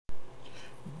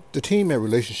The team at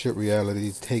Relationship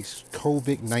Reality takes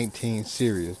COVID-19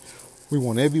 serious. We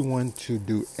want everyone to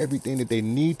do everything that they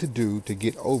need to do to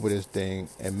get over this thing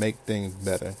and make things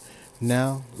better.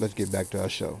 Now, let's get back to our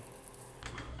show.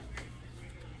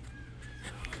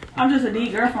 I'm just a D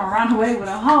girl from around the way with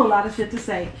a whole lot of shit to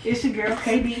say. It's your girl,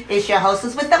 KB. It's your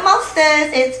hostess with the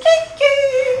mostest. It's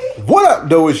Kiki. What up,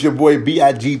 though? It's your boy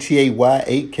BIGTAY,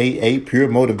 aka Pure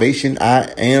Motivation. I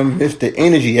am Mr.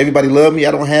 Energy. Everybody love me.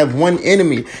 I don't have one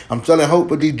enemy. I'm selling hope,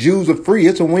 but these Jews are free.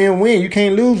 It's a win-win. You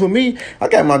can't lose with me. I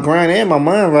got my grind and my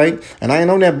mind right, and I ain't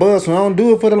on that buzz, so I don't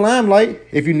do it for the limelight.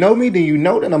 If you know me, then you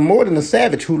know that I'm more than a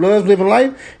savage who loves living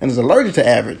life and is allergic to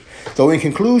average. So in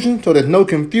conclusion, so there's no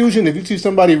confusion, if you see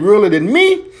somebody realer than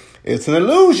me, it's an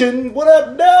illusion. What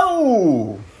up,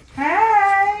 though?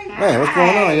 Hey. Man, what's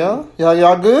going on, y'all?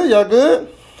 Y'all good? Y'all good?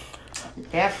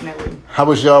 Definitely. How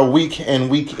was y'all week and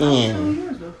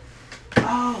weekend?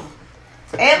 Oh.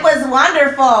 It was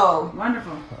wonderful.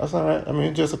 Wonderful. That's all right. I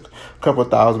mean, just a couple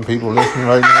thousand people listening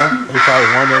right now. They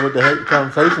probably wondering what the heck the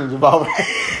conversation's about.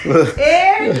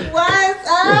 It was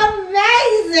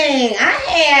amazing. I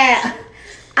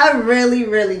had a really,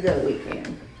 really good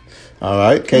weekend. All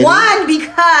right, Katie. One,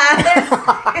 because it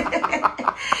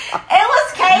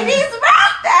was Katie's birthday.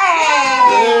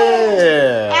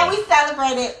 Yeah. And we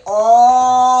celebrated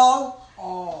all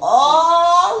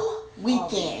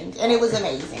weekend. And it was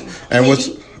amazing. And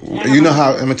you know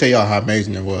how, I'm going to tell y'all how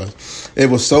amazing it was. It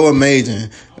was so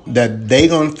amazing that they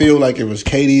going to feel like it was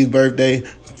Katie's birthday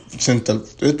since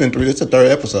it's the third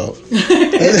episode.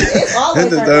 It's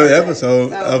the third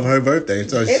episode of her birthday.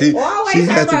 So she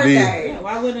had to be.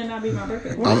 Why wouldn't it not be my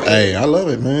birthday? Hey, I love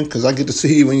it, man, because I get to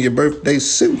see you in your birthday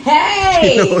suit.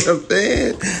 Hey! You know what I'm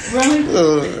saying? Really?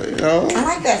 You know? I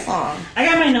like that song. I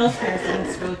got my nose pierced and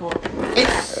it's really cool.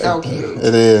 It's so cute.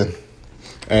 It is.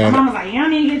 And my mom was like, you don't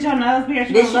need to get your nose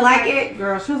pierced. Did she like it?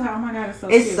 Girl, she was like, oh my God, it's so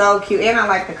cute. It's so cute. And I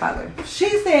like the color. She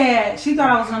said she thought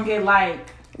I was going to get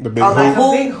like the big like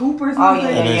hoop. a big hoop or something.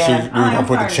 yeah. And then you was going to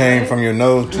put the chain from your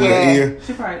nose to your ear.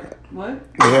 She probably, what?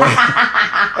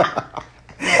 Yeah.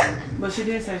 But she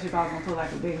did say she thought I was going to put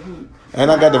like a big hoop.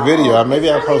 And I got the video. Maybe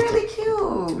I'll post really it.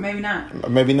 Cute. Maybe not.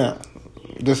 Maybe not.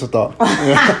 Just a thought.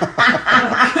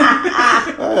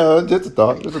 Yeah, just a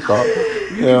thought. Just a thought.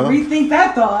 You can rethink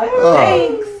that thought.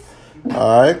 Thanks.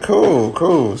 All right,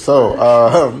 cool. So,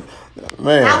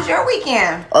 man. How was your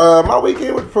weekend? My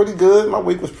weekend was pretty good. My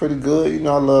week was pretty good. You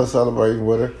know, I love celebrating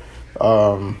with her.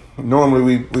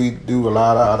 Normally, we do a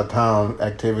lot of out-of-town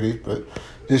activities, but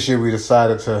this year we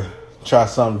decided to try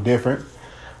something different.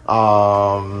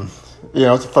 You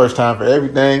know, it's the first time for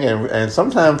everything, and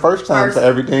sometimes first time for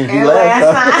everything be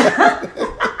last time.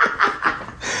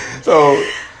 So,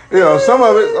 you know,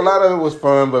 a lot of it was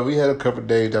fun, but we had a couple of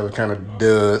days that were kind of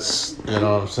duds, you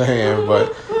know what I'm saying?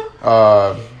 But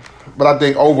I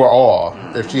think overall,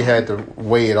 if she had to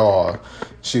weigh it all,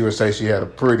 she would say she had a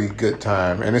pretty good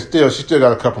time. And she still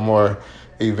got a couple more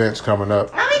events coming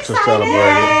up to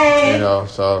celebrate, you know,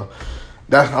 so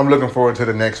I'm looking forward to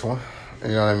the next one. You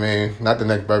know what I mean? Not the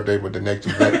next birthday, but the next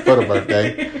event for the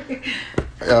birthday.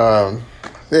 Yeah,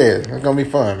 it's gonna be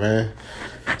fun, man.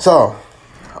 So,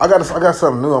 I got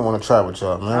something new I want to try with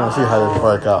y'all, man. I want to see how this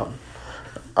work out.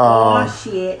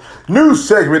 Shit. New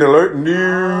segment alert.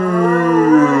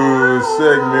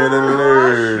 Segment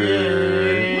alert.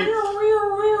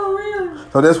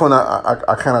 So this one,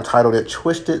 I kind of titled it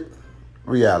 "Twisted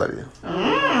Reality." All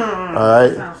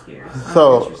right. Sounds scary.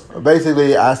 So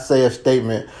basically, I say a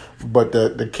statement, but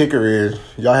the kicker is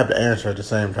y'all have to answer at the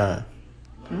same time.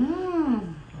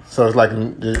 So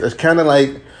it's kind of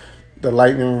like the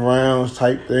lightning rounds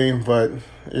type thing, but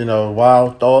you know,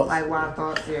 wild thoughts. Like wild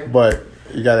thoughts, yeah. But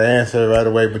you got to answer it right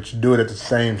away, but you do it at the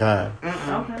same time.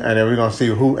 Okay. And then we're going to see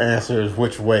who answers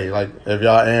which way. Like, if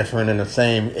y'all answering in the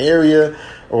same area,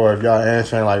 or if y'all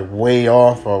answering, like, way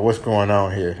off, or what's going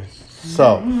on here.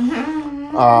 So,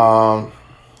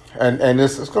 and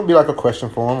it's going to be like a question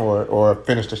form or a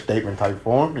finish the statement type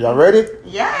form. Y'all ready?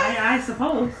 Yeah. I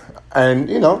suppose. And,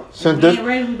 you know, If we ain't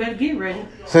ready, we better get ready.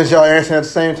 since y'all answering at the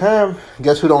same time,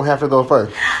 guess who don't have to go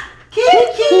first?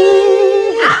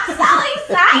 Kiki! I'm so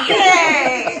excited!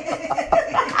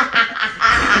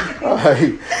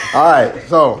 All right.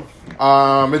 So,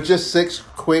 it's just 6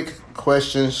 quick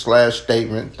questions /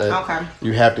 statements that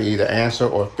you have to either answer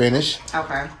or finish.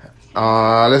 Okay.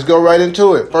 Let's go right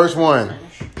into it. First one.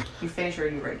 You finish or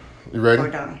you ready? You ready?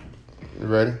 We're done. You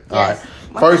ready? Yes. All right.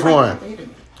 First one.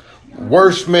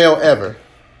 Worst smell ever.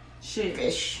 Shit.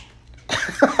 Fish.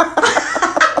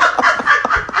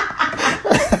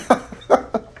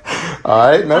 All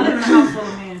right. I live in a house full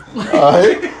of men. All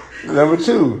right. Number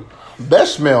 2.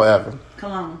 Best smell ever.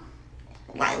 Cologne.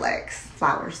 lilacs,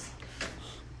 flowers.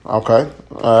 Okay.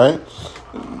 All right.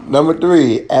 Number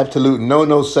 3, absolute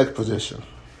no sex position.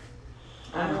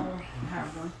 I don't have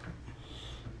one.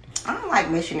 I don't like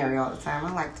missionary all the time.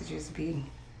 I like to just be,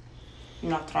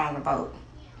 thrown about.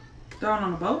 Thrown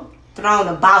on a boat? Thrown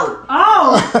about.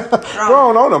 Oh!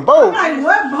 Thrown on a boat? I'm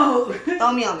like, what boat?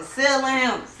 Throw me on the ceiling,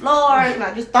 on the floor,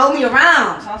 just throw me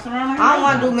around. Toss around like I don't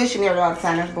want to do missionary all the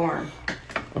time. That's boring.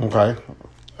 Okay.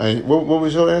 And what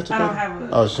was your answer? I don't have one.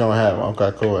 Oh, she don't have one.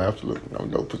 Okay, cool. Absolutely.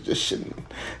 No position.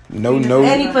 No.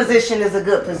 Any position is a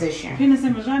good position. Penis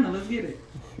and vagina, let's get it.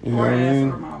 You know Or what I ass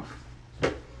mean? or mouth.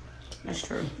 That's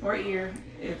true. Or ear,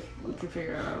 if we can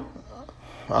figure it out.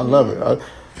 I love it.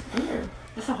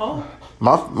 It's a hole.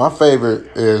 My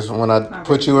favorite is when I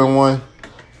put you in one,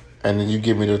 and then you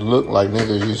give me the look like, nigga,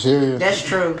 is you serious? That's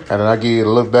true. And then I give you the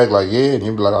look back like, yeah, and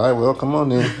you be like, all right, well, come on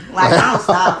then. Like, I don't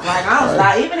stop.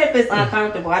 Even if it's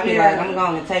uncomfortable, I be like, I'm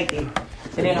going to take it.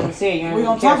 But then I'm going to see you. We're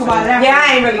going to talk about that. Yeah,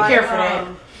 I ain't really care for that.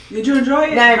 Did you enjoy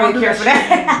it? I ain't really care for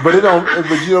that. But it don't.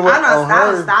 But you know what?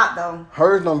 I don't stop though.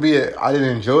 Hers don't be. I didn't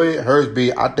enjoy it. Hers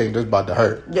be. I think this about to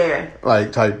hurt. Yeah.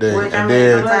 Like type thing. Which, and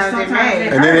sometimes it may.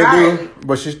 And then it be.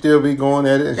 But she still be going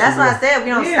at it. And that's why I said we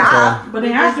don't stop. But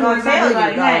then afterwards, I be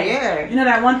like, hey, you know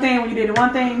that one thing when you did the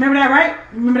one thing? Remember that, right?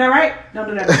 Don't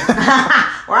do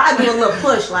that. Or I do a little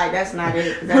push. Like that's not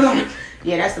it.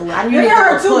 Yeah, that's the. I need to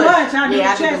hurt too much. I do the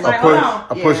chest.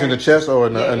 A push in the chest or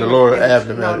in the lower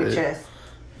abdomen. No, the chest.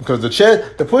 Because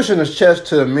the push in the chest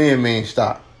to the men means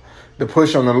stop. The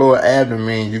push on the lower abdomen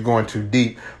means you're going too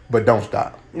deep, but don't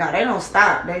stop. No, they don't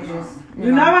stop. They just.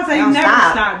 You're not about to say you never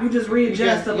stop. You just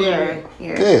readjust a little bit.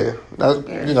 Yeah. That's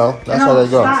how they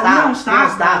go. Don't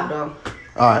stop though.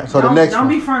 All right. So the next don't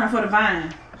one. be fronting for the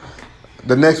vine.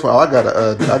 The next one, I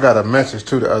got a message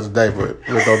too the other day, but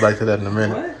we'll go back to that in a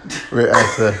minute.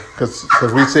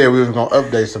 Because we said we was gonna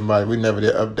update somebody, we never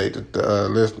did update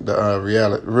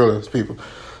the realist people.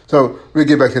 So we'll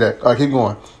get back to that. All right, keep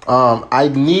going. I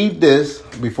need this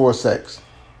before sex.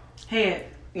 Head.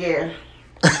 Yeah.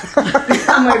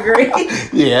 I'm gonna agree.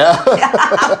 Yeah.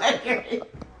 I'm agree.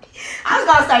 I was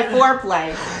gonna say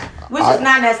foreplay, which is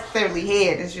not necessarily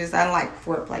head. It's just I like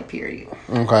foreplay. Period.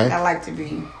 Okay. I like to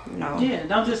be, Yeah,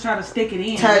 don't just try to stick it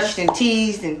in. Touched and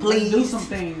teased and pleased. Do some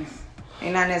things.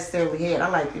 And not necessarily head. I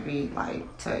like to be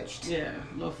like touched. Yeah,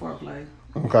 a little foreplay.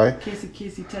 Okay.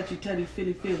 Kissy, touchy,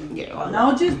 fitty. Yeah.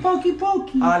 No, just pokey.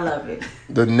 I love it.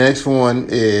 The next one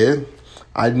is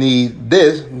I need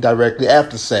this directly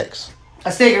after sex.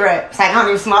 A cigarette. It's like I don't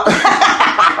even smoke.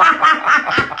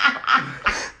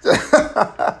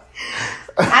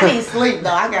 I need sleep though.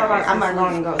 I'm not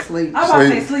going to go to sleep. I was about to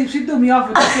say sleep. She threw me off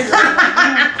with the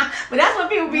cigarette. But that's what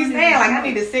people be saying. Like I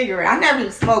need a cigarette. I never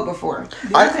even smoked before.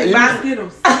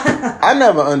 I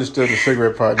never understood the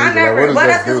cigarette part. I never. But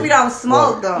that's because we don't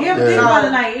smoke though. You ever think about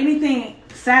it? Like anything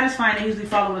satisfying, they usually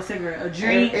follow with a cigarette. A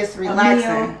drink. It's relaxing.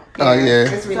 A meal. Oh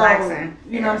yeah. It's relaxing. So,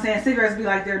 you know what I'm saying? Cigarettes be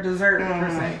like their dessert per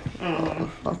se.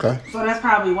 Okay. So that's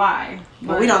probably why.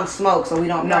 But we don't smoke, so we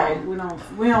don't know. Right, we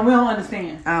don't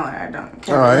understand. I don't.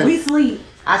 All right. We sleep.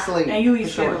 I sleep. And you eat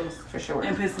Skittles. For sure.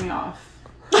 And piss me off.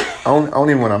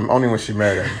 Only when she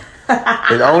mad at me.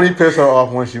 It only piss her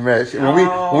off when she mad.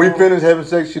 When we finish having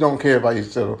sex, she don't care if I eat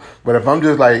Skittles. But if I'm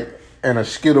just like in a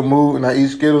Skittle mood and I eat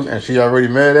Skittles and she already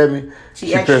mad at me,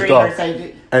 she pissed off.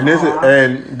 And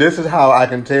this is how I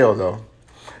can tell though.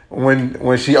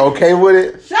 When she okay with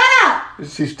it, shut up.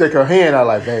 She stick her hand out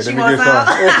like, babe, let me get some.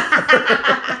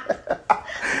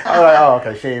 I'm like, oh,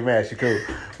 okay, she ain't mad, she cool.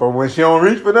 But when she don't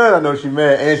reach for nothing, I know she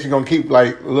mad, and she gonna keep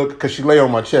like look, cause she lay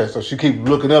on my chest, so she keep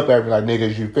looking up at me like,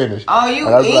 nigga, you finished. Oh, you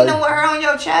eating with her on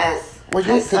your chest? Well,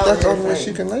 that's the only way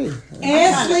she can lay.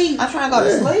 And sleep. I'm trying to go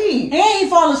to sleep. And he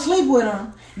fall asleep with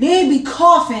him. Then be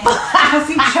coughing because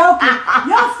he choking.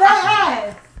 Your fat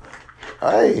ass.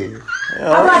 Hey.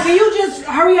 I'm like, can you just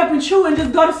hurry up and chew and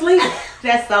just go to sleep?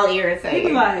 That's so irritating. He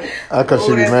be like, cause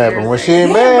she be mad, but when she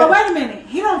ain't mad. But wait a minute,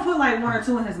 he don't put like 1 or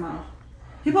 2 in his mouth.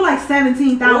 He put like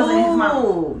 17,000 in his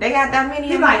mouth. They got that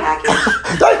many in my pocket.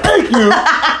 Thank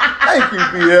you,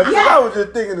 BF. Yeah. I was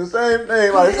just thinking the same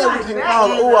thing. Like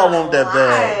 17,000. Ooh, I want that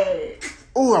bag.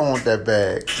 Ooh, I want that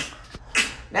bag.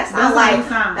 That's not like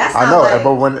that. I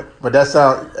know, but that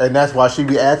sound, and that's why she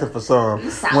be asking for some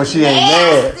when she ain't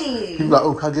mad. He be like,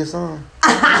 "Oh, can I get some?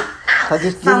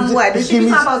 Some what? Did she be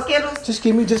talking about Skittles? Just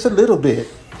give me just a little bit."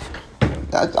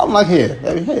 I'm like, here,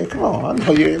 baby, hey, come on. I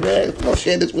know you ain't mad. Come on,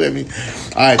 share this with me.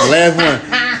 All right, the last one.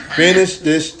 Finish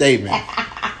this statement.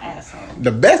 Asshole.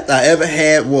 The best I ever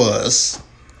had was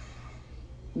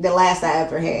the last I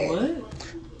ever had. What?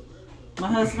 My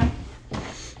husband.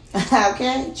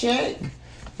 Okay, check.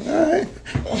 All right.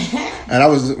 And I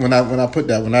was when I put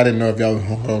that when I didn't know if y'all was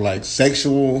gonna go like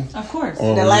sexual. Of course.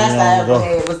 Or The last I ever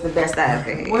had was the best I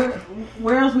ever had.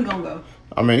 Where else we gonna go?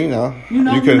 I mean, you you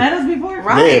met us before,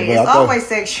 right? Yeah, it's always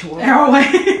sexual. Always.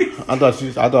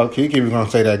 I thought Kiki was gonna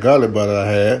say that garlic butter I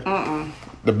had.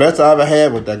 The best I ever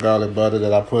had was that garlic butter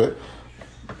that I put.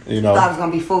 I thought it was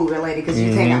gonna be food related because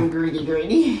you think I'm greedy.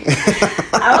 Okay.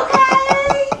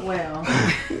 Well,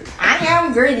 I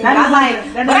am greedy. But I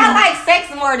like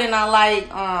sex more than I like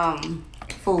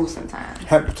food sometimes.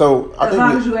 So as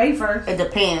long as you ate first. It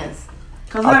depends.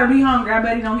 Cause let her be hungry. I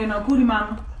bet he don't get no cootie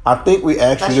mama. I think we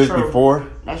asked you this before.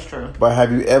 That's true. But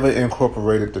have you ever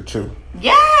incorporated the two?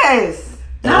 Yes.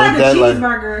 Not like a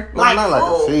cheeseburger. Like not like a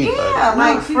cheeseburger. Yeah,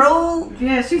 like fruit.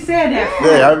 Yeah, she said that.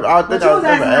 Yeah, I think I was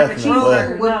never asking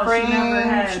that. Whipped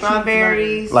cream,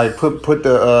 strawberries. Like put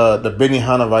the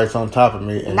Benihana rice on top of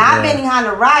me. Not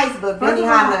Benihana rice, but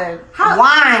Benihana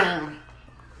wine.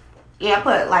 Yeah, I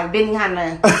put like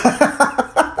Benihana,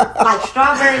 like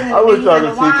strawberries and I was trying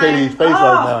to wine. see Katie's face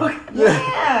right now.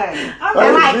 Yeah.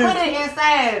 And like put it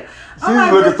inside.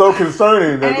 She's looking so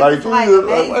concerning that like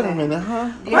wait a minute,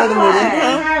 huh? Wait a minute,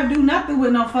 I have to do nothing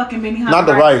with no fucking Benihana. Not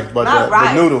the rice, but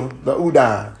the noodle, the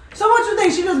udon. So what you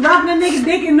think? She just dropping a nigga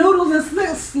dick in noodles and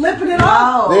slipping it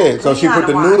off? Yeah, so she put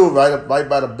the noodle right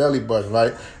by the belly button,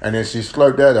 right? And then she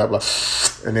slurped that up, like,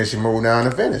 and then she moved down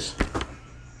and finished.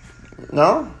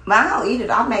 No? But I don't eat it.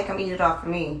 I'll make him eat it off for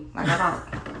me. Like I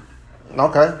don't.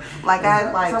 Okay. Like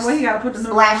I like. So what he gotta put the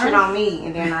splash it on me,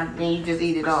 and then you just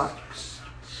eat it off.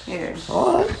 Yeah.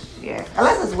 All right. Yeah.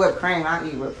 Unless it's whipped cream, I'll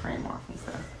eat whipped cream off and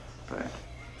stuff. But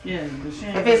yeah,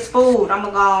 if it's food, I'm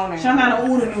gonna go on and. She got to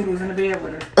order noodles in the bed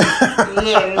with her.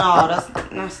 Yeah, no,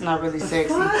 that's not really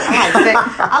sexy.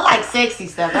 I like sexy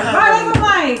stuff.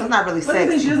 That's not really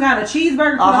sexy. She just got a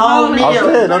cheeseburger. A whole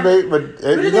meal. But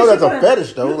you know that's a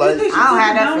fetish though. Like I don't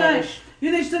have that fetish.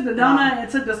 You think she took the donut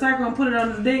and took the circle and put it on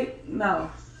his dick?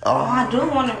 No. Oh, I do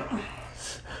want to.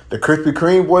 The Krispy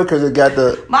Kreme boy, because it got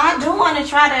the. But I do want to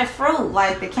try that fruit,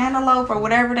 like the cantaloupe or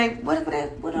whatever they. What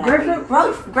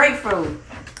grapefruit? Grapefruit.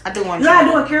 I do want to. You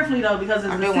gotta do it carefully though, because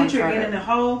if the citric get in the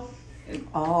hole, it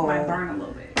might burn a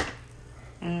little bit.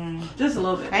 Just a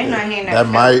little bit. Ain't not hearing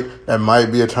that. That might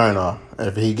be a turn off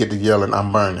if he get to yelling,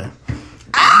 "I'm burning."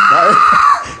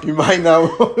 You might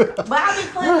not. But I'll be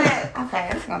putting that. Okay,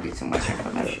 that's gonna be too much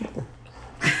information.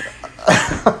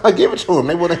 I give it to them.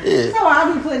 They want to hear. No,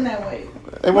 I'll be putting that way.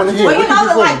 They want to hear. Well, you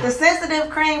know, like the sensitive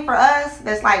cream for us,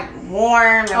 that's like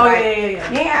warm. And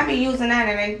yeah. Yeah, I be using that,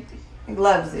 and they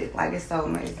loves it. Like it's so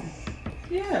amazing.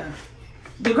 Yeah,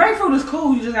 the grapefruit is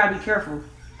cool. You just gotta be careful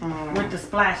with the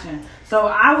splashing. So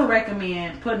I would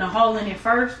recommend putting a hole in it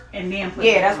first, and then put.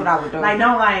 Yeah, that's what I would do. Like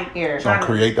don't Don't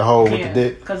create the hole with the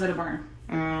dick because it'll burn.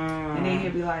 And then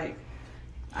he'll be like,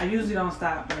 I usually don't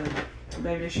stop, but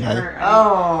baby, this shit hurt.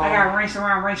 I gotta rinse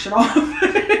around, rinse it off.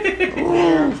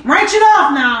 Rinse it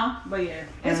off now. But yeah,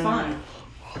 it's fun.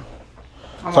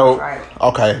 So,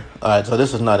 okay. All right. So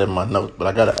this is not in my notes, but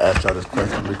I got to ask y'all this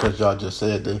question because y'all just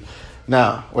said this.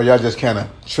 Now, y'all just kind of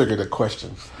triggered the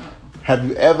question. Have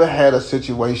you ever had a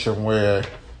situation where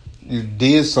you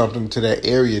did something to that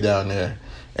area down there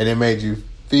and it made you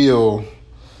feel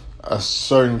a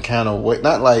certain kind of way?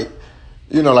 Not like,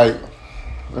 like,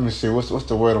 let me see, what's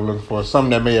the word I'm looking for?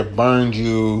 Something that may have burned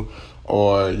you,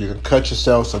 or you can cut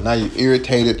yourself, so now you're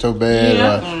irritated so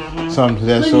bad, or something to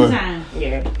that sort.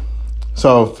 Yeah.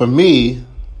 So for me,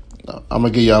 I'm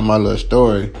gonna give y'all my little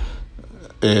story.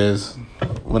 Is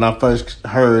when I first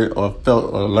heard or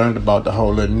felt or learned about the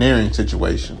whole little nearing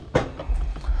situation.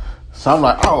 So I'm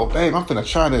like, oh babe, I'm finna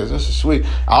try this. This is sweet.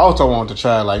 I also wanted to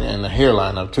try like in the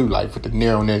hairline up too, like put the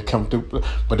near on there come through.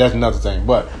 But that's another thing.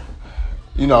 But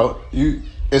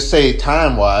it's say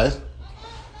time wise,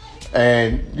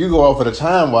 and you go off of the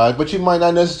time wise, but you might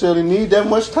not necessarily need that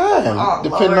much time,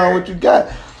 depending on what you got.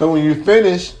 So when you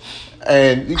finish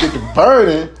and you get to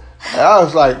burning, I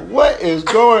was like, what is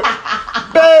going,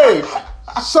 babe?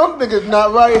 Something is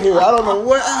not right here. I don't know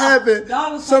what happened.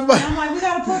 Somebody. I'm like, we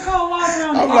gotta put cold water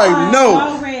on it. I'm like,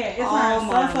 no. So red.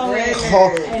 It's so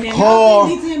red. And then call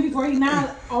him before he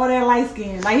not all that light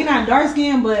skin. Like he not dark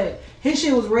skin, but his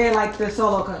shit was red like the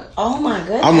Solo Cup. Oh my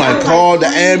goodness. I'm like, call the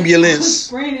ambulance.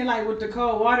 Spraying it like with the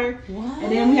cold water. What?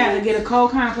 And then we had to get a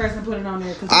cold compress and put it on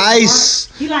there. Ice.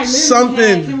 He like literally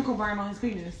something. had chemical burn on his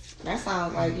penis. That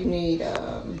sounds like you need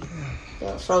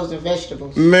frozen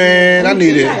vegetables. Man, I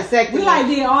need it. We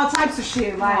did all types of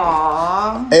shit.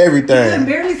 Like everything. I couldn't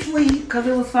barely sleep because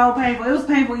it was so painful. It was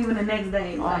painful even the next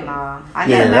day. Like, I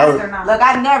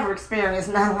never experienced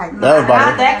nothing like that.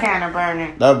 Not that kind of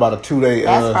burning. That was about a 2-day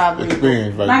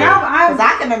experience right there. Because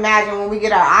I can imagine when we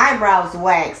get our eyebrows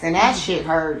waxed and that shit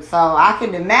hurts. So I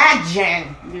can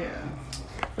imagine.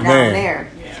 Down there.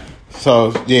 Yeah.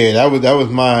 So that was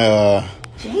my.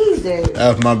 Jesus.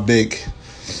 That was my big.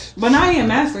 But now he a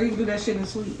master. He can do that shit in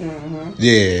sleep. Mm-hmm.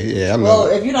 Yeah. Well,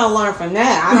 if you don't learn from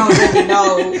that, I don't really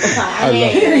know.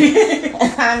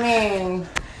 I mean,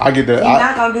 I get the. You're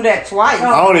not gonna do that twice.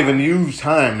 I don't even use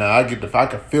time now. I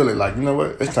can feel it. Like, you know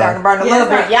what? It's time to burn a little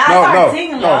bit.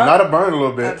 No, not a burn a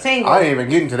little bit. I ain't even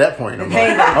getting to that point no more.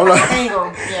 I'm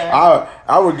like,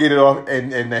 I would get it off,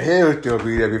 and the hair would still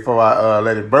be there before I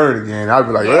let it burn again. I'd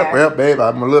be like, well, babe,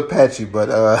 I'm a little patchy, but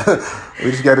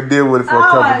we just got to deal with it for a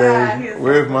couple days.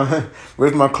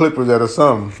 Where's my clippers at or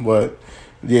something? But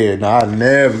I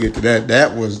never get to that.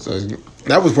 That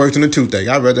was worse than a toothache.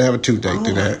 I'd rather have a toothache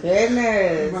than that.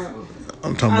 Goodness.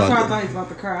 I'm talking about that. I thought about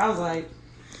the car. I was like,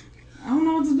 I don't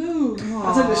know what to do.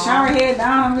 I took the shower head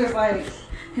down. I'm just like,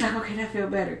 okay, that feel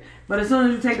better. But as soon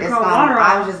as you take the cold water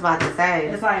off, I was just about to say.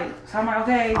 It's like, so I'm like,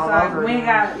 okay. So we ain't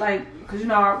got, because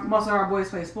most of our boys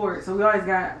play sports. So we always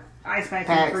got ice packs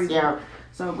in the freezer. Yeah.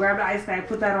 So grab the ice pack,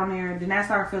 put that on there. Then that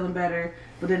started feeling better.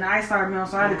 But then the ice started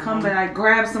melting. So I had to come back,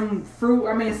 grab some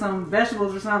some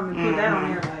vegetables or something and put that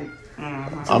on there.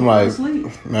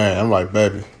 I'm like,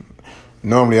 baby,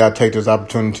 normally I take this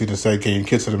opportunity to say, can you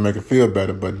kiss her to make her feel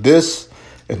better? But this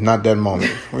is not that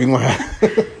moment.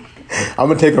 I'm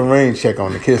going to take a rain check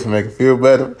on the kiss and make her feel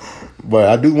better. But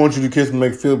I do want you to kiss and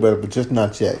make her feel better, but just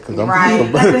not yet. Cause I'm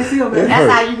feel better.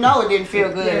 That's how you know it didn't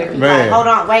feel good. Man. Like, hold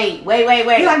on, wait. You're like,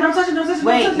 don't touch it.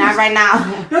 Wait, not right now.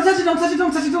 Don't touch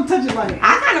it. Like,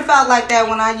 I kind of felt like that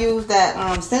when I used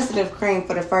that sensitive cream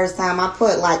for the first time. I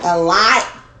put a lot.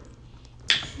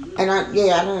 And I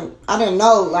didn't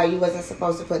know you wasn't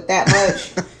supposed to put that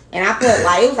much. And I put it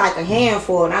was like a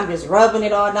handful, and I'm just rubbing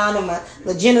it all down in my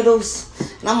genitals.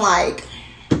 And I'm like,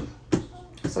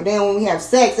 so then when we have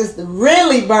sex, it's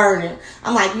really burning.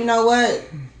 I'm like, you know what?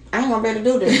 I ain't gonna be able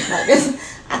to do this.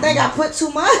 I think I put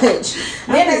too much.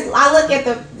 Then I look at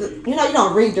the you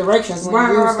don't read directions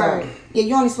when you use stuff. Yeah,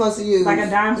 you're only supposed to use like a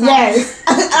dime size. Yes.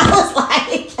 I was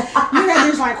like, you had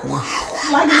this right.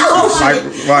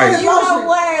 You know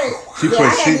what? I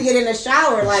had to get in the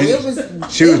shower.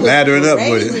 She was lathering up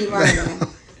with it.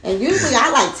 And usually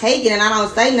I take it and I don't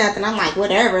say nothing. I'm like,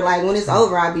 whatever. When it's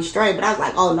over, I'll be straight. But I was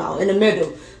like, oh no, in the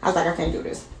middle. I was like, I can't do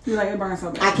this. You're like, it burns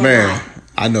so bad. I cannot. Man,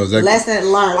 I know exactly.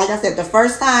 Lesson learned. Like I said, the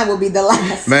first time will be the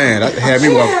last. Man, that had me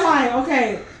walking.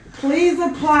 Okay, please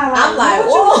apply. I'm like,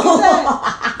 what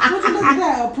you look at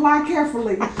that? Apply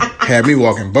carefully. Had me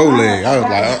walking bow leg. I was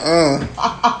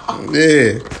like,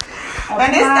 yeah.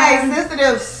 And it stayed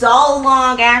sensitive so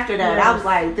long after that. I was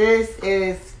like, this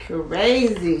is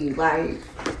crazy.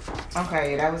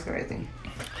 Okay, that was crazy.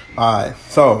 All right,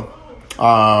 so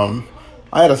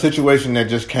I had a situation that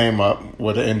just came up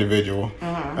with an individual,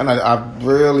 and I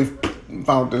really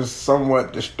found this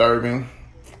somewhat disturbing,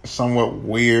 somewhat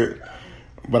weird.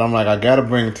 But I'm like, I gotta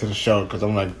bring it to the show because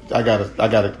I'm like, I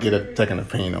gotta get a second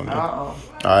opinion on it. All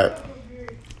right.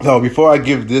 So before I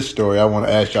give this story, I want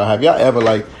to ask y'all: have y'all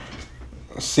ever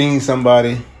seen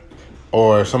somebody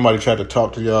or somebody tried to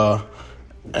talk to y'all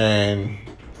and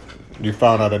you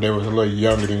found out that they was a little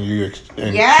younger than you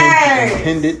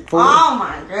intended for? Oh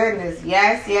my goodness.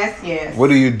 Yes. What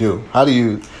do you do? How do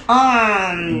you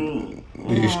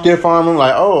do you stiff arm them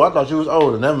like, oh, I thought you was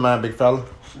older. Never mind, big fella.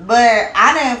 But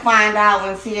I didn't find out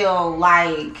until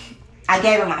I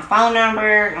gave him my phone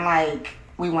number and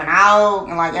we went out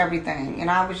and everything. And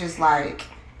I was just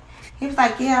he was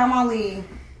like, yeah,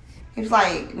 he was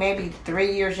maybe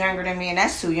 3 years younger than me, and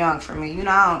that's too young for me.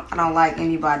 I don't like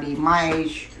anybody my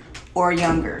age or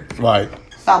younger. Right.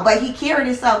 So, but he carried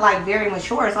himself very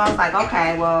mature. So I was like,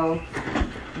 okay, well.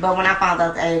 But when I found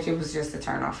out the age, it was just a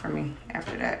turn off for me.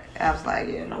 After that, I was like,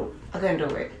 yeah, no, I couldn't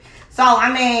do it. So I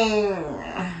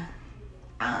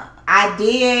I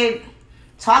did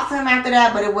talk to him after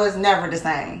that, but it was never the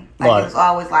same. It was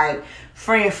always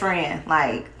friend.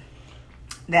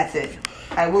 That's it.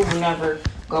 We would never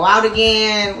go out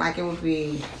again. It would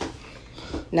be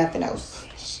nothing else.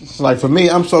 For me,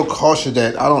 I'm so cautious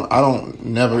that I don't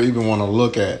never even want to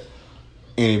look at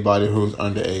anybody who's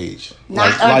underage.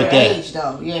 Not underage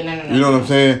though. Yeah, no. You know what I'm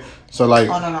saying? So Oh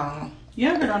no.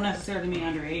 Younger don't necessarily mean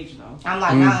underage though. I'm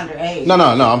not underage. No.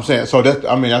 I'm saying so that's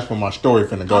where my story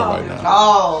finna go right now.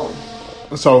 Oh.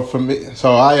 So for me,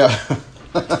 so I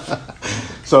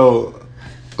So,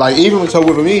 like, even so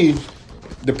with me,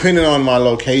 depending on my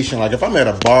location, like if I'm at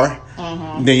a bar,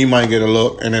 then you might get a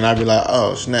look, and then I'd be like,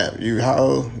 oh snap, you how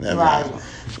old? Right.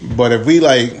 But if we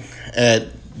like at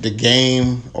the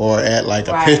game or at like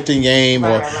a Piston game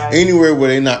or anywhere where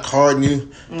they're not carding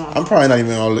you, I'm probably not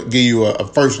even gonna give you a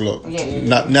first look,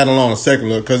 not alone a second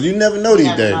look, because you never know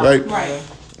these days, right?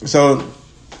 So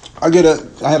I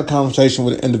had a conversation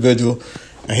with an individual,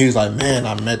 and he was like, man,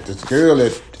 I met this girl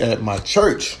at my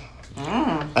church,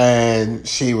 and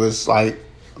she was like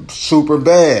super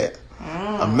bad,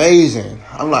 amazing.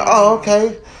 I'm like, oh,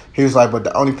 okay. He was like, but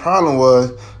the only problem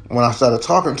was when I started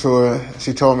talking to her,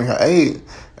 she told me her age,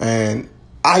 and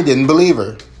I didn't believe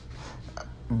her.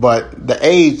 But the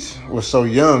age was so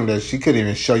young that she couldn't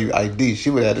even show you ID. She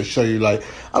would have to show you, like,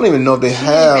 I don't even know if they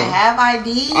have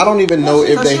ID. I don't even know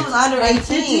if they. She was under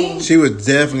 18. She was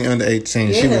definitely under 18.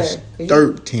 Yeah. She was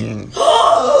 13.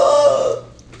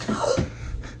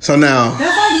 So now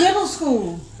that's like middle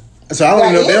school. So I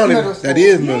don't even know. That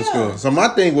is middle school. So my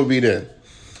thing would be this.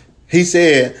 He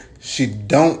said she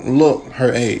don't look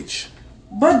her age.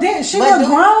 But then she look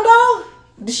grown though?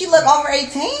 Did she look over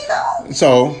 18 though?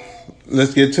 So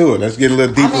let's get to it. Let's get a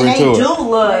little deeper into it. They do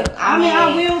look.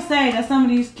 I will say that some of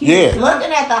these kids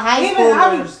looking at the high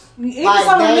schoolers, even like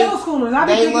some of the middle schoolers, I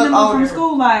be picking them up from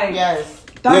school like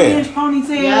 30-inch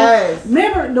ponytail. Yes.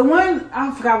 Remember the one,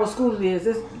 I forgot what school it is.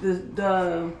 It's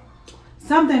the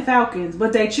something Falcons,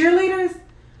 but they cheerleaders.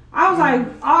 I was like,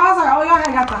 oh,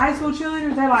 y'all got the high school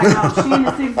cheerleaders? They're like, no, she in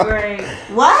the 6th grade.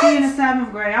 What? She in the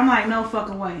 7th grade. I'm like, no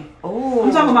fucking way. Ooh.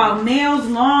 I'm talking about nails,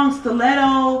 long,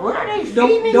 stiletto. What are they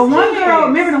feeding the one girl,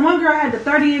 remember the one girl had the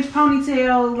 30-inch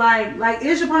ponytail, like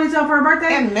is your ponytail for her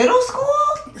birthday? In middle school?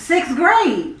 6th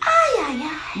grade.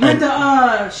 With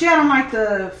the, she had on like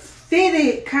the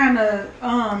fitted kind of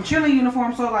cheerleading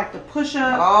uniform, so like the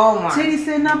push-up, titty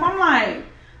sitting up. I'm like,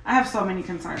 I have so many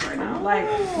concerns right now. Like,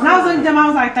 when I was looking at them, I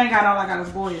was like, thank God all I got is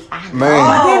boys. Man.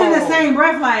 But then in the same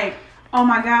breath, like, oh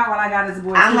my God, all I got is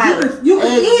boys. I'm like, you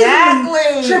could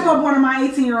easily trip up one of my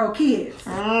 18-year-old kids.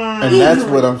 And that's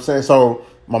what I'm saying. So,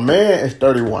 my man is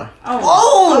 31.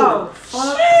 Oh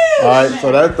shit. All right,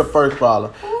 so that's the first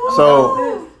problem.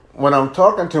 So, when I'm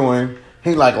talking to him,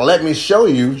 he like, let me show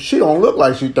you. She don't look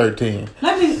like she's 13.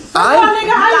 Let me. I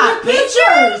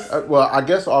pictures. Well, I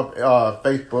guess off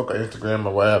Facebook or Instagram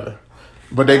or whatever.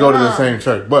 But they go to the same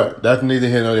church. But that's neither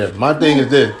here nor there. My thing is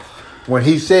this. When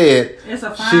he said it's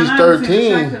a fine she's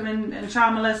 13. And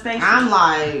child molestation. I'm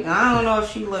like, I don't know if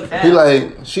she looked that. He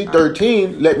like, she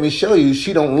 13. Let me show you.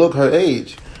 She don't look her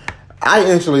age. I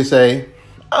instantly say,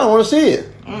 I don't want to see it.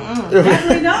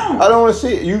 Definitely don't. I don't want to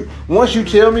see it. Once you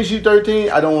tell me she's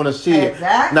 13, I don't want to see it.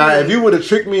 Now, if you would have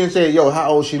tricked me and said, yo, how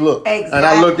old she look? And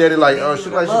I looked at it like, oh, she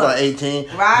like she's about 18.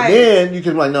 Right. Then you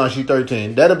could be like, no, she's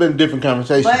 13. That'd have been a different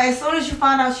conversation. But as soon as you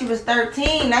found out she was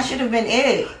 13, that should have been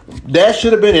it. That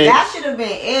should have been it. That should have been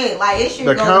it. Like, it should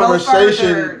go no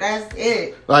further. That's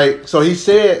it. Like, so he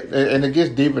said, and it gets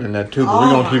deeper than that too, but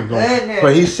we're going to keep going. Goodness.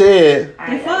 But he said,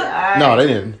 no, they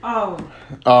didn't.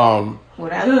 Oh. Well,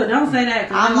 good. Don't say that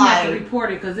because I'm like to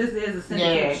report it because this is a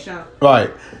syndicated show. Right.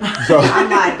 So I'm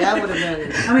like, that would have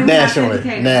been. I mean,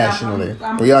 nationally,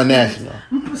 we are national.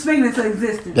 Speaking into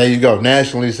existence. There you go,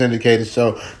 nationally syndicated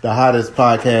show, the hottest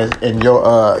podcast in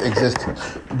your existence.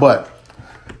 But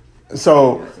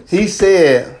so he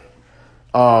said,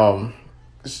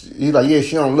 he's like, yeah,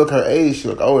 she don't look her age. She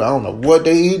look old. I don't know what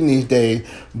they eating these days,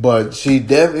 but she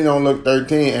definitely don't look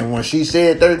 13. And when she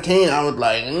said 13, I was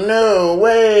like, no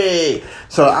way.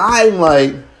 So I'm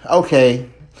like, okay,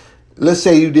 let's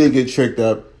say you did get tricked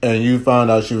up and you found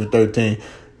out she was 13.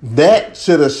 That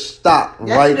should have stopped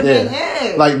right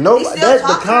there. Like, no, that's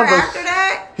the conversation. After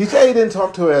that? He said he didn't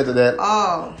talk to her after that.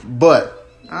 Oh. But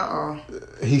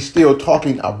he's still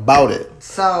talking about it.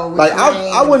 So, like,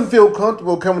 I wouldn't feel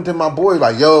comfortable coming to my boy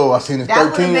like, yo, I seen this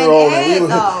 13-year-old.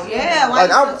 Yeah, why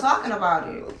are you still talking about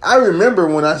it? I remember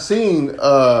when I seen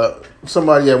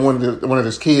somebody at one of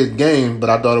his kids' games, but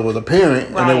I thought it was a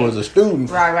parent and it was a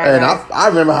student. Right. And I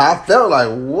remember how I felt like,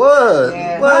 what?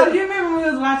 Yeah. What? Do you remember when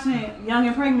we was watching Young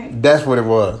and Pregnant? That's what it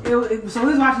was. So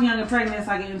we was watching Young and Pregnant. It's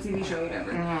like an MTV show or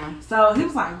whatever. Mm-hmm. So he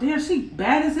was like, damn, she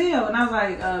bad as hell. And I was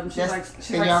like, she's like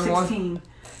 16. One.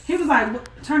 He was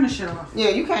like, turn the shit off. Yeah,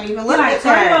 you can't even look at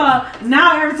that.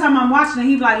 Now every time I'm watching it,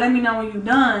 he be like, let me know when you're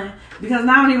done. Because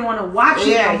now I don't even want to watch it.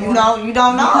 Yeah, you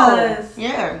don't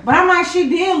know. But I'm like, she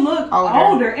did look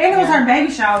older. And it was her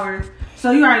baby shower.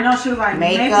 So you already know she was like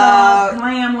makeup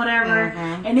glam, whatever.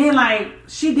 Mm-hmm. And then like,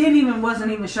 she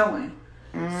wasn't even showing.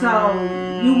 So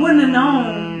you wouldn't have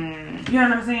known You know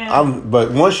what I'm saying?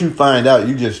 But once you find out,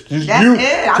 you that's it.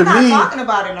 I'm not talking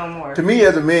about it no more. To me,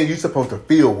 as a man, you're supposed to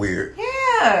feel weird.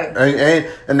 Yeah.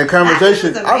 And the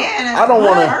conversation, I don't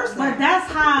want to. But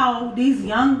that's how these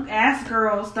young ass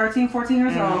girls, 13, 14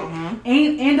 years old,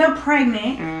 end up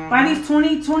pregnant by these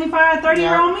 20, 25,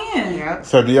 30-year-old men. Yep.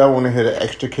 So do y'all want to hear the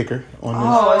extra kicker on this?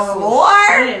 Oh,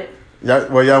 Lord.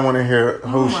 Y'all want to hear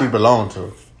who she belonged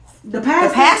to? The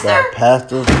pastor? The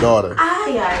pastor's daughter. And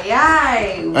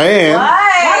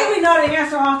why do we know the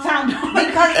answer off top?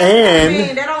 Because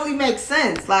that only makes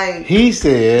sense. Like he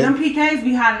said, them PKs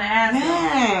be hiding the ass.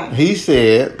 Man. He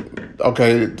said,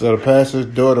 okay, so the pastor's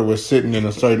daughter was sitting in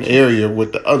a certain area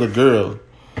with the other girls,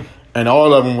 and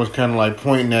all of them was kind of like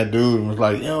pointing at dude and was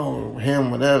like, yo,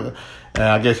 him, whatever. And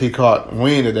I guess he caught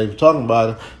wind that they were talking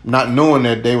about it, not knowing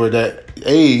that they were that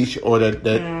age or that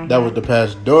was the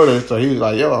pastor's daughter. So he was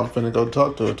like, yo, I'm finna go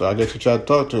talk to her. So I guess he tried to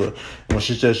talk to her. And when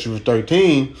she said she was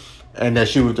 13 and that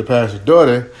she was the pastor's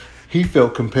daughter, he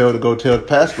felt compelled to go tell the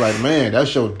pastor, like, man,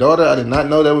 that's your daughter. I did not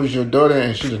know that was your daughter,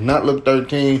 and she does not look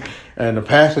 13. And the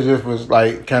pastor just was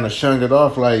like, kind of shunned it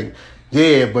off, like,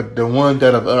 yeah, but the ones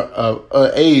that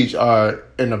of age are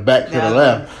in the back to the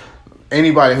left.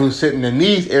 Anybody who's sitting in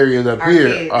these areas up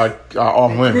here are all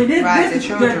women. This is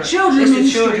the children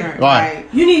ministry. Right.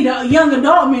 You need a young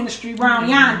adult ministry around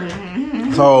yonder.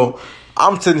 Mm-hmm. So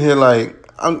I'm sitting here like,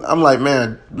 I'm like,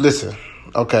 man, listen,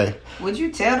 okay. Would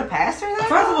you tell the pastor that?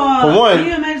 First of all, for one, can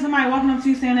you imagine somebody walking up to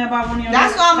you saying that about one of your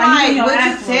That's what I'm like. Would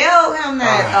you tell him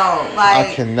that though? Like,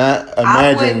 I cannot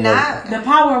imagine the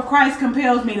power of Christ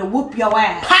compels me to whoop your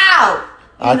ass. How?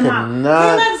 I cannot. Can you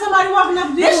imagine somebody walking up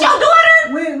to you? This your daughter?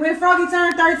 When Froggy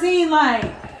turned 13, like,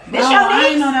 this no, your niece? I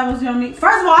didn't know that was your niece.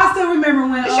 First of all, I still remember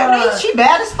when this your niece. She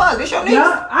bad as fuck. This your niece?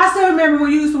 Yeah, I still remember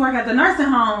when you used to work at the nursing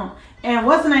home, and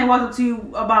what's the name walked up to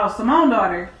you about Simone's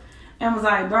daughter, and was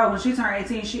like, bro, when she turned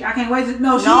 18, I can't wait to.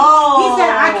 No. He said,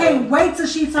 I can't wait till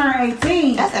she turned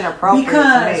 18. That's inappropriate.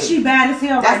 Because she bad as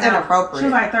hell. That's right inappropriate. Now. She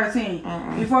was like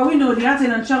 13. Before we knew it, Deontay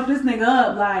done choked this nigga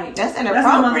up. Like, that's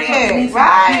inappropriate.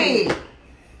 Right.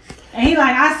 And he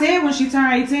like, I said when she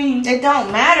turned 18. It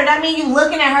don't matter. That mean you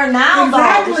looking at her now,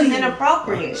 exactly. though, which is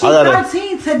inappropriate. She's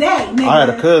 13 today, nigga. I had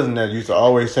a cousin that used to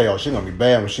always say, oh, she's going to be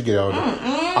bad when she get older.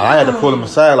 I had to pull him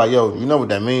aside like, yo, you know what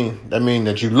that mean? That mean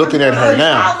that you looking at her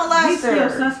now. He's still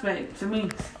suspect to me.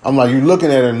 I'm like, you looking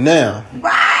at her now.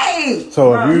 Right.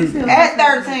 So bro, if you... At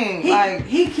 13.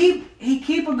 He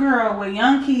keep a girl with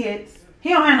young kids. He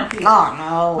don't have no kids. Oh,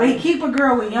 no. But he keep a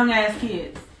girl with young ass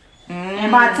kids.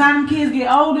 And by the time kids get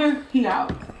older, he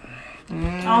out.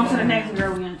 On to the next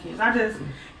girl with young kids.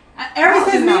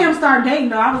 Ever since me and him started dating,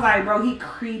 though, I was like, bro, he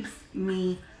creeps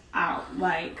me out.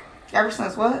 Like, ever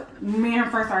since what? Me and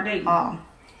him first started dating. Oh.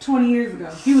 20 years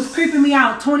ago. He was creeping me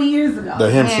out 20 years ago.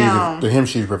 The him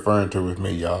she's referring to is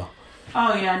me, y'all.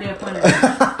 Oh, yeah, I did point it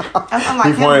out.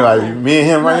 He's pointing like me and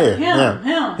him right here. Him.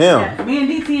 Yeah, me and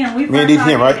DTM. Me and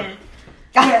DTM, right?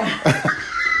 Yeah.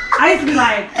 I used to be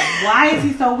like, why is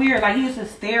he so weird? Like, he used to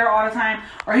stare all the time.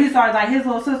 Or he started like, his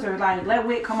little sister, like, let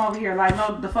Whit come over here. Like,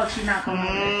 no, the fuck, she not coming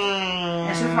over here.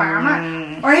 And she's like,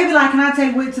 I'm not. Or he'd be like, can I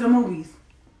take Whit to the movies?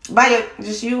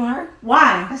 Just you and her?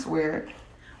 Why? That's weird.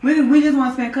 We just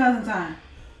want to spend cousin time.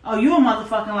 Oh, you a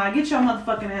motherfucking lie. Get your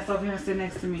motherfucking ass over here and sit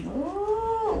next to me.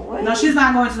 Ooh, no, she's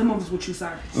not going to the movies with you,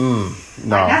 sir. No.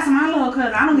 Like, that's my little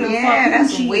cousin. I don't give a fuck. Yeah,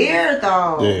 that's weird,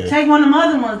 though. Yeah. Take one of them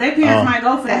other ones. Their parents might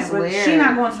go for that, but weird. she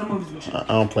not going to the movies with you. I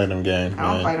don't play them games, man.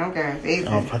 I don't play them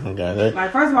games either.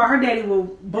 Like, first of all, her daddy will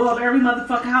blow up every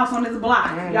motherfucking house on this block.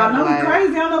 Y'all know me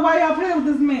crazy. I don't know why y'all playing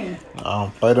with this man. I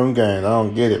don't play them games. I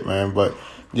don't get it, man. But,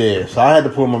 yeah, so I had to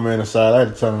pull my man aside. I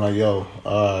had to tell him, like, yo,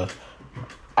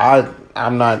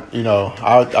 I'm not,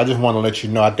 I just want to let you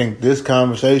know, I think this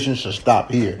conversation should stop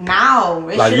here. No,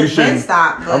 it should have been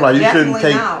stopped. I'm like,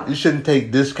 you shouldn't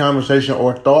take this conversation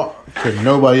or thought to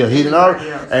nobody else.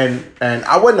 And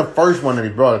I wasn't the first one that he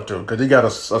brought it to, because he got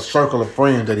a circle of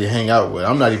friends that he hang out with.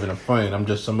 I'm not even a friend. I'm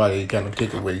just somebody he kind of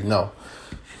kick it with,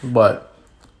 But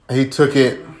he took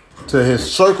it to his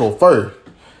circle first.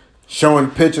 Showing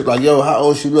pictures like, yo, how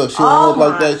old she look? She don't look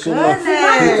like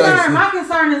that. My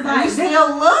concern is like,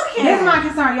 still looking. This is my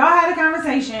concern. Y'all had a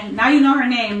conversation. Now you know her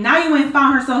name. Now you went and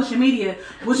found her social media,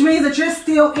 which means that you're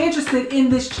still interested in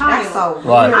this child. That's so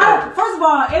right. First of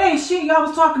all, it ain't shit y'all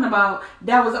was talking about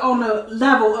that was on the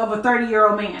level of a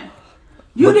 30-year-old man.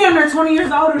 You damn near 20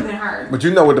 years older than her. But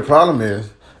you know what the problem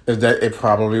is that it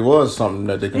probably was something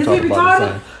that they can talk about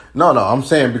the same. No, I'm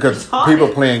saying because people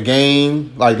playing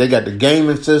games, like they got the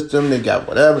gaming system, they got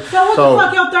whatever. So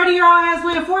what the fuck your 30-year-old ass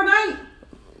playing Fortnite?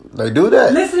 They do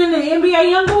that. Listening to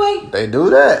NBA Youngboy? They do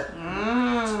that.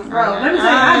 Bro, let me tell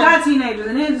you, I got teenagers,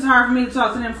 and it's hard for me to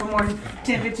talk to them for more than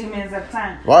 10, 15 minutes at a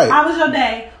time. Right. How was your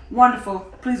day? Wonderful.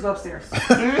 Please go upstairs.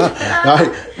 Right.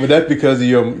 But that's because of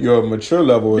your mature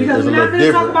level because is a we're little not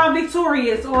different. finna talk about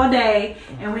Victorious all day,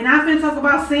 and we're not finna talk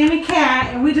about Sam and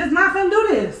Cat, and we just not finna do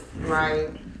this. Right.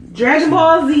 Dragon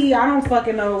Ball Z, I don't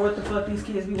fucking know what the fuck these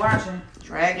kids be watching.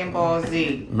 Dragon Ball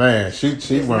Z. Man, she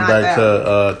went back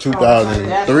to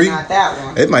 2003. Not that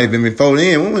one. It might have been before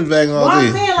then. When was Dragon Ball Z? Well,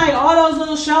 I'm saying like all those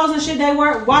little shows and shit they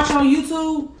watch on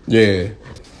YouTube. Yeah.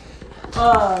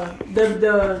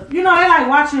 The they like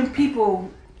watching people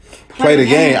play the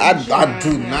game. I do like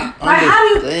not how do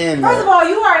you? understand First that. of all,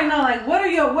 you already know like what are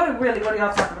y'all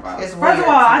talking about? It's First weird of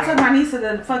all, I to took me. my niece to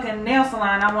the fucking nail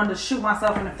salon. I wanted to shoot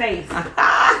myself in the face.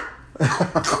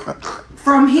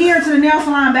 From here to the nail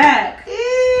salon back.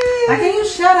 Like, can you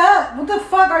shut up? What the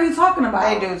fuck are you talking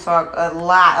about? They do talk a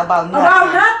lot about nothing.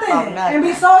 About nothing. And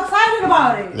be so excited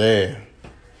about it. Yeah.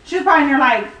 She was probably in there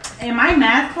like, in my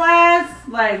math class,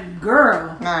 like,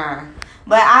 girl. Nah.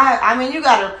 But I mean, you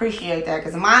gotta appreciate that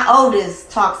because my oldest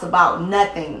talks about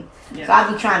nothing. Yeah. So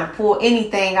I be trying to pull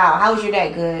anything out. How was your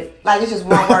day? Good. Like, it's just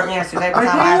one word answers every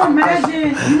time I ask a question.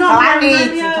 You know so what I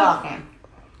need some talking.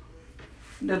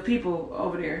 The people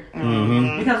over there.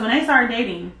 Mm-hmm. Because when they started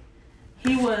dating,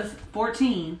 he was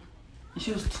 14 and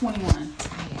she was 21.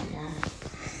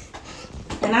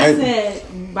 And I said,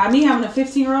 by me having a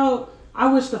 15-year-old,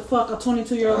 I wish the fuck a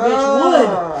 22-year-old bitch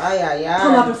would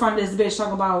pull up in front of this bitch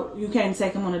talking about you can't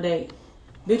take him on a date.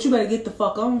 Bitch, you better get the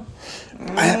fuck on.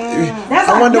 That's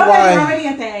I wonder why. Already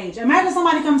at that age. Imagine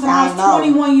somebody comes to the house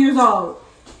 21 years old.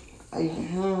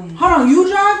 Hold on, you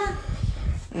driving?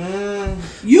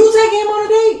 You take him on a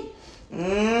date?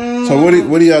 So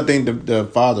what do y'all think the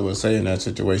father would say in that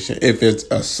situation if it's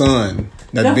a son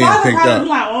that's being picked up? The father probably be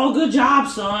like, "Oh, good job,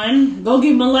 son. Go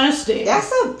get molested."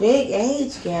 That's a big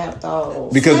age gap, though.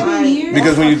 Because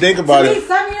when you think about it,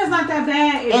 7 years not that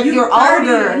bad. If you're 30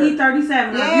 older, and he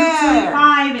 37. Yeah. If you're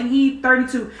 25 and he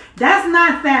 32, that's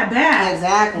not that bad.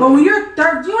 Exactly. But when you're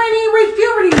 30, you ain't even reached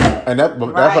puberty yet. and that's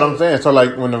what I'm saying. So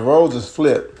like when the roles is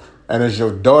flipped, and it's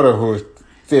your daughter who's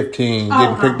 15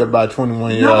 getting picked up by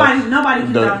 21 years old. Nobody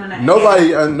can get on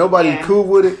that. Nobody cool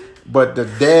with it, but the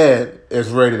dad is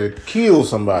ready to kill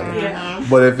somebody. Yeah.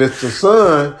 But if it's the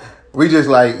son, we just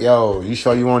like, yo, you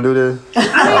sure you want to do this?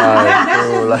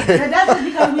 That's just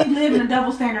because we live in a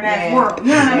double standard ass world. You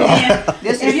know what I'm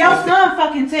saying? If your son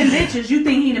fucking 10 bitches, you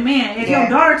think he the man. If your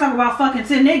daughter talk about fucking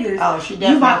 10 niggas,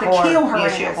 you about to kill her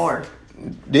ass. She a whore.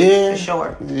 Yeah, for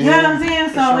sure. Yeah. You know what I'm saying?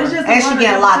 So it's just and she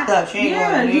getting locked up. She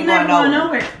ain't you never going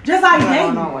nowhere. Just like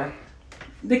dating.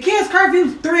 The kids'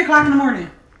 curfew's 3:00 in the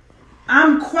morning.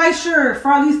 I'm quite sure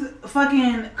for all these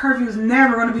fucking curfews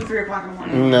never going to be 3:00 in the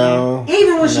morning. No,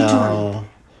 even when she's 20. You know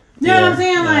what I'm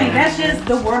saying? Like that's just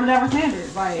the world of double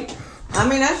standards. Like, I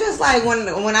mean, that's just like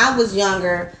when I was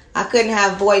younger, I couldn't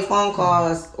have boy phone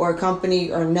calls or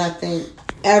company or nothing.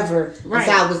 Ever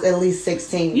until I was at least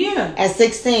 16. Yeah. At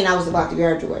 16, I was about to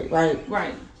graduate. Right.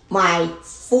 Right. My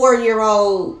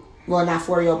 4-year-old, well, not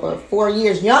 4-year-old, but 4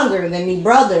 years younger than me,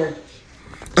 brother.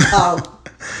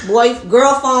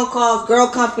 Girl phone calls, girl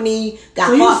company,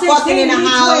 got caught fucking in the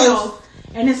house, 12,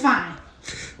 and it's fine.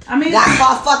 I mean, got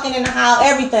caught fucking in the house,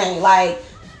 everything. Like,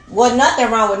 wasn't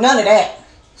nothing wrong with none of that.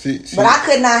 But I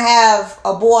could not have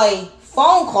a boy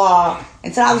phone call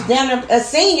until I was damn near a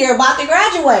senior about to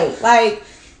graduate. Like,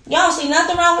 y'all don't see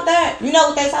nothing wrong with that. You know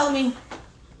what they told me?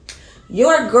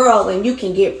 You're a girl and you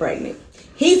can get pregnant.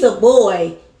 He's a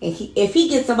boy, and if he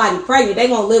gets somebody pregnant, they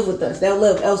won't live with us. They'll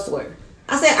live elsewhere.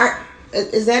 I said,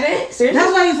 is that it? Seriously?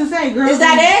 That's what I used to say. Girls is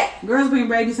that it? Girls bring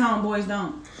babies home, boys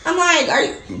don't. I'm like, are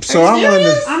you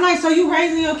I'm like, so you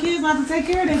raising your kids not to take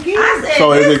care of their kids? I said,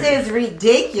 so this is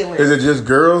ridiculous. Is it just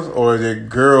girls or is it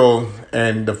girl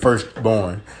and the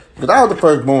firstborn? Because I was the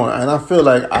firstborn, and I feel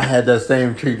like I had that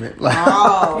same treatment. Like,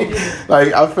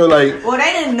 like I feel like. Well,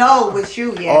 they didn't know with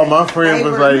you yet. All my friends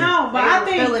was like. No, but I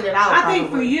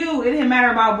think for you, it didn't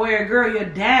matter about boy or girl. Your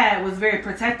dad was very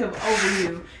protective over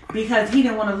you because he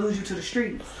didn't want to lose you to the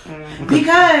streets. Mm-hmm.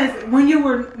 Because when you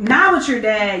were not with your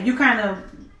dad, you kind of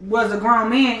was a grown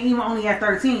man, even only at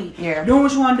 13. Yeah. Doing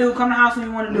what you want to do, come to the house when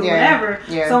you want to do, whatever.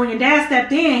 Yeah. So when your dad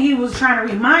stepped in, he was trying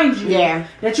to remind you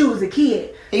that you was a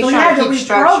kid. He's trying to keep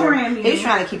structure. He's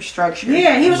trying to keep structure.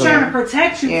 Yeah, he was trying to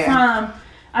protect you from.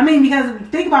 I mean, because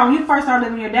think about when you first started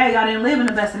living with your dad, y'all didn't live in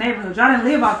the best of neighborhoods. Y'all didn't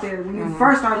live out there when you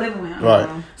first started living with him. Right.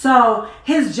 So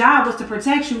his job was to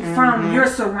protect you from your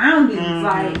surroundings,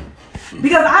 like.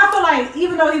 Because I feel like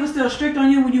even though he was still strict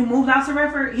on you when you moved out to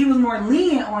Redford, he was more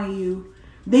lenient on you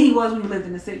than he was when you lived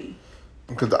in the city.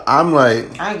 Because I'm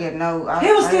like, I ain't get no.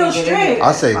 He was still strict.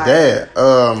 I say, Dad,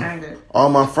 all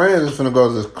my friends is finna go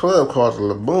to this club called the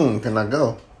Laboon. Can I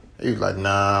go? He was like,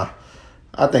 nah,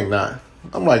 I think not.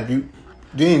 I'm like, you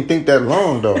didn't think that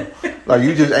long though. Like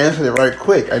you just answered it right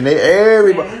quick, and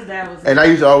everybody. And I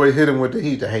used to always hit him with the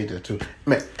heat. I hate that too.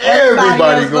 Man,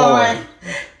 everybody going.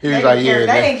 He was like, yeah,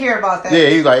 they didn't care about that. Yeah,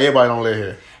 he was like, everybody don't live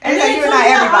here. And then you're not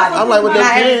everybody. I'm like, what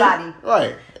not everybody,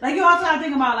 right? Like you also gotta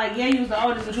think about like he was the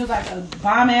oldest, but he was like a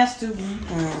bomb ass student,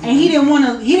 and he didn't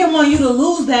want you to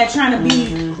lose that trying to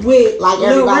be with like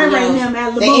everybody else. Them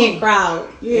at the in crowd.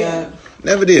 Yeah.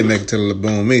 Never did make it to the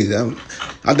Laboon either.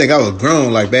 I think I was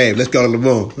grown. Like, babe, let's go to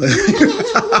Laboon.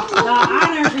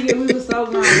 I never forget we was so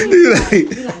grown. He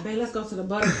was like, babe, let's go to the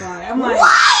Butterfly. I'm like,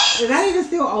 what? Is that even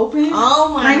still open?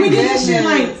 Oh my! Like we did this shit in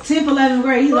like 10th, 11th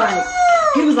grade. He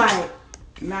was like,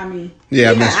 not me.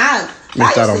 Yeah, missed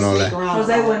out on all that. Because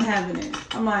they wasn't having it.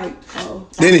 I'm like, oh.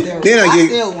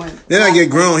 Then I get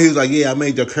grown. He was like, yeah, I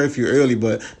made the curfew early,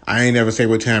 but I ain't never say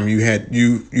what time you had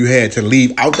to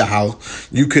leave out the house.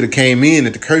 You could have came in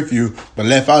at the curfew, but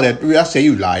left out at 3. I say,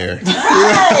 you liar.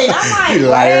 Hey, I'm like, you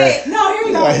liar. No, here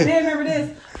we go. Then remember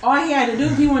this. All he had to do,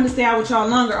 if he wanted to stay out with y'all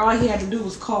longer, all he had to do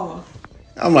was call.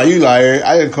 I'm like, you liar.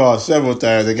 I didn't call several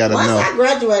times. They got to know. Once I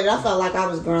graduated, I felt like I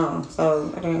was grown.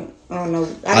 So I don't know.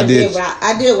 I did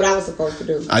what I was supposed to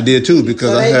do. I did too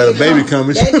because I had a baby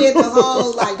coming. They did the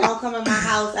whole like, don't come in my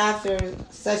house after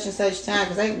such and such time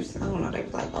because they was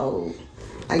like, oh,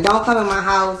 like don't come in my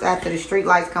house after the street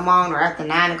lights come on or after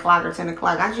 9 o'clock or 10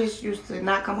 o'clock. I just used to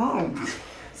not come home.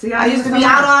 See, I used to be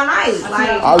out all night.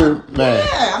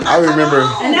 I remember.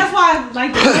 And that's why,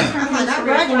 like, I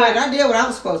graduated. I did what I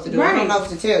was supposed to do. Right. I don't know what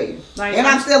to tell you. Like, and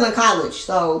I'm still in college,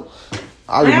 so.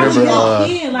 I remember.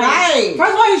 Right.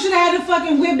 First of all, you should have had the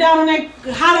fucking whip down on that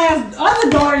hot ass other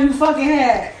daughter you fucking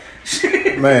had.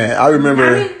 Man, I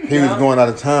remember he was going out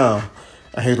of town,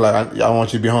 and he was like, "I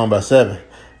want you to be home by 7."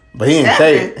 But he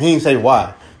didn't say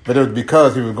why. But it was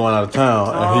because he was going out of town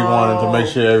and he wanted to make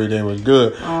sure everything was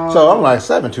good. So I'm like,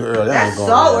 7 too early. That's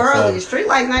so early. The street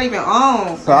light's not even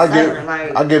on. So I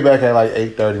get back at like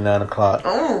 8:30, 9 o'clock.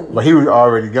 Oh. But he was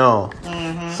already gone.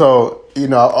 Mm-hmm. So,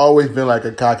 I've always been like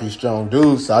a cocky, strong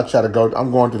dude. So I try to go.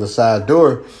 I'm going through the side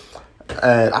door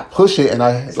and I push it and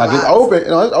it's open.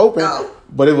 It's open. Oh.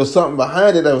 But it was something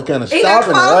behind it that was kind of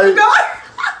stopping it,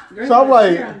 right? So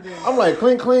I'm like,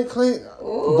 clink, clink, clink.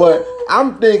 Ooh. But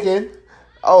I'm thinking,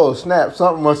 oh snap,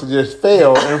 something must have just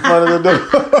fell in front of the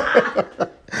door.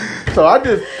 So I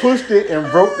just pushed it and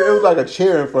broke it. It was like a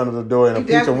chair in front of the door and a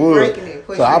piece of wood.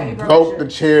 So I broke the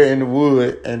chair in the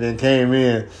wood and then came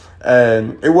in.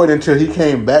 And it wasn't until he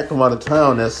came back from out of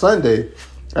town that Sunday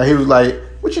and he was like,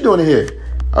 what you doing here?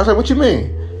 I was like, what you mean?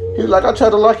 He was like, I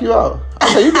tried to lock you out.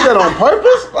 I said, you did that on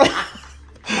purpose?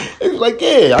 He was like,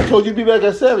 yeah, I told you to be back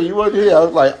at 7. You wasn't here. I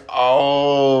was like,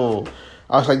 oh.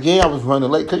 I was like, yeah, I was running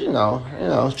late because, it's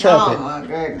traffic. Oh, my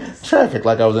goodness. Traffic,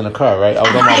 like I was in a car, right? I was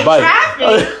on my bike.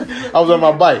 I was on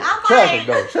my bike. Traffic,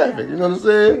 though. Traffic. You know what I'm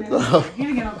saying? So, you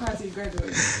didn't get no car till you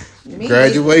graduated.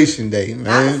 Graduation day,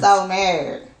 man. I'm so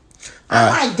mad.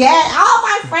 I'm like, Dad, all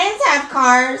my friends have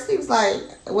cars. He was like,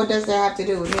 what does that have to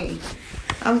do with me?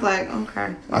 I was like,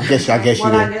 okay. I guess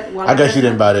you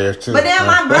didn't buy theirs too. But then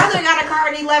my brother got a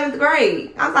car in 11th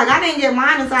grade. I was like, I didn't get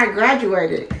mine until I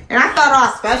graduated. And I felt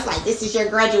all special, like, this is your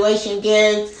graduation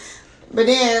gift. But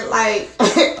then, like,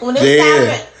 when it's time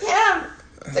for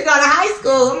him to go to high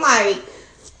school, I'm like,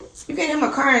 you get him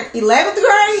a car in 11th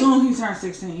grade? Soon he turned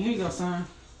 16. Here you go, son.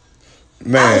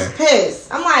 Man. I was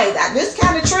pissed. I'm like, this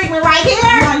kind of treatment right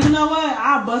here. Like, you know what?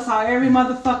 I'll bust out every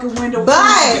motherfucking window. But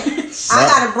I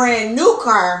got a brand new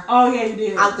car. Oh, yeah, you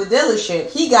did. Out the dealership.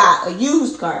 He got a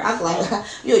used car. I was like,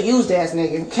 you a used ass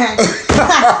nigga.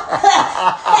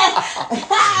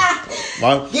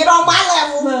 Get on my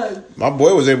level. Look. My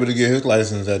boy was able to get his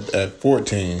license at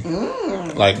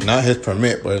 14. Like, not his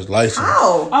permit, but his license.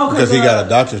 Oh. Because he got a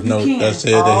doctor's note that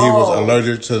said that he was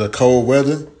allergic to the cold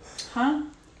weather. Huh?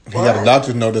 He got a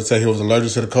doctor's note that said he was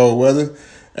allergic to the cold weather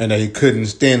and that he couldn't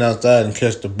stand outside and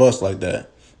catch the bus like that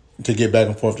to get back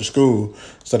and forth to school.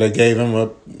 So they gave him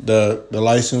the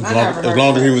license as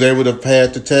long as he was able to pass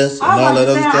the test and all that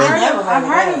other stuff. I've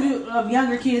heard of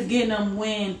younger kids getting them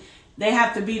when they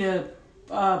have to be the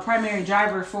primary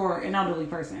driver for an elderly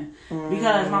person.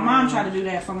 Because my mom tried to do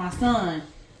that for my son.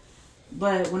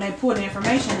 But when they put the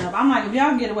information up, I'm like, if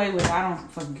y'all get away with it, I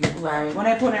don't fucking get it. Right. When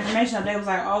they put the information up, they was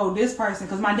like, oh, this person,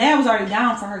 because my dad was already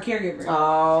down for her caregiver.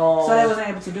 Oh. So they wasn't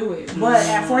able to do it. But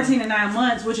at 14 and 9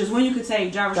 months, which is when you could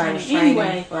take driver's training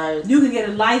anyway, you could get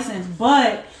a license,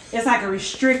 but it's like a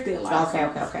restricted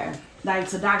license. Okay. Like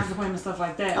to doctor's appointments, stuff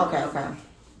like that. Okay.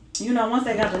 you know, once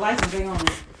they got the license,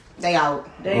 they out.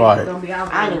 They gonna be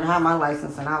out. I didn't even have my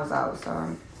license and I was out,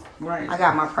 so right. I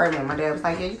got my permit. My dad was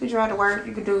like, "Yeah, you can drive to work.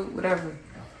 You can do whatever."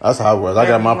 That's how it was. I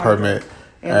got my permit,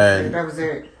 and that was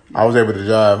it. I was able to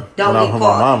drive when I was with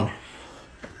my mama,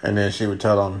 and then she would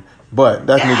tell on. But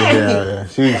that's neither here nor there.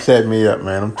 She set me up,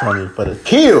 man. I'm telling you, for the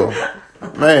kill,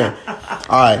 man.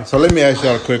 All right, so let me ask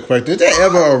y'all a quick question: is there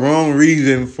ever a wrong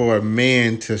reason for a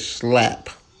man to slap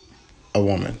a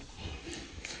woman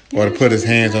or to put his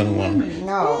hands on a woman?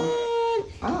 No.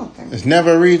 I don't think it's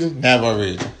never a reason. Never a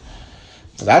reason.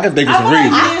 I can think of some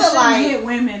reasons. I feel like hit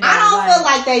women. I don't feel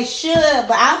like they should,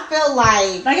 but I feel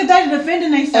like if they're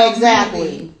defending themselves. Exactly.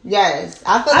 Maybe. Yes.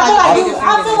 I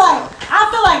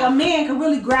feel like a man could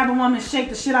really grab a woman, shake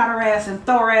the shit out of her ass, and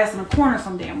throw her ass in a corner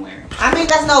some damn where. I mean,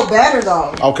 that's no better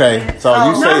though. Okay, so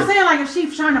you say. No, I'm saying like if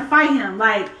she's trying to fight him,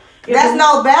 like that's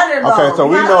no better though. Okay, so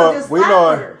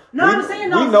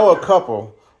we know a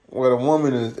couple where the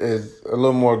woman is a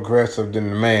little more aggressive than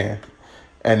the man.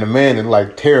 And the man is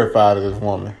like terrified of this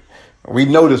woman. We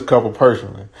know this couple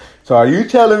personally. So are you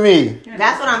telling me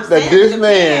that's what I'm saying? That this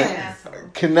man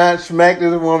cannot smack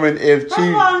this woman if she? First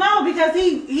of all, no, because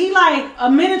he like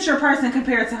a miniature person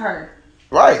compared to her.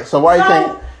 Right. So why you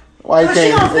can't? Why you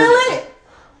can't? She don't feel it.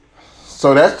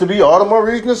 So that's to be all the more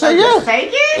reason to say yes.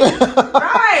 Take it.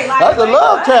 Right. Like, that's a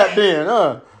love tap then,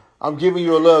 huh? I'm giving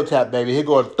you a love tap, baby. Here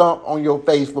go a thump on your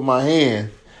face with my hand.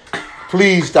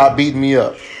 Please stop beating me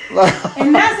up.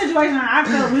 In that situation, I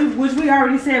feel, which we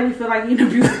already said, we feel like in an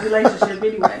abusive relationship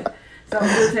anyway. So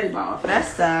we'll take off. That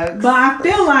sucks. But I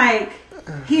feel like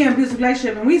he in an abusive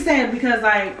relationship, and we said because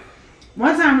like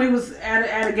one time we was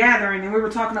at a gathering and we were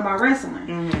talking about wrestling.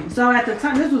 Mm-hmm. So at the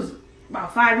time, this was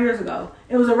about 5 years ago.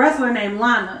 It was a wrestler named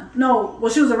Lana.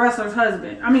 She was a wrestler's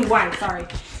wife. Sorry.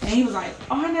 And he was like,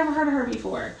 "Oh, I never heard of her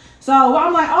before." So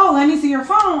I'm like, "Oh, let me see your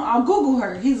phone. I'll Google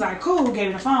her." He's like, "Cool." Gave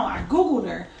me the phone. I Googled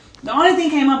her. The only thing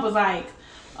came up was like,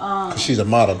 she's a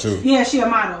model too. Yeah, she a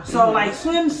model. So like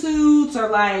swimsuits or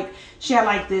like she had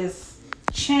like this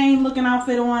chain looking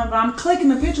outfit on. But I'm clicking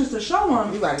the pictures to show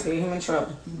him. You gotta get him in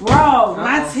trouble, bro. When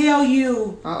I tell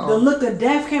you, the look of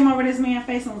death came over this man's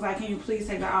face and was like, "Can you please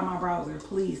take that out of my browser,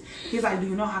 please?" He's like, "Do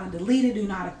you know how to delete it? Do you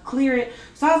know how to clear it?"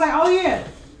 So I was like, "Oh yeah."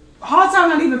 The whole time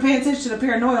I'm not even paying attention to the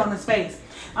paranoia on his face.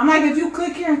 I'm like, if you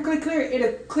click here and click clear,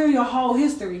 it'll clear your whole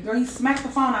history. Girl, he smacked the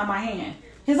phone out of my hand.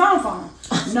 His own phone.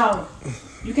 No,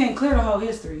 you can't clear the whole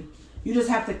history. You just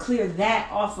have to clear that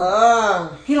off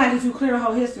of he like, if you clear the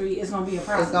whole history, it's going to be a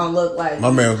problem. It's going to look like my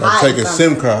man was going to take his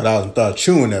SIM card out and start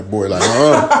chewing that boy like,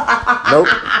 nope.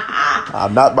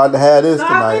 I'm not about to have this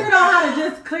tonight. I figured out how to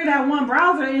just clear that one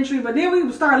browser entry, but then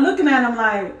we started looking at him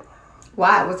like,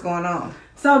 why? What's going on?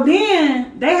 So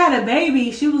then they had a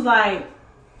baby. She was like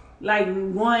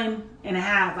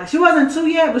 1.5. Like she wasn't 2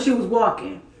 yet, but she was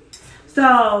walking.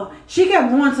 So she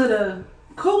kept going to the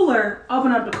cooler,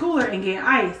 open up the cooler and get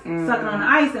ice, sucking on the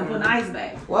ice and putting the ice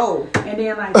back. Whoa. And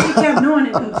then like she kept doing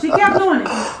it.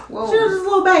 Whoa. She was just a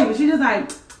little baby. She just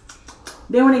like,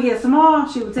 then when it gets small,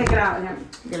 she would take it out and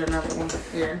get another one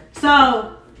here.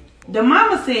 So the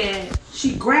mama said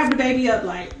she grabbed the baby up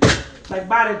like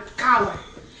by the collar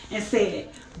and said,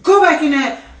 "Go back in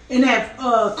that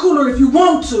cooler if you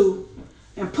want to,"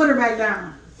 and put her back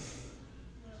down.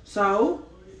 So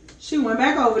she went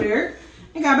back over there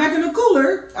and got back in the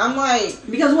cooler. I'm like,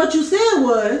 because what you said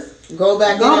was, go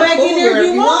back in there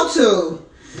if you want to.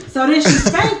 So then she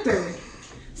spanked her.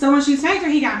 So when she spanked her,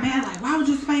 he got mad. Like, why would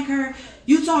you spank her?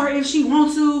 You told her if she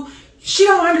wants to. She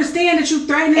don't understand that you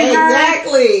threatening her.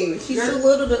 Exactly. She's too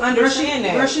little to understand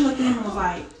that. Girl, she looked at him and was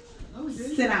like,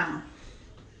 "Sit down."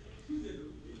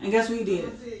 And guess what he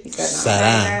did? He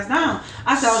sat down.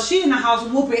 I said, "Oh, she in the house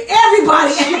whooping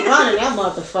everybody." She running that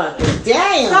motherfucker.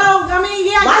 Damn. So, I mean,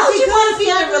 yeah. Why would you want to be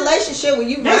in a relationship when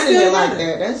you running it like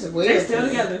that? That's weird. They're still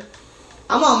together.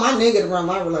 I'm on my nigga to run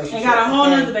my relationship. And got a whole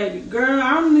nother baby. Girl,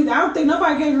 I don't think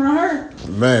nobody can run her.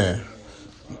 Man.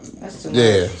 That's too much.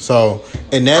 Yeah. So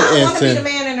in that instance, I want to be the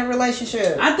man in a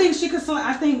relationship. I think he could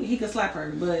slap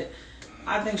her, but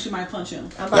I think she might punch him.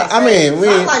 We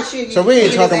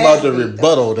ain't talking about the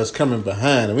rebuttal that's coming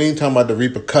behind it. We ain't talking about the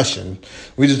repercussion.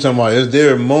 We just talking about, is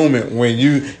there a moment when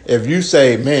if you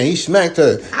say, "Man, he smacked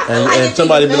her," and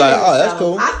somebody be like, "Oh, that's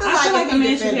cool." I feel like a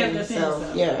man should have defended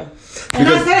himself. Yeah. And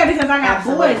I say that because I got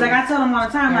boys. Like I tell them all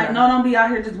the time, like, no, don't be out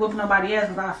here just whooping nobody's ass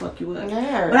because I'll fuck you up.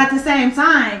 Yeah. But at the same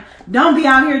time, don't be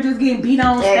out here just getting beat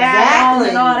on, stabbed on,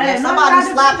 and all that. If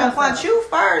somebody slap and punch you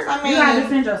first, I mean, you gotta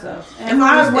defend yourself. And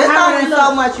there's only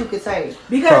so much you can say.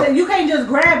 Because you can't just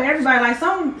grab everybody. Like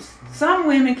some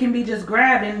women can be just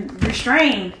grabbed and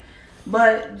restrained,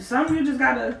 but some you just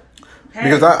gotta.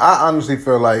 Because I honestly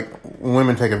feel like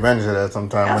women take advantage of that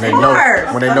sometimes when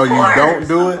they know you don't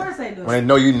do it. When they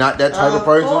know you're not that type of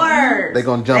person, they're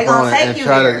gonna jump on it and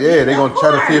try to. Yeah, they're gonna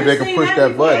try to see if they can push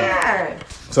that button. Yeah.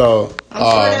 So I'm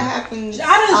sure that happens.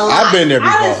 I've been there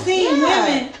before. I done seen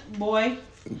women, boy.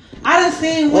 I done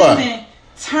seen women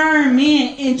turn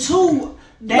men into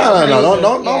that.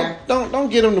 No. Don't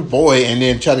get them the boy and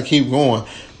then try to keep going.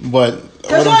 But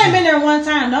because you ain't been there one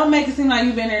time, don't make it seem like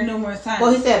you've been there numerous times.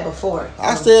 Well, he said before.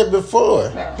 I said before.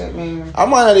 I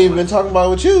might not even been talking about it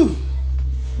with you.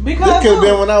 Because this could have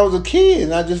been when I was a kid,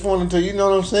 and I just wanted to, you know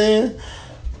what I'm saying?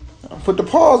 Put the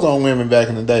pause on women back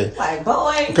in the day. Like,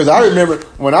 boy. Because I remember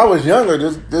when I was younger,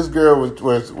 this girl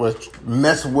was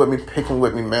messing with me, picking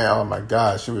with me, man. Oh my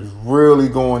God, she was really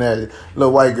going at it.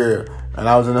 Little white girl, and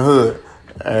I was in the hood.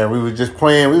 And we was just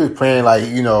playing. We was playing like,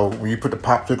 you know, when you put the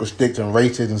popsicle sticks and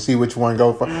races and see which one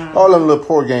go for. All them little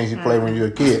poor games you play when you're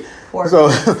a kid.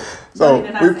 So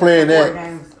we playing that,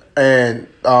 and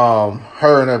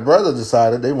her and her brother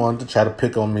decided they wanted to try to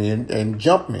pick on me and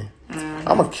jump me.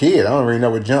 I'm a kid. I don't really know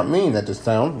what jump mean at this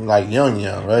time. I'm like young,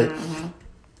 right?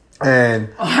 And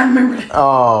I remember.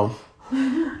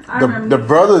 The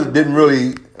brothers didn't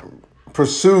really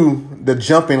pursue the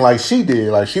jumping like she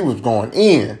did. Like she was going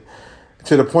in.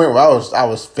 To the point where I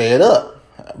was fed up.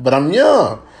 But I'm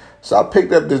young. So I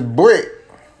picked up this brick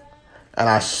and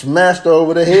I smashed her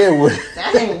over the head with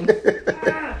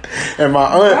it. And my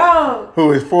aunt,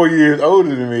 who is 4 years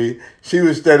older than me, she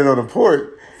was standing on the porch.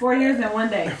 4 years and 1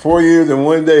 day. 4 years and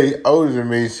 1 day older than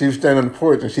me. She was standing on the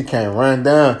porch and she came running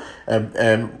down.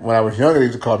 And when I was younger, they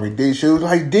used to call me D. She was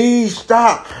like, D,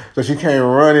 stop. So she came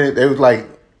running. They was like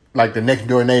the next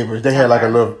door neighbors. They had like a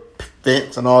little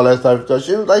fence and all that stuff. So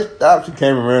she was like, stop. She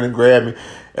came around and grabbed me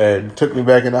and took me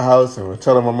back in the house and was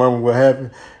telling my mama what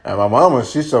happened. And my mama,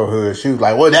 she's so hood. She was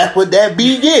like, well, that's what that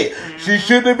bee get. She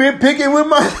shouldn't have been picking with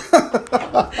my...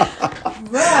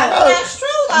 That's true,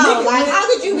 though. Like, how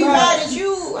could you be mad at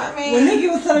you? I mean... When Nikki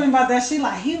was telling me about that, she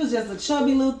like, he was just a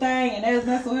chubby little thing and they was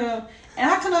messing with him. And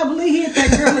I could not believe he hit that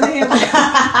girl in the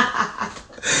head.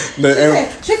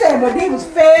 She said, but he was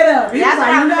fed up. He was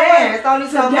like, you know what? It's only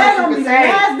so much gonna be the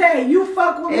last day you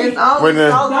fuck with me. It's only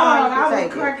so much I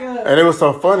would crack up. And it was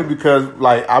so funny because,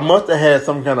 like, I must have had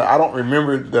some kind of, I don't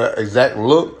remember the exact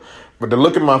look, but the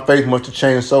look in my face must have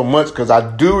changed so much because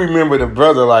I do remember the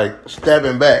brother, like,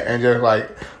 stepping back and just, like,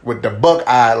 with the buck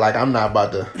eye, like, I'm not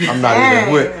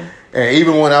even with. And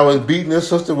even when I was beating his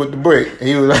sister with the brick,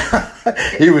 he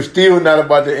was still not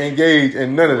about to engage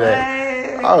in none of that.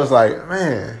 I was like,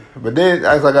 man. But then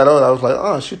as I got older, I was like,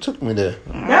 oh, she took me there.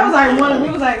 That was like we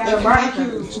was like at a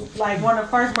barbecue, like one of the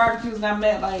first barbecues that I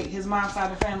met, like his mom's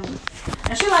side of the family.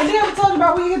 And she like, damn, I told you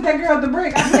about when you hit that girl with the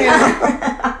brick. I said,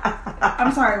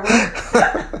 I'm sorry,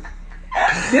 what?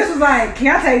 This was like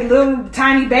Keontae, little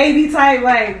tiny baby type.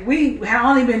 Like we had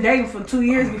only been dating for 2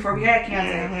 years before we had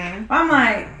Keontae. I'm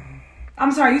like,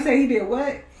 I'm sorry, you said he did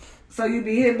what? So you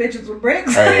be hitting bitches with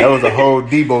bricks? Hey, that was a whole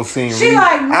Debo scene. She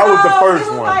like, no, I was the first he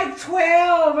was one. like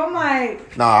 12. I'm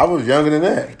like, nah, I was younger than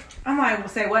that. I'm like, well,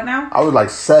 say what now? I was like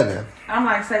 7. I'm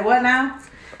like, say what now?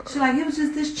 She like, he was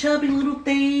just this chubby little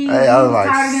thing. Hey, I was like,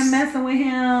 tired of him messing with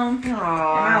him. Aww.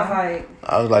 And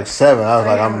I was like 7. I was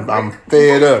like, I'm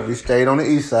fed up. We stayed on the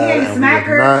east side. He ain't smack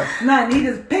her. Nothing. He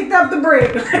just picked up the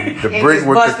brick. The brick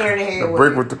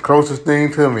was the closest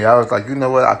thing to me. I was like, you know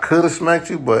what? I could have smacked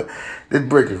you, but this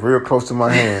brick is real close to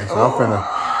my hand, so I'm finna.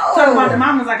 Talking about the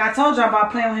mom was like, I told y'all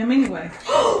about playing with him anyway.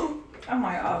 I'm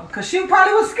like, oh, because she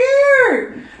probably was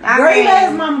scared. Girl, he met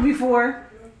his mama before.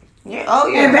 Yeah. Oh,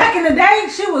 yeah. And back in the day,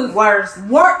 she was worse.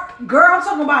 Girl, I'm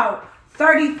talking about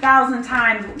 30,000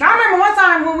 times. I remember one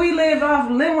time when we lived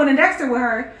off Linwood and Dexter with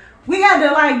her, we had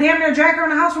to like damn near drag her in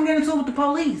the house from getting into it with the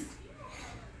police.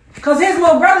 Because his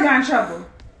little brother got in trouble.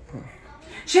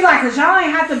 She like, because y'all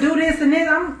ain't have to do this and this.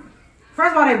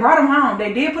 First of all, they brought him home.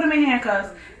 They did put him in handcuffs.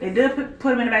 They did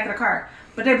put him in the back of the car.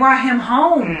 But they brought him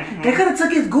home. Mm-hmm. They could have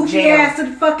took his goofy ass to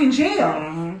the fucking jail.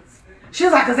 Mm-hmm. She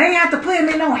was like, because they ain't have to put him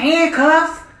in no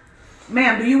handcuffs.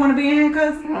 Ma'am, do you want to be in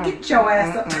handcuffs? Get your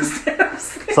ass up the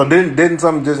steps. So didn't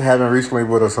something just happen recently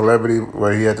with a celebrity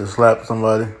where he had to slap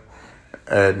somebody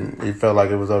and he felt like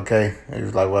it was okay? He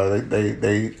was like, well,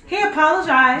 they He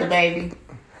apologized. The baby.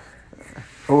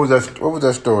 What was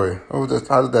that story? How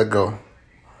did that go?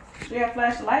 She had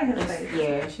flashed the light in her face.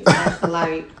 Yeah, she flashed the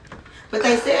light. But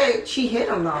they said she hit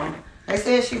him though. They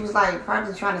said she was like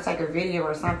probably trying to take a video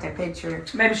or something, picture.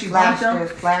 Maybe she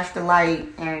flashed the light,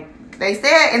 and they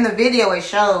said in the video it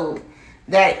showed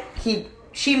that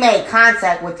she made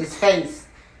contact with his face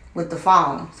with the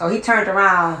phone. So he turned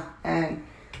around and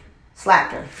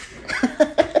slapped her.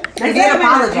 He did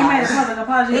apologize. He made a public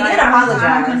apology. He did apologize.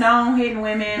 I don't condone hitting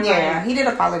women. Yeah, he did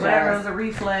apologize. Whatever, it was a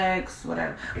reflex,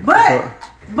 whatever. But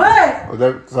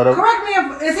correct me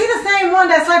if is he the same one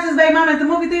that slapped his baby mama at the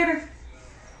movie theater?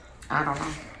 I don't know.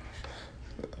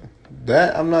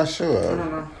 That I'm not sure. I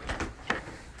don't know.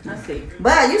 Let's see.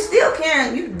 But you still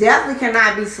can't. You definitely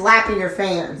cannot be slapping your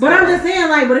fans. But I'm just saying,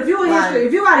 like, but if you got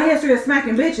a history of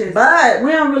smacking bitches, but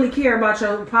we don't really care about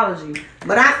your apology.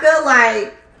 But I feel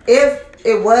like if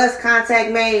it was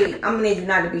contact made, I'm gonna need you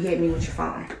not to be hitting me with your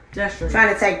phone. That's true.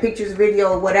 Trying to take pictures,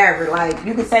 video, whatever. Like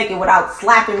you can take it without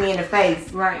slapping me in the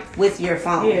face, right? With your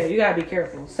phone. Yeah, you gotta be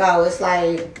careful. So it's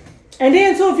like. And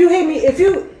then too, if you hit me,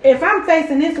 if I'm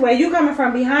facing this way, you coming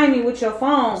from behind me with your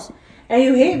phone, and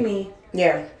you hit me.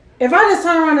 Yeah. If I just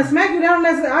turn around and smack you, I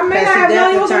may not have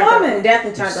known you was a woman.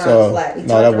 Definitely turned around and slapped.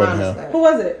 No, that wasn't him. Who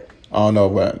was it? I don't know,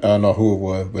 but I don't know who it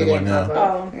was, but it wasn't him.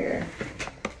 Oh, yeah.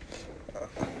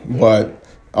 But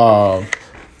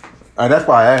and that's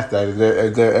why I asked that. Is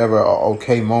there ever an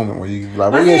okay moment where you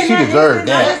like, well, yeah, she deserved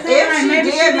that? If she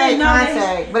did make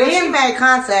contact, but if she made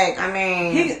contact, I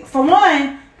mean, for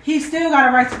one, he still got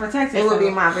a right to protect himself. It would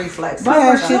be my reflex.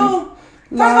 But for two.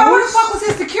 First of all, where the fuck was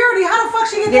his security? How the fuck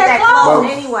she get that close?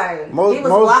 Anyway, he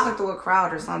was walking through a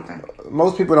crowd or something.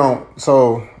 Most people don't.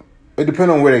 So it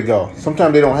depends on where they go.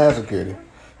 Sometimes they don't have security.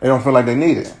 They don't feel like they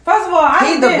need it. First of all,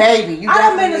 I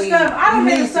done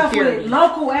been to stuff security. With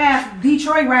local ass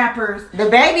Detroit rappers. The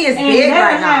baby is big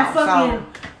right now. First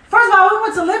of all, we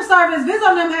went to lip service. Biz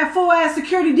on them had full ass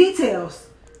security details.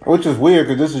 Which is weird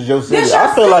because this is your city.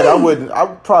 I feel like I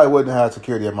probably wouldn't have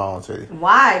security in my own city.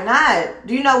 Why not?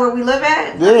 Do you know where we live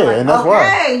at? Yeah, and that's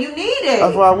why. Okay, you need it.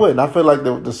 That's why I wouldn't. I feel like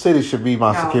the city should be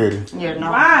my security. Yeah, no.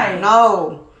 Why?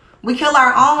 No. We kill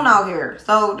our own out here.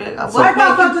 So why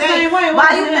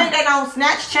you think they don't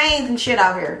snatch chains and shit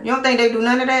out here? You don't think they do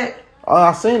none of that? Oh,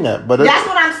 I've seen that, but that's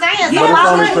what I'm saying. So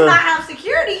why would you not have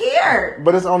security here?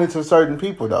 But it's only to certain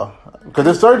people though, because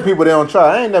there's certain people they don't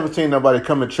try. I ain't never seen nobody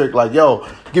come and trick like, "Yo,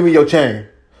 give me your chain,"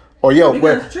 or "Yo,"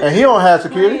 and he don't have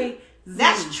security.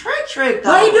 That's trick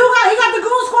though. But he got the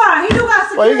goon squad. He do got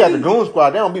security. Well, he got the goon squad.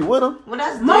 They don't be with him. Well,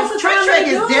 that's most of the trick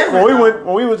is different.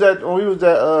 When we was at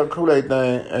Kool-Aid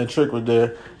thing and Trick was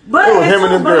there. But it was him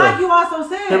and his girl. Like you also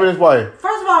said, him and his wife.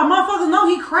 First of all, motherfuckers know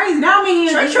he crazy. That don't mean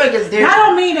Trick is different. That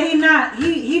don't mean that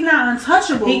he not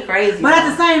untouchable. He crazy. But at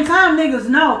the same time, niggas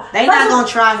know they not gonna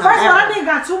try him. First of all, that nigga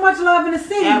got too much love in the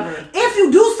city. If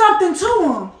you do something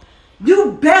to him,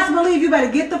 you best believe you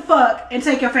better get the fuck and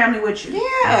take your family with you.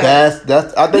 Yeah.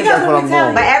 That's I think that's what I'm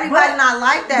going. But everybody not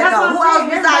like that though. Who else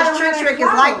besides Trick is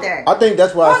like that? I think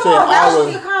that's why I said I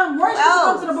was.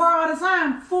 Come to the bar all the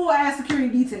time, full ass security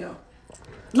detail.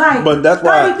 Like, but that's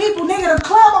 30 people, nigga, the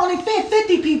club only fit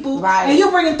 50 people, right? And you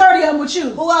bringing 30 of them with you.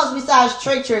 Who else besides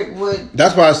Trick would?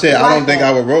 That's why I said I don't think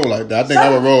I would roll like that. I think I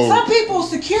would roll. Some people's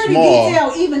security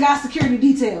detail even got security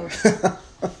details.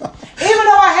 Even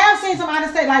though I have seen some out of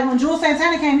state, like when Jules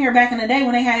Santana came here back in the day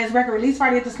when they had his record release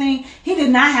party at the thing, he did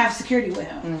not have security with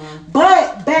him. Mm-hmm.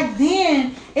 But back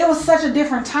then, it was such a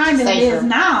different time than it is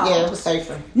now. Yeah, it was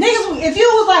safer. Niggas, if you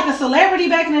was like a celebrity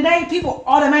back in the day, people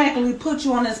automatically put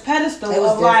you on this pedestal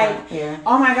of like,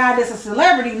 oh my God, this is a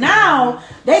celebrity. Now,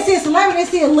 they see a celebrity, they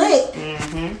see a lick.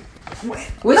 Mm-hmm. Look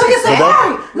at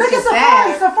Safari. Look at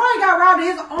Safari. Safari got robbed in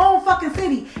his own fucking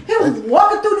city. He was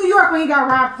walking through New York when he got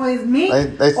robbed for his meat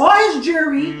or his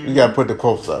jewelry. You gotta put the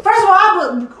quotes up. First of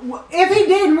all, if he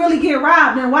didn't really get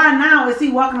robbed, then why now is he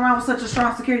walking around with such a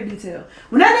strong security detail?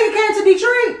 When that nigga came to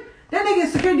Detroit, that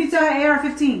nigga's security detail had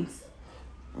AR-15s.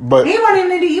 But he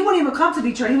wouldn't even come to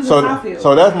Detroit. He was in Southfield.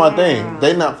 So that's my thing.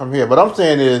 They not from here. But I'm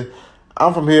saying is,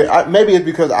 I'm from here. Maybe it's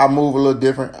because I move a little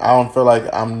different. I don't feel like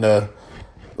I'm the.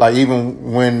 Like,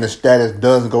 even when the status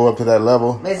does go up to that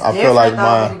level, I feel like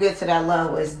when you get to that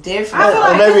level, it's different.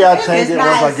 Like maybe I change it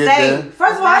once I get there.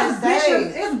 First of all,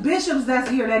 it's bishops that's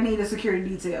here that need a security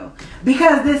detail.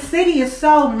 Because this city is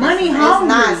so money hungry.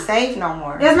 It's not safe no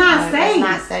more. It's not safe. It's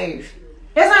not safe.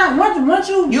 It's not, once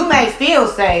you may feel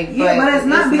safe, but it's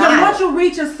not. Because once you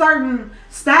reach a certain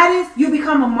status, you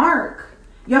become a mark.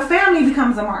 Your family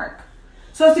becomes a mark.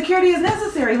 So security is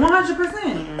necessary,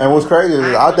 100%. And what's crazy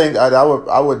is I think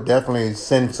I would definitely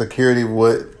send security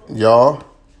with y'all.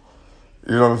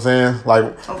 You know what I'm saying? Like,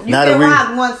 you get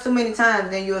robbed once too many times,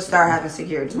 then you'll start having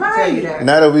security. Right. I'll tell you that.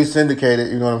 Now that we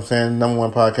syndicated, you know what I'm saying,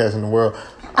 #1 podcast in the world,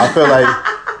 I feel like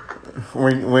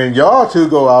when y'all two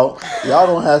go out, y'all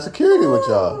don't have security with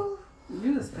y'all.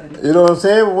 You know what I'm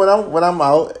saying? When I'm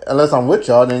out, unless I'm with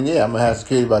y'all, then yeah, I'm gonna have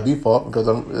security by default because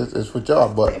it's with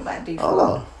y'all. But by default. I don't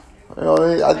know. You know,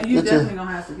 you definitely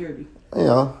gonna have security. You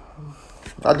know,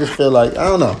 I just feel like I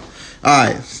don't know. All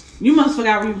right, You must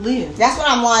forgot where you live. That's what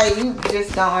I'm like. You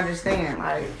just don't understand.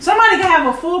 Like somebody can have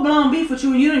a full blown beef with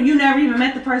you, and you never even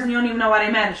met the person. You don't even know why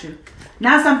they mad at you.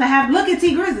 Now something happened. Look at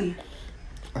T Grizzly.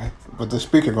 But the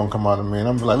speaker gonna come out of me, and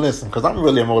I'm like, listen, because I'm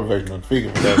really a motivational speaker.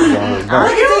 For that,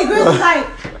 look at T Grizzly. Like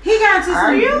he got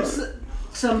into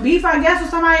some beef, I guess,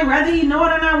 with somebody, whether he know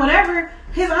it or not, whatever.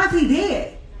 His auntie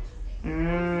dead. You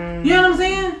know what I'm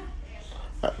saying?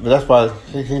 But that's why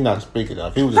he's not speaking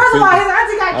of. He was first of all, his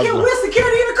auntie got killed with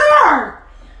security in the car.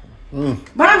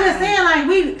 But I'm just saying,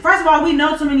 like, first of all, we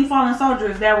know too many fallen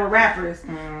soldiers that were rappers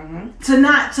to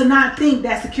not think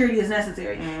that security is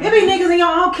necessary. It be niggas in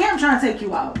your own camp trying to take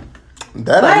you out.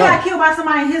 That I know. got killed by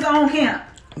somebody in his own camp.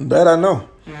 That I know.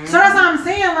 So that's what I'm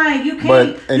saying. Like, you can't.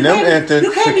 But in them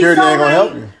instances, security ain't gonna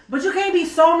help you. But you can't be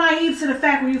so naive to the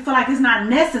fact where you feel like it's not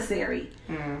necessary.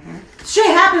 Shit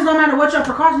happens no matter what your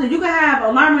precautions are. You can have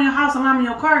alarm in your house, alarm in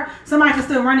your car. Somebody can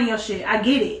still run in your shit. I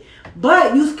get it.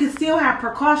 But you can still have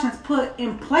precautions put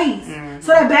in place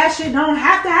so that bad shit don't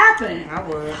have to happen. I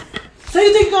would. So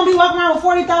you think you're going to be walking around with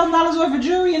 $40,000 worth of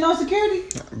jewelry and no security?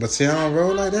 But see, I don't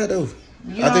roll like that, though.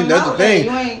 I think that's the thing.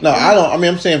 No, I don't. I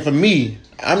mean, I'm saying for me,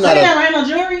 I'm not. You never had no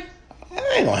jewelry?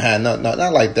 I ain't gonna have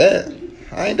not like that.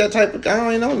 I ain't that type of guy.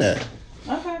 I ain't on that.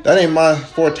 Okay. That ain't my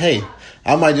forte.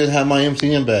 I might just have my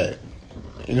MCM bag.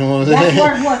 You know what I'm saying? That's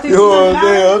worth what? You know what I'm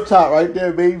saying? Up top right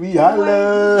there, baby.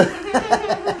 Holla. It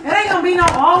ain't gonna be no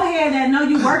old head that know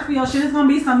you work for your shit. It's gonna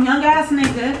be some young ass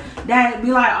nigga that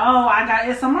be like, oh, I got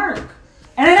it's some work.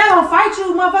 And then they gonna fight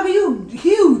you, motherfucker. You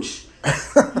huge.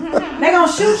 They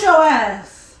gonna shoot your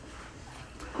ass.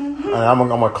 I'm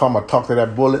gonna talk to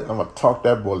that bullet. I'm gonna talk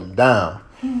that bullet down.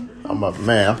 I'm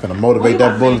gonna motivate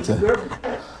that bullet to.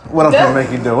 What I'm gonna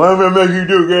make you do? What I'm gonna make you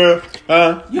do, girl?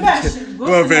 Huh? You got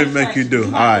what I'm gonna make you do?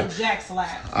 All right. Jack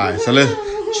slap. All right. So let's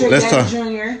talk.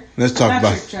 Junior. Let's talk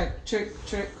about Trick,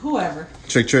 whoever.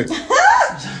 Trick. Trick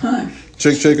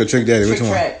or Trick Daddy? Which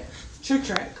one?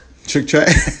 Trick.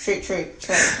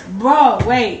 Bro,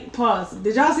 wait, pause.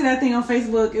 Did y'all see that thing on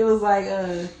Facebook? It was like,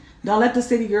 don't let the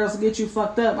city girls get you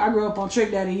fucked up. I grew up on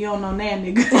Trick Daddy. You don't know nan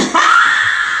nigga.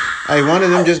 Hey, one of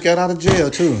them just got out of jail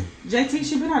too. JT,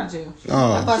 she been out of jail.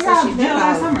 Oh, I thought she got out of jail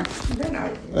last summer.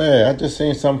 Yeah, I just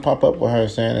seen something pop up with her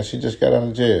saying that she just got out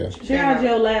of jail. She got out of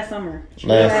jail last summer.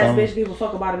 Last bitch give a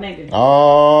fuck about a nigga.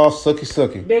 Oh,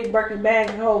 sucky. Big Birkin bag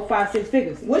and hold 5-6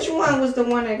 figures. Which one was the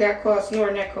one that got caught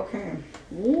snorting that cocaine?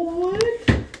 What?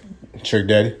 Trick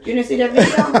Daddy. You didn't see that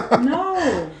video?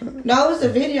 No, it was a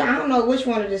video. I don't know which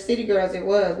one of the city girls it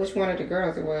was. Which one of the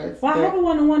girls it was. Well, I hope it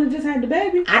wasn't the one that just had the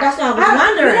baby. That's what I was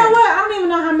wondering. You know what? I don't even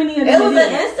know how many of them. It was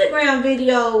an Instagram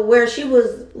video where she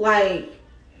was like,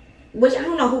 which I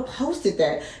don't know who posted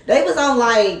that. They was on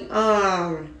like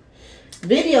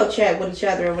video chat with each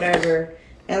other or whatever.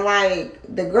 And like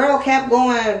the girl kept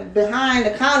going behind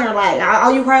the counter, like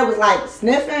all you heard was like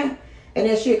sniffing. And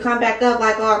then she'd come back up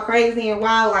like all crazy and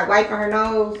wild, like wiping her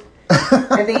nose.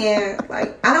 And then,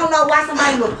 like, I don't know why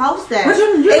somebody would post that. It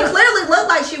clearly looked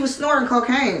like she was snorting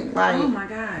cocaine. Like, oh my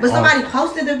God. But somebody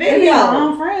posted the video. They be our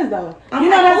own friends, though. You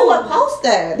know who would post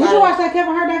that? Did you watch that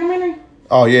Kevin Hart documentary?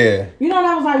 Oh, yeah. You know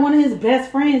that was like one of his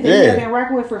best friends that he's been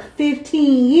working with for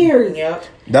 15 years. Yep.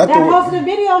 That posted a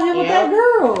video of him with that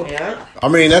girl. Yep. I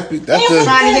mean, that's trying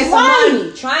to get some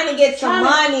money. Trying to get some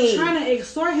money. Trying to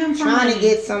extort him from Trying to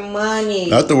get some money.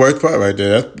 That's the worst part right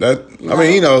there. I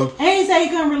mean, you know. And he said he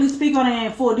couldn't really speak on it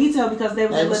in full detail because there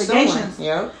was litigations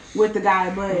with the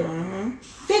guy. But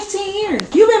 15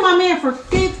 years. You've been my man for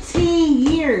 15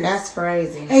 years. That's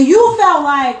crazy. And you felt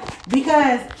like,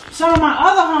 because some of my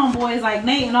other homeboys, like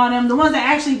Nate and all them, the ones that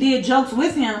actually did jokes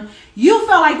with him, you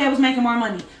felt like they was making more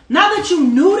money. Not that you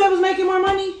knew they was making more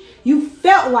money, you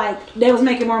felt like they was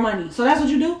making more money. So that's what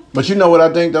you do? But you know what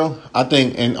I think, though? I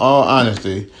think, in all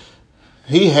honesty,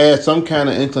 he had some kind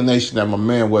of inclination that my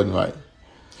man wasn't right.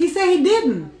 He said he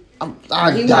didn't.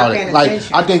 I doubt it.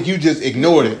 Like, I think you just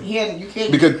ignored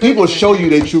it. Because people show you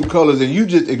their true colors and you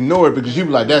just ignore it because you be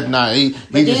like, that's not, he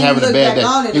just having a bad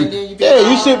day.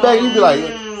 You sit back and you be like,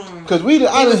 because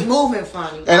I was moving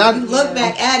funny. And you look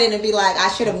back at it and be like, I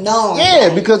should have known.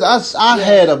 Yeah, because I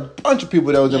had a bunch of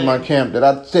people that was in my camp that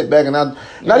I sit back and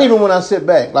not even when I sit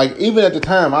back, like even at the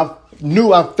time, I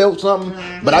knew I felt something,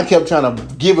 but I kept trying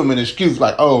to give them an excuse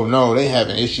like, oh no, they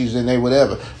having issues and they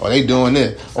whatever, or they doing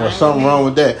this, or something wrong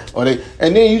with that,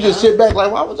 and then you just sit back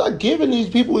like, why was I giving these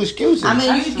people excuses? I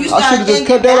mean, you I should have just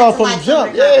cut that off from the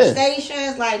jump.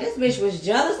 Conversations like this bitch was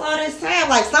jealous all this time.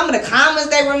 Like some of the comments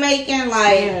they were making,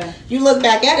 like you look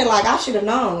back at it like I should have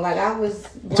known. Like I was.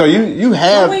 So you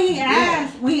have. When he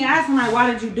asked, when he asked him like,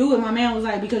 why did you do it? My man was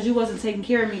like, because you wasn't taking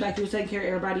care of me like you was taking care of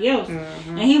everybody else.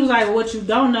 And he was like, well, what you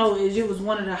don't know is you was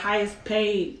one of the highest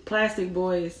paid plastic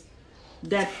boys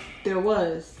that there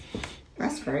was.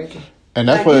 That's crazy. And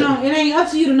that's like, what it ain't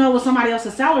up to you to know what somebody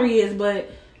else's salary is, but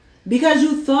because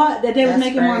you thought that they was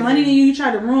making more money than you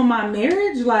tried to ruin my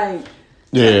marriage, like.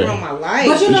 Yeah, ruin my life.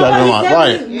 But you know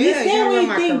what? He said ruin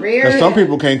my career. Because some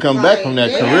people can't come back from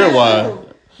that career wise.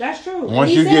 That's true.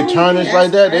 Once you get tarnished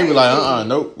like that, they be like,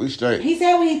 nope, we straight. He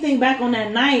said when he think back on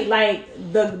that night, like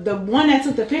the one that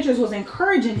took the pictures was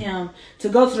encouraging him to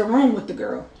go to the room with the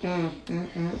girl.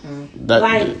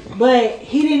 But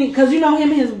he didn't, because him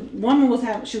and his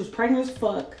woman she was pregnant as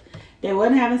fuck. They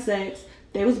wasn't having sex.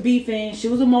 They was beefing. She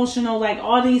was emotional, like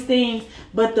all these things.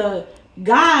 But the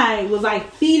guy was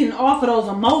like feeding off of those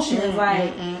emotions,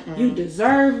 you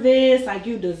deserve this, like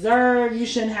you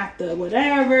shouldn't have to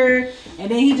whatever. And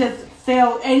then he just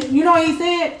felt, and you know what he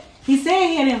said? He said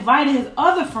he had invited his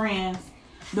other friends,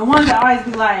 the ones that always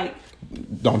be like,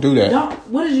 don't do that.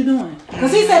 What are you doing?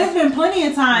 Because he said it's been plenty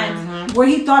of times where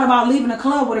he thought about leaving a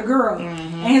club with a girl,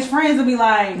 and his friends would be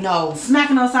like, no,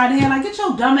 smacking upside the head, like, get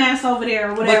your dumb ass over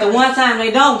there or whatever. But the one time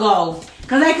they don't go,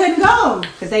 because they couldn't go.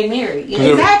 Because they married.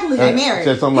 Exactly. They married.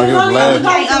 Said something like it was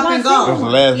a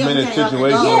last minute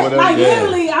situation or whatever. Like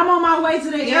literally, I'm on my way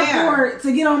to the airport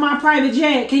to get on my private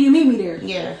jet. Can you meet me there?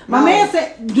 Yeah. My man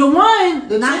said, the one,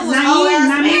 not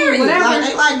married, whatever. Like,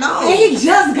 they like, no. And he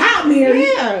just got married.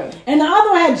 Yeah. And the other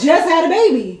one had just had a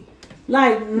baby.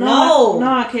 Like, no,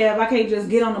 Kev, I can't just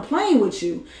get on the plane with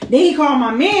you. Then he called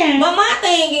my man. But my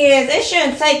thing is, it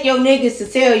shouldn't take your niggas to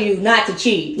tell you not to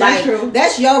cheat. That's true.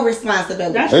 That's your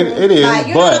responsibility. That's true. It is, like,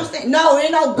 you know what I'm saying? No,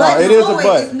 there's no buts to it.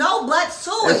 There's no buts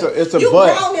to it. It's a you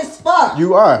butt. You grown as fuck.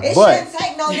 You are, it but shouldn't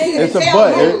take no nigga to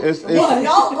tell you. It's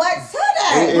no buts to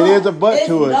that. It is a butt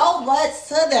to it. No buts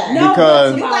to that.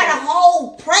 Because you got a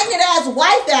whole pregnant ass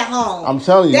wife at home. I'm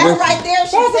telling you. That right there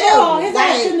should tell you. His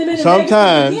ass shouldn't have been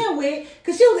sometimes.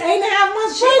 Because she was 8.5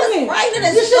 months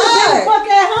pregnant. You should have been fuck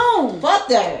at home. Fuck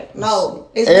that. No,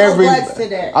 it's no buts to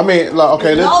that. I mean,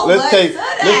 okay,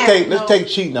 let's take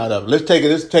cheating out of it. Let's take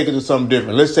it to something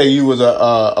different. Let's say you was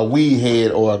a weed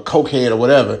head or a coke head or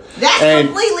whatever. That's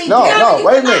completely different. No,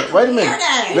 wait a minute.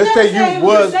 Let's say you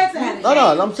was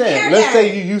I'm saying, let's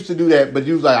say you used to do that, but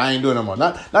you was like, I ain't doing it no more.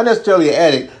 Not necessarily an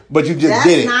addict, but you just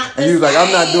did it, and you was like,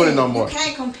 I'm not doing it no more. You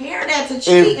can't compare that to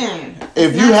cheating.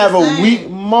 If you have a weak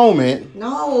moment.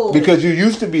 No. Because you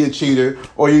used to be a cheater,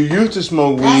 or you used to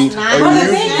smoke weed, or you used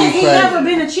to be he never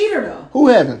been a cheater though. Who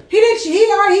haven't? He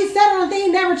said on the thing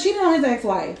he never cheated on his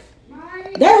ex-wife.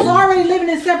 They was already living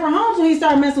in separate homes when he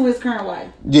started messing with his current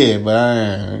wife. Yeah,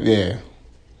 but yeah.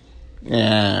 He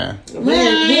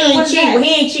ain't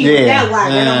cheat with that wife.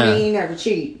 That don't mean he never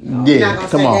cheat. No, we're not gonna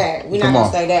say that. We're not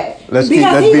gonna say that. Let's be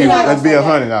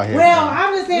 100 out here. Well,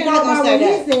 I'm just saying about what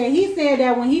he said. He said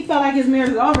that when he felt like his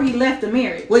marriage was over, he left the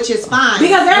marriage, which is fine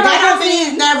because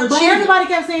everybody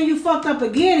kept saying you fucked up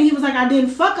again, and he was like, I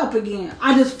didn't fuck up again.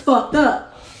 I just fucked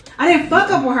up. I didn't fuck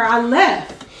up with her. I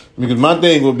left. Because my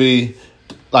thing would be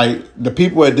like the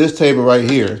people at this table right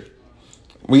here.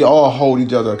 We all hold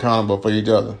each other accountable for each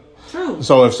other. True.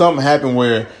 So if something happened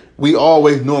where we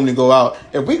always normally go out,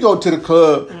 if we go to the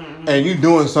club and you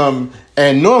doing something,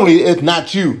 and normally it's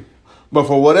not you, but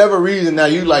for whatever reason now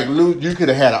you you could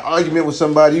have had an argument with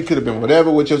somebody, you could have been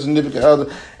whatever with your significant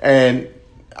other, and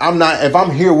if I'm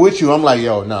here with you, I'm like,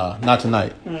 yo, nah, not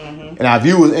tonight. And if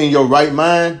you was in your right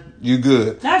mind, you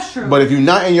good. That's true. But if you're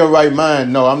not in your right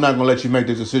mind, no, I'm not gonna let you make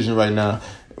this decision right now.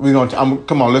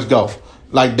 Come on, let's go.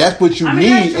 Like that's what you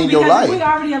need in your life. We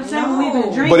already upset when we've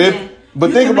been drinking.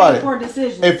 But think about it.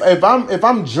 If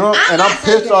I'm drunk and I'm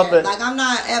pissed off at, like I'm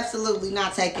not absolutely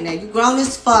not taking that. You grown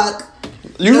as fuck.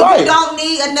 You right. You don't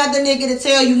need another nigga to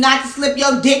tell you not to slip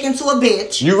your dick into a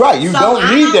bitch. You right. You don't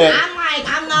need that.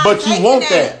 I'm not. But you want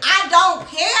that. I don't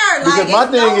care. Because my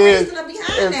thing is,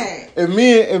 if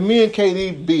me and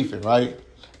KD beefing, right,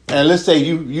 and let's say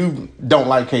you don't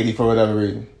like KD for whatever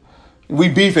reason, we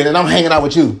beefing and I'm hanging out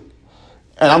with you.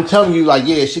 And I'm telling you, like,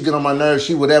 yeah, she get on my nerves,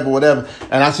 she whatever,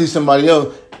 and I see somebody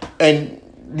else, and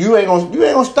you ain't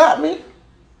gonna stop me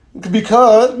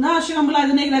because she gonna be like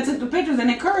the nigga that took the pictures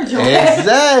and encourage you.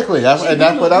 Exactly, that's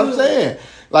what I'm saying.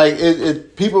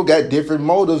 Like, people got different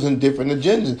motives and different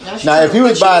agendas. That's now, true. if he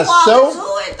was by himself,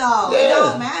 it though, it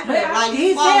don't matter. But he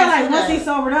said like once he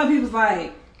sobered up, he was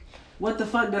like, what the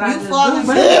fuck did I just do?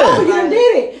 But you done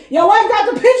did it. Your wife got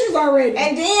the pictures already.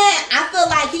 And then I feel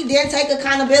like he didn't take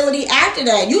accountability after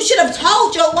that. You should have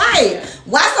told your wife.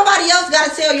 Why somebody else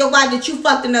gotta tell your wife that you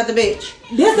fucked another bitch?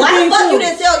 Why the fuck you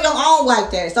didn't tell your own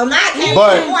wife that? So now I came to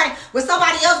the point where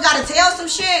somebody else gotta tell some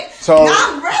shit. So now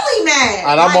I'm really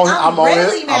mad. And I'm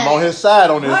on his side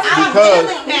on this because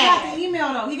he got the email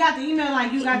though. He got the email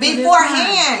like you got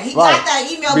beforehand. He got that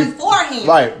email beforehand.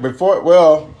 Right before.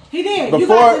 Well. He did.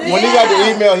 Before, when he got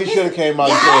the email, he should have came out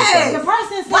and said something. The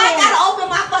person said, why I gotta open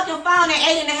my fucking phone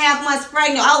at 8.5 months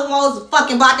pregnant, almost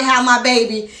fucking about to have my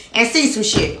baby, and see some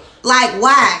shit? Like,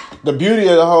 why? The beauty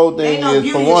of the whole thing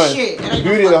is, for one, the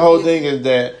beauty of the whole thing is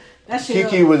that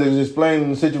Kiki was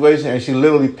explaining the situation, and she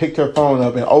literally picked her phone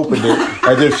up and opened it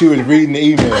as if she was reading the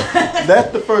email.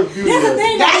 That's the first beauty of it.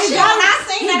 That shit, when I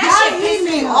seen that shit pissed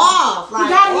me off. Like, you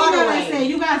got an email that said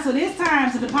you got till this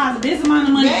time to deposit this amount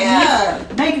of money in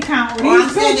this bank account. Or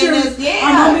these pictures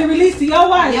are going to be released to your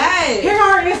wife. Here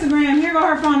go her Instagram. Here go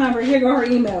her phone number. Here go her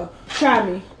email. Try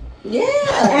me. Yeah.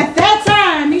 At that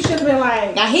time, he should have been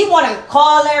like. Now he want to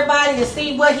call everybody to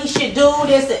see what he should do.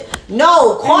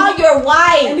 No, call your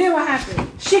wife. And then what happened?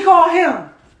 She called him.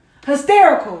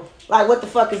 Hysterical. Like, what the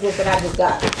fuck is this that I just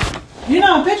got? You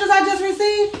know, pictures I just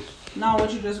received? No,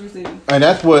 what you just received. And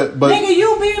that's what. But nigga,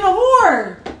 you being a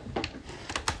whore.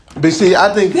 But see,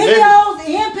 I think videos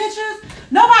and pictures.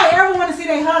 Nobody ever want to see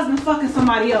their husband fucking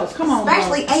somebody else. Come on,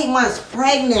 especially 8 months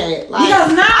pregnant. Like,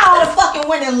 because now I would have fucking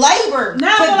went in labor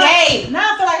today.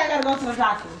 Now I feel like I gotta go to the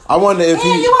doctors. I wonder if you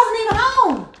wasn't even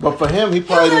home. But for him, he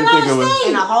probably didn't think it was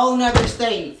in a whole nother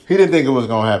state. He didn't think it was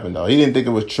gonna happen though. He didn't think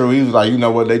it was true. He was like, you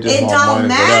know what, they just it want don't money,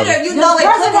 matter. whatever. You know, it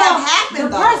could have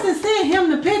happened. The person sent him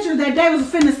the picture that they was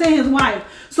finna send his wife.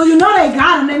 So you know they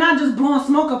got him. They're not just blowing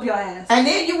smoke up your ass. And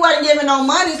then you wasn't giving no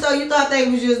money, so you thought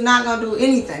they was just not gonna do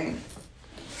anything.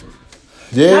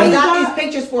 Yeah. They got these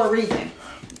pictures for a reason.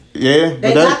 Yeah.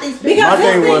 They got these pictures. Because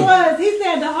his thing was, he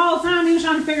said the whole time he was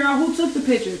trying to figure out who took the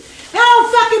pictures. It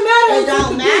don't fucking matter. It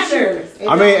don't matter.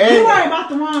 I mean, you worry about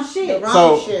the wrong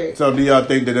shit. So do y'all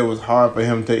think that it was hard for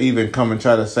him to even come and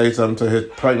try to say something to his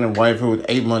pregnant wife who was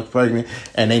 8 months pregnant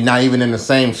and they not even in the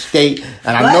same state?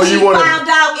 And I know you want to found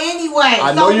out anyway.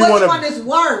 I know you which one is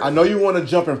worse? I know you want to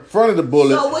jump in front of the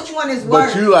bullet. So which one is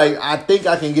worse? But you like, I think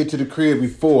I can get to the crib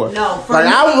before. No, like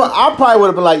I probably would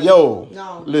have been like, yo,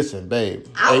 listen, babe.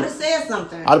 I would have said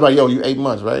something. I'd be like, yo, you 8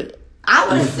 months, right? I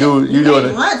would have said you doing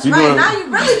 8 months, right? Now you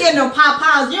really getting them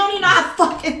pop-pies. You don't even know how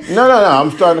fucking... No. I'm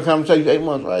starting to conversation. 8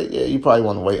 months, right? Yeah, you probably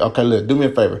want to wait. Okay, look, do me a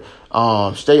favor.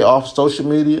 Stay off social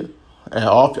media and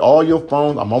off all your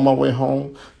phones. I'm on my way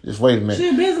home. Just wait a minute. She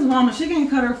a businesswoman. She can't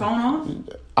cut her phone off.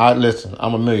 Listen,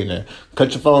 I'm a millionaire.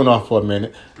 Cut your phone off for a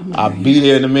minute. I'll be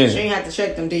there in a minute. She ain't have to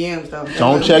check them DMs though.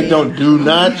 Do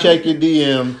not check your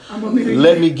DM.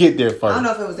 Let me get there first. I don't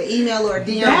know if it was an email or a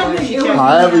DM.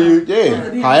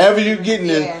 However you getting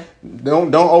this,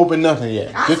 don't open nothing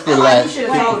yet. Just relax.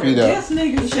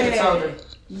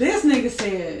 This nigga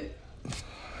said,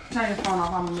 turn your phone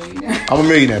off. I'm a millionaire. I'm a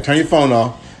millionaire. Turn your phone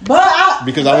off.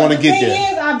 Because I want to get there. The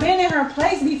thing is, I've been in her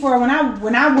place before. When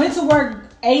I went to work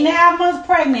 8.5 months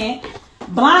pregnant,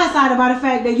 blindsided by the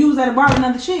fact that you was at a bar with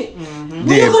another chick. Mm-hmm.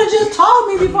 You could have just told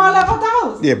me before I left out the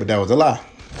house. Yeah, but that was a lie.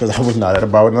 Because I was not at a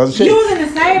bar with another chick. You was in the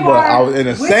same bar. I was in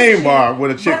the same bar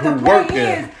with a chick who worked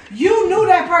there. You knew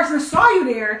that person saw you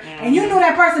there, and you knew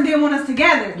that person didn't want us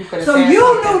together. So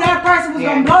you knew that person was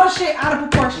going to blow shit out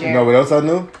of proportion. You know what else I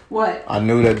knew? What? I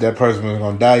knew that person was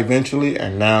going to die eventually,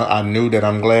 and now I knew that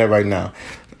I'm glad right now.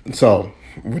 So,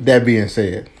 with that being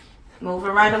said...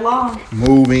 Moving right along.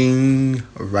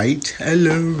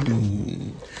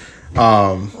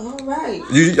 All right.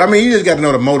 You just got to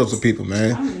know the motives of people,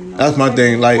 man. That's my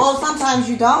thing. Like, well, sometimes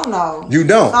you don't know. You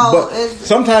don't. So but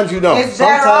sometimes you don't. It's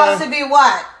better off to be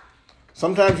what?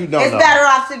 Sometimes you don't. It's better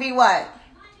off to be what?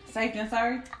 Safe and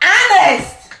sorry.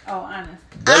 Honest. Oh, honest.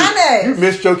 Honest. You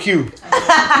missed your cue.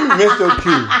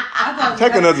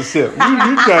 Take another sip. You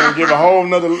trying to give a whole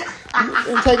nother.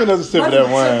 Take another sip of that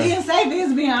wine. Being safe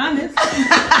is being honest.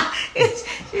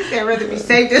 She said rather be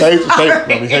safe than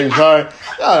sorry.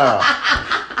 No.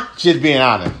 Just being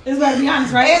honest. It's better to be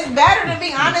honest, right? It's better to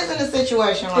be honest in a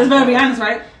situation like that. It's better to be honest,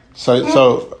 right?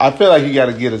 So I feel like you got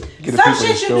to get a people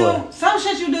the story. Some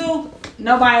shit you do,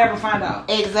 nobody ever find out.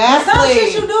 Exactly. But some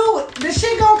shit you do, the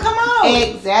shit gonna come out.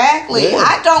 Exactly. Yeah.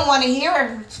 I don't want to hear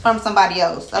it from somebody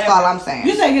else. That's all I'm saying.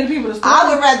 You say get the people the story. I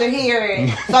would rather hear it.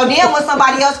 So then when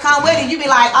somebody else come with it, you be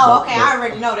like, oh, okay, I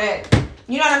already know that.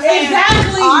 You know what I'm saying?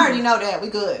 Exactly. I already know that. We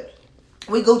good.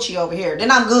 We Gucci over here. Then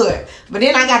I'm good. But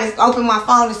then I gotta open my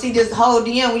phone to see this whole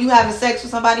DM when you having sex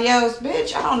with somebody else.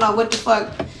 Bitch, I don't know what the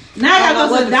fuck. Now I gotta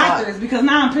go to the doctors because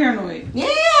now I'm paranoid.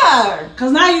 Yeah.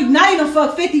 Cause now you done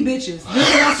fuck 50 bitches.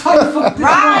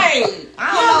 Right.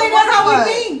 I don't think that's how we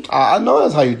think. I know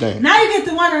that's how you think. Now you get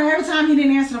to wonder every time he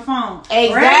didn't answer the phone.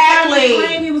 Exactly. Or every time he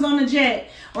claimed he was on the jet.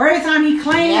 Or every time he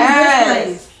claimed this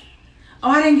place. Oh,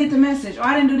 I didn't get the message. Oh,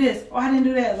 I didn't do this. Oh, I didn't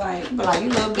do that. Like you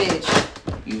little bitch.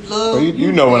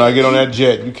 You know when I get on that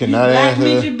jet, you cannot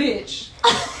answer. You bitch.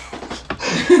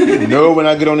 You know when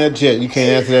I get on that jet, you can't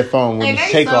answer that phone when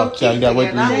it's takeoff time. You gotta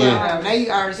wait till They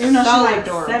are so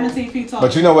adorable. 17 feet tall.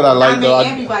 But you know what I like though?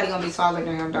 Everybody gonna be taller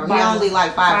than him though. He only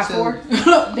like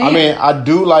 5'2". I mean, I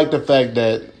do like the fact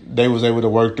that they was able to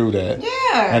work through that.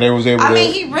 Yeah. And they was able to. I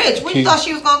mean, he rich. Where you thought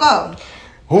she was gonna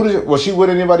go? Was she with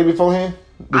anybody beforehand?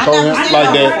 Like a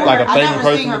famous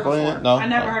person beforehand? No, I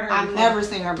never heard her. I've never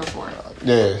seen her before.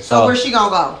 Yeah. So where's she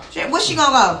gonna go? Where's she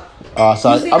gonna go?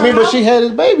 But she had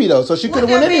his baby though, so she could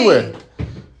have went anywhere.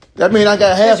 That mean I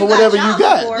got half of whatever you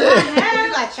got. Yeah.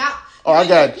 You got chopped. Oh, I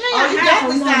got. Oh, you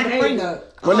definitely signed a prenup.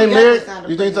 When they married,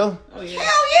 you think so? Oh, yeah.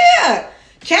 Hell yeah.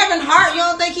 Kevin Hart, you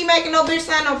don't think he making no bitch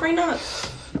sign no prenup?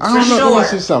 I don't know.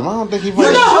 Let me see something. I don't think he. You know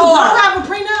who don't have a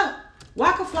prenup?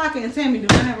 Waka Flocka and Tammy do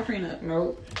not have a prenup.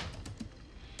 Nope.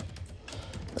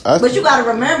 But you got to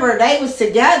remember, they was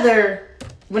together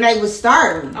when they was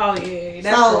starting. Oh yeah.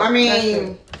 That's true. I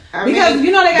mean, because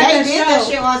you know they got did that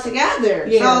shit all together.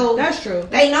 Yeah, so that's true.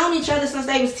 They known each other since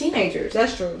they was teenagers.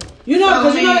 That's true. You know,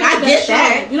 because they got that show.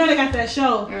 That. You know they got that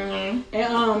show, mm-hmm.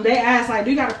 and they asked like,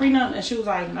 "Do you got a prenup?" And she was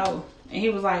like, "No." And he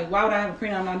was like, "Why would I have a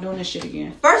prenup? I'm not doing this shit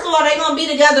again." First of all, they gonna be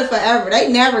together forever. They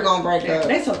never gonna break up.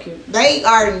 They so cute. They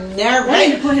are never.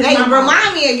 They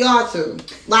remind me of y'all two.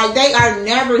 Like they are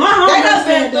never. They done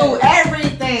been through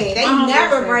everything. They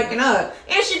never breaking up.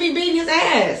 And she be beating his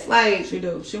ass. Like she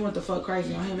do. She went the fuck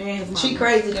crazy on him and his mom. She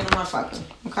crazy than a motherfucker.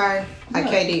 Okay, like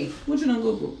KD. What you done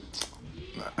Google?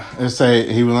 It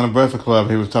say he was on a Breakfast Club.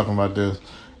 He was talking about this,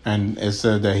 and it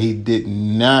said that he did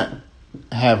not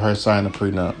have her sign a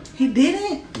prenup. He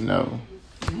didn't? No.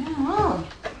 Oh.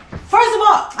 First of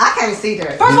all, I can't see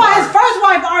that. First of all, his first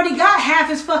wife already got half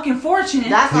his fucking fortune. He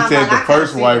said the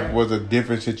first wife was a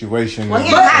different situation. Well, he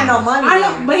didn't have no money.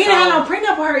 But he didn't have no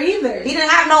prenup with her either. He didn't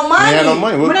have no money. He had no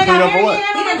money. What prenup for what?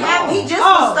 He just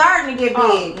was starting to get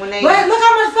big when they. But look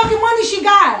how much fucking money she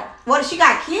got. Well, she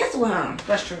got kids with him.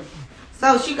 That's true.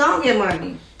 So she gonna get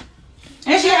money.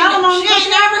 And she alimony. She ain't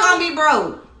never gonna be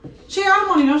broke. She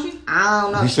alimony, don't she? I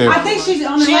don't know. I think she's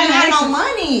on the She ain't had no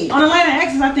money. On Atlanta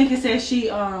Exes, I think it says she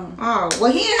Oh,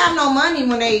 well, he didn't have no money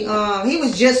when they he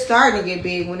was just starting to get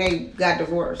big when they got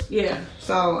divorced. Yeah.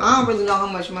 So I don't really know how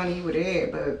much money he would have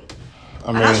had, but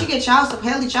I know she get child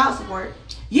support.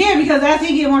 Yeah, because as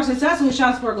he get more successful, his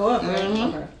child support go up. Right?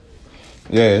 Mm-hmm. Okay.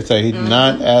 Yeah, it say he did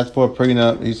not ask for a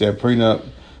prenup. He said prenup.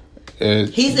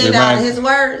 He said out of his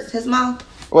words, his mouth.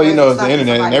 Well, you know, it's the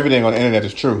internet, and everything on the internet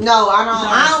is true. No, I don't.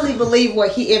 I only believe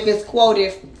if it's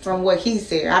quoted from what he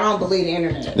said. I don't believe the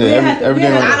internet. Yeah,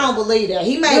 everything. I don't believe that.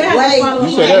 He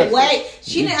made way.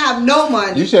 She didn't have no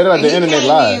money. You said that the internet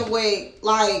lied. He came in with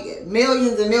like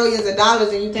millions and millions of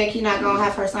dollars, and you think he's not gonna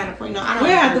have her sign a prenup? I don't.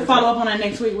 We'll have to follow up on that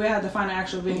next week. We'll have to find an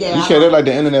actual video. Yeah, you said that like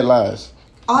the internet lies.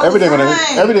 Everything on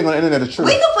the internet is true.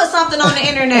 We can put something on the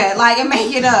internet, like, and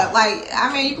make it up. Like,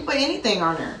 I mean, you can put anything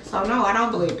on there. So no, I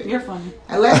don't believe it. You're funny.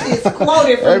 Unless it's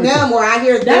quoted from them, or I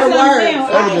hear their words.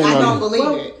 I don't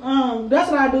believe it.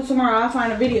 That's what I do tomorrow. I'll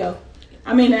find a video.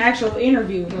 I mean, the actual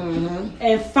interview,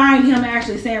 and find him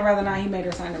actually saying whether or not he made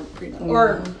her sign a prenup,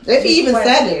 or if he even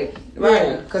said it,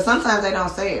 right? Because sometimes they don't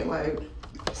say it. Like,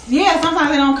 sometimes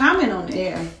they don't comment on it.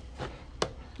 Yeah.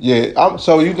 Yeah,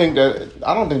 so you think that?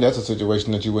 I don't think that's a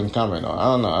situation that you wouldn't comment on. I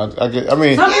don't know. I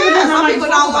mean, some people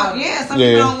don't want. Yeah, some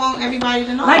people don't want everybody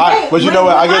to know. But you know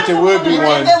what? I guess it would be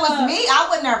one. If it was me, I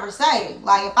would never say.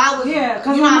 Like if I was, because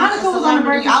when Monica was on the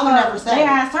Breakfast Club, I would never say. They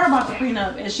asked her about the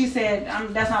prenup, and she said,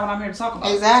 "That's not what I'm here to talk about."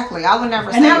 Exactly, I would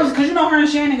never. And that was because her and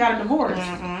Shannon got a divorce.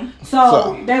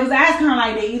 So they was asking her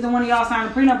like, "Did either one of y'all sign a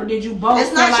prenup, or did you both?"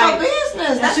 It's not your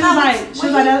business. That's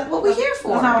what we here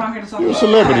for. That's not what I'm here to talk about. You're a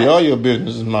celebrity. All your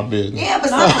business is my business. Yeah, but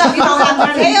some stuff you don't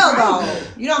have to tell though.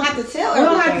 You don't have to tell. We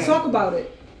don't have to talk about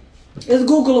it. It's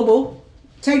Googleable.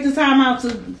 Take the time out to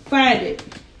find it.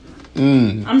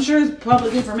 I'm sure it's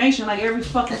public information, like every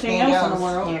fucking thing else in the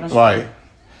world. Right.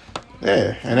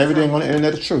 Yeah, and everything on the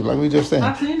internet is true, like we just said.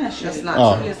 Stop saying that shit. That's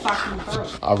not true. It's socked in the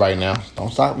throat. All right now,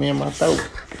 don't sock me in my throat.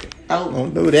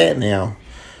 Don't do that now.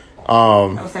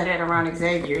 Don't say that around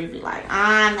Xavier. He'd be like,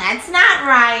 that's not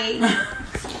right.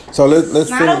 So let's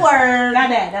not a word. Not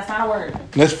that. That's not a word.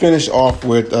 Let's finish off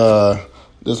with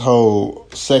this whole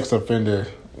sex offender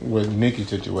with Nicki's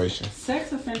situation.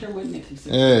 Sex offender with Nicki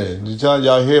situation. Yeah, did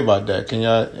y'all hear about that? Can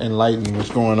y'all enlighten what's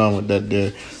going on with that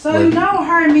there? So you know,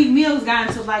 her and Meek Mills got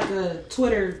into like a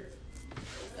Twitter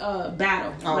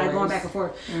battle, like going back and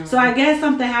forth. Mm-hmm. So I guess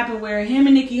something happened where him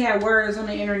and Nicki had words on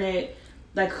the internet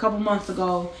like a couple months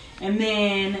ago, and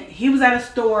then he was at a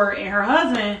store and her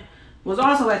husband was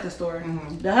also at the store.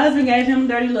 Mm-hmm. The husband gave him a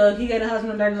dirty look. He gave the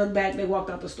husband a dirty look back. They walked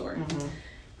out the store. Mm-hmm.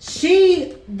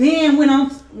 She then went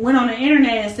on the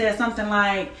internet and said something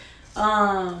like,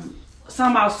 something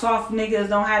about soft niggas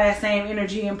don't have that same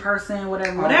energy in person,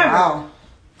 whatever. Wow.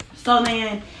 So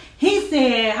then he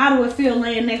said, how do it feel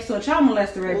laying next to a child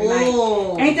molester every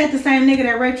night? Ain't that the same nigga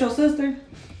that raped your sister?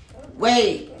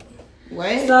 Wait.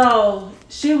 So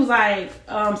she was like,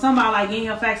 something about like getting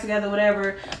your facts together,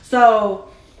 whatever. So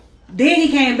then he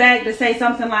came back to say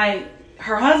something like,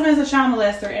 her husband's a child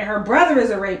molester and her brother is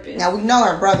a rapist. Now we know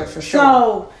her brother for sure.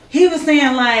 So he was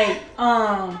saying like,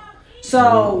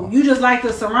 you just like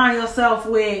to surround yourself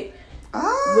with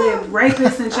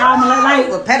rapists and child molesters, like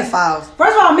with pedophiles.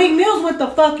 First of all, Meek Mills went the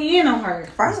fuck in on her.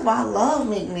 First of all, I love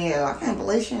Meek Mill. I can't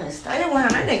believe she didn't stay with him.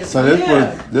 That nigga. So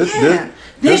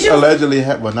this allegedly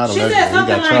happened, but not allegedly. She said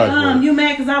something like, "You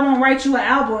mad because I won't write you an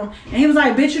album?" And he was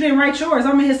like, "Bitch, you didn't write yours.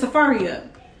 I'm gonna hit Safari up."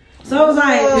 So it was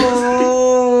like,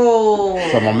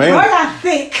 so my man, I got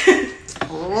thick.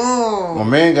 My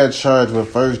man got charged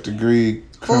with first-degree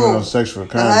criminal sexual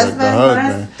conduct. The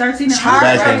husband. 13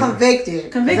 charged or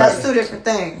convicted. That's two different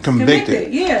things.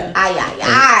 Convicted.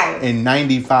 Yeah. In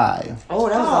 95. Oh,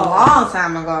 that was a long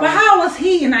time ago. But how was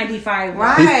he in 95?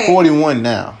 Right. He's 41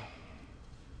 now.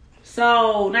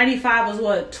 So 95 was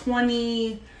what,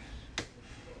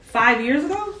 25 years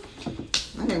ago? I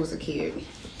think it was a kid.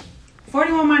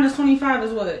 41 minus 25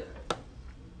 is what?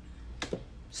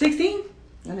 16?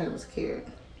 I think it was a kid.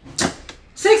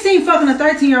 16 fucking a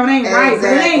 13-year-old ain't right,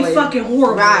 but it ain't fucking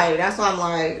horrible. Right, that's why I'm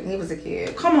like, he was a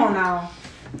kid. Come on now.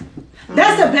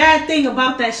 That's the bad thing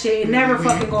about that shit. It never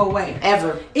fucking go away.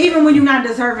 Ever. Even when you're not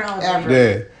deserving of it. Ever.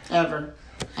 Yeah. Ever.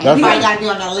 And you ain't got to be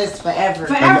on that list forever.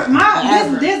 Forever.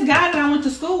 This guy that I went to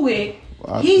school with,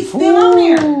 he's still on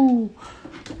there.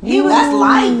 That's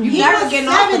life. You never get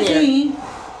 17.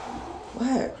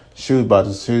 What? She was about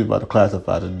to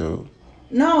classify the dude.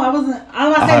 No, I wasn't. I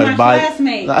was about to say my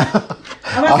classmate. I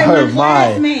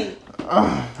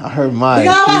heard my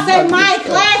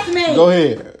classmate. Go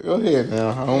ahead now.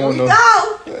 I don't want to.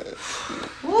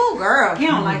 Ooh, girl. He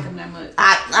don't like him that much.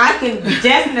 I can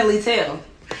definitely tell.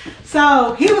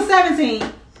 So he was 17,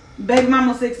 baby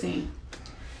mama was 16,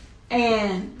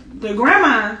 and the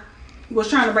grandma was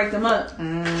trying to break them up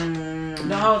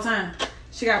the whole time.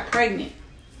 She got pregnant.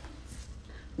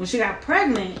 When she got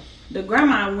pregnant, the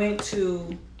grandma went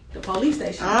to the police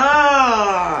station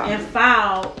and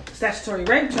filed statutory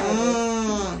rape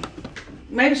charges.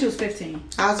 Maybe she was 15.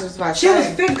 I was just about to say. She was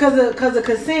 15 because the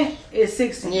consent is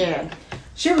 16. Yeah.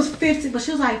 She was 15, but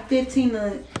she was like 15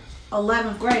 to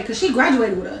 11th grade because she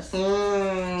graduated with us.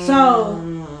 So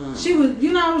she was, she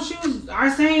was our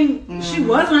same. She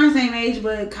wasn't our same age,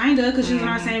 but kind of because she was in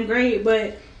our same grade.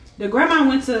 But the grandma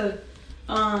went to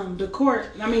the court.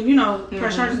 I mean,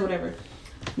 press charges or whatever.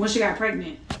 When she got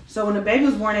pregnant. So when the baby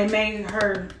was born, they made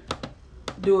her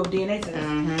do a DNA test.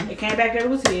 It came back that it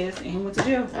was his, and he went to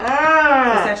jail for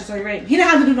statutory rape. He didn't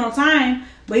have to do no time,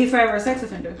 but he's forever a sex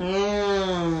offender.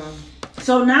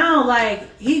 So now, like,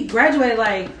 he graduated,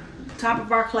 like, top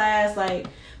of our class, like,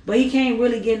 but he can't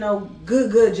really get no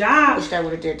good job. I wish I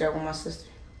would have did that with my sister.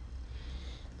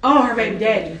 Oh, her baby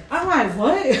daddy. I'm like,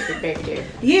 what? The baby daddy.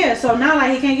 Yeah, so now,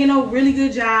 like, he can't get no really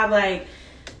good job, like,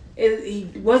 he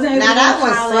wasn't able to go to college. Now that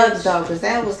one sucks though, because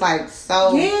that was like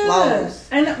so close.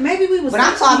 And maybe we was. But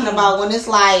 16. I'm talking about when it's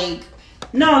like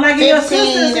like 15 in your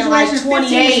sister's situation, like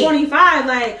 15, 25.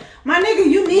 Like my nigga,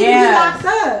 you need to be locked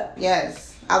up.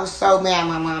 Yes, I was so mad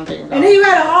my mom didn't go. And then you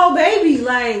had a whole baby,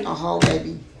 like a whole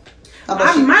baby.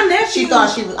 My nephew.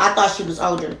 I thought she was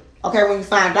older. Okay, when you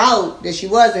find out that she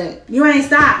wasn't, you ain't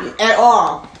stopped at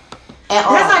all.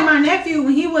 That's like my nephew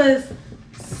when he was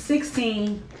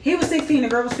 16. He was 16, the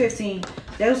girl was 15.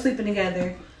 They were sleeping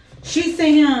together. She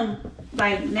sent him,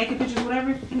 like, naked pictures or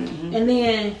whatever. And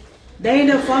then they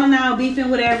ended up falling out,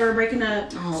 beefing, whatever, breaking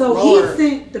up. He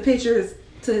sent the pictures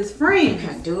to his friends.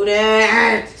 Can't do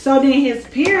that. So then his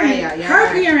parents,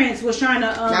 her parents was trying to...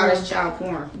 now that's child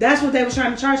porn. That's what they was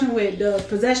trying to charge him with, the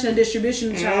possession and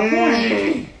distribution of child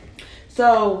porn.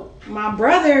 So my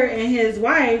brother and his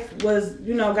wife was,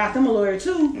 got them a lawyer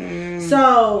too.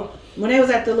 So... when they was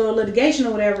at the little litigation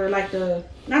or whatever, like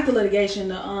not the litigation,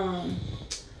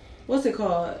 what's it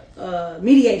called?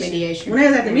 Mediation. When they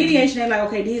was at the mediation, they're like,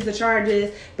 okay, these are the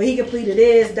charges, but he completed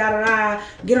this,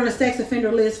 get on the sex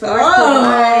offender list for the rest of the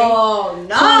night. Oh,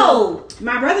 no. So,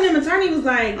 my brother and attorney was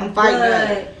like, I'm fighting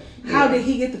that. How did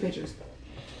he get the pictures?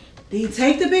 Did he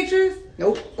take the pictures?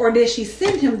 Nope. Or did she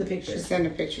send him the pictures? She sent the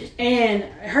pictures. And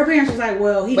her parents was like,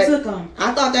 well, he took them.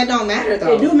 I thought that don't matter,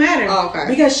 though. It do matter. Oh, okay.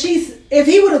 Because if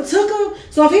he would have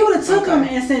took them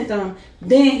and sent them,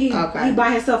 then he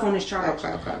by himself on his charge.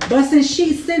 Okay. But since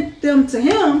she sent them to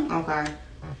him. Okay,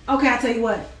 I'll tell you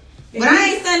what. But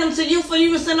I ain't send them to you for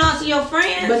you to send on to your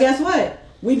friends. But guess what?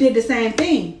 We did the same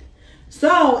thing.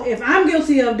 So, if I'm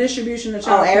guilty of distribution of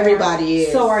child porn, everybody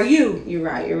is. So are you. You're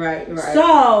right.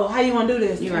 So, how you want to do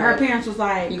this? Her parents was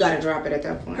like... You got to drop it at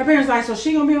that point. Her parents like, so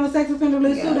she going to be on the sex offender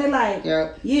list too? They like...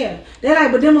 Yeah. They like,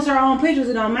 but them was her own pictures.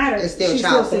 It don't matter. It's still She's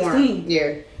child still 16. Porn.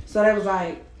 Yeah. So, they was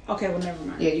like, okay, well, never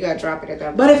mind. Yeah, you got to drop it at that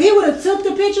point. But if he would have took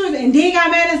the pictures and then got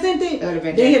mad and sent it,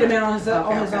 then he'd have been on his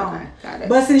own. Got it.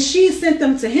 But since she sent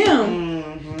them to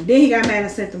him, then he got mad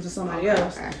and sent them to somebody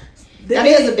else. Okay. That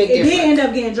is a big difference. It did end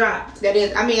up getting dropped. That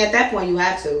is, I mean, at that point you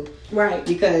have to. Right.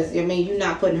 Because, I mean, you're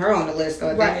not putting her on the list,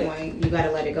 so at that point, you got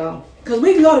to let it go. Because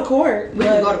we can go to court. We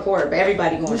can go to court, but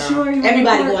everybody going down.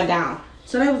 Everybody going down.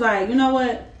 So they was like, you know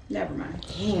what? Never mind.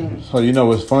 Damn. So you know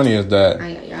what's funny is that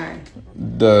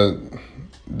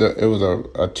it was a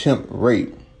attempt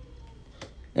rape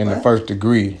in the first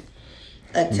degree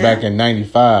back in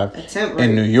 95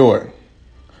 in New York.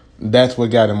 That's what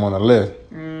got him on the list.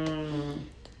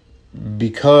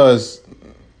 Because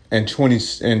in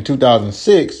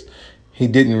 2006 he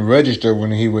didn't register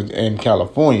when he was in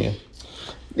California.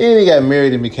 Then he got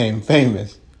married and became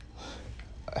famous.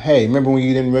 Hey, remember when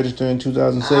you didn't register in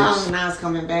 2006? Oh, now it's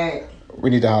coming back. We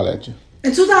need to holler at you.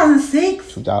 In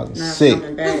 2006?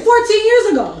 2006. That's 14 years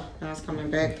ago. Now it's coming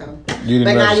back though. You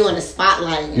didn't now you in the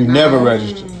spotlight. You never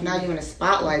registered. Now you in the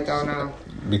spotlight though now.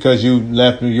 Because you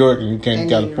left New York and you came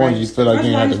to California, you feel like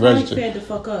you didn't have to register. Fed the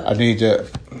fuck up. I need you.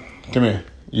 Come here.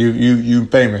 You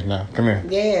famous now. Come here.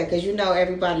 Yeah, because you know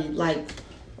everybody like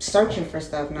searching for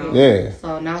stuff now. Yeah.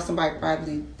 So now somebody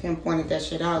probably pinpointed that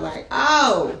shit out like,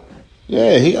 oh.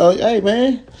 Yeah, hey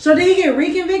man. So did he get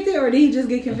reconvicted or did he just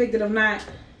get convicted of not?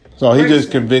 So he just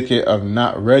convicted of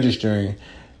not registering.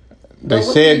 They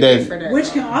said that,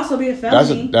 which can also be a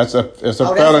felony. It's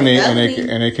a felony, and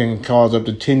it can cause up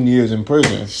to 10 years in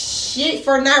prison. Shit,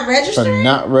 for not registering. For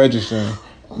not registering.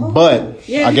 But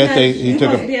I guess he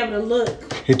took be able to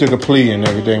look. He took a plea and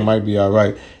everything might be all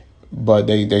right. But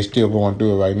they still going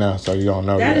through it right now, so you don't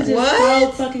know that yet. Is just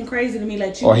so fucking crazy to me.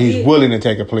 Like, or he's willing to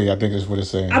take a plea. I think is what it's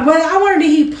saying. But I wonder,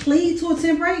 did he plead to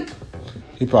attempt rape?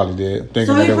 He probably did.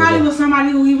 So he probably was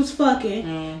somebody who he was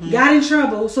fucking, got in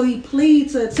trouble, so he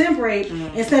pleaded to attempt rape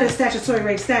instead of statutory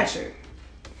rape statute.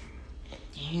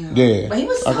 Damn. Yeah. But he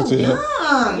was so young.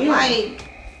 Yeah. Like,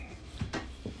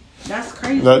 that's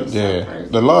crazy.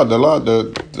 The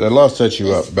law sets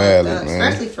you up badly, man.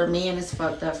 Especially for men, it's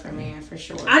fucked up for men, for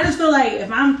sure. I just feel like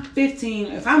if I'm 15,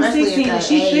 if I'm 16 and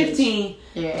she's 15,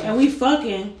 and we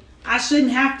fucking, I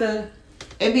shouldn't have to.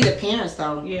 It'd be the parents,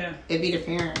 though. Yeah. It'd be the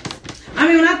parents. I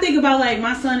mean, when I think about like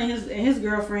my son and his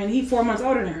girlfriend, he 4 months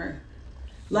older than her.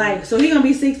 Like, so he gonna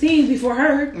be 16 before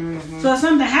her. So if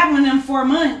something happened in them 4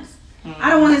 months, I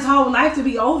don't want his whole life to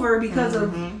be over because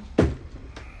of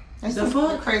the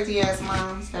fuck crazy ass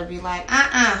moms that be like,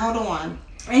 hold on.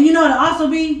 And you know it'll also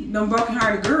be them broken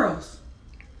hearted girls.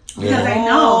 Because they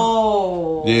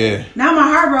know. Yeah. Now my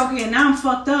heart broken, now I'm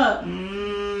fucked up. Let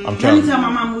me tell my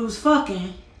mom we was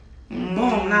fucking.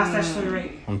 Boom, now it's statutory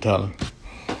rape. I'm telling.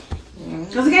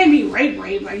 Because it can't be rape,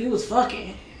 like he was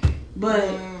fucking. But,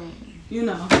 you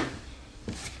know,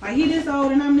 like he this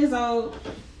old and I'm this old.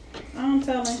 I'm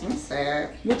telling. That's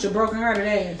sad. With your broken hearted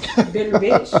ass, bitter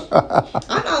bitch.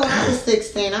 I know when I was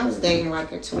 16, I was dating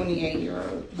like a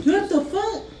 28-year-old. What the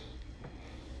fuck?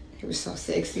 He was so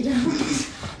sexy though.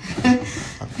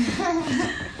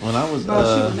 When I was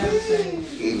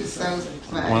he was so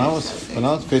when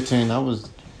I was 15, I was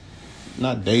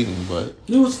not dating, but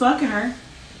you was fucking her.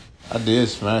 I did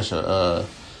smash her.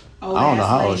 I don't know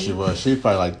how old she was. She was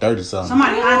probably like 30 something.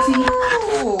 Somebody auntie.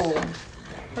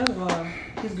 First of all,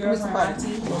 his girlfriend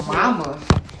auntie. Mama.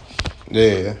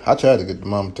 Yeah, I tried to get the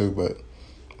mama too, but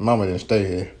mama didn't stay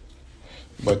here.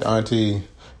 But the auntie,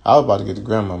 I was about to get the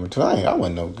grandmama too. I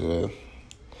wasn't no good.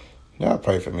 Y'all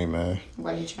pray for me, man.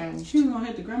 Why you changed? She was gonna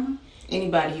hit the grandma?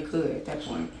 Anybody you could at that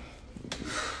point.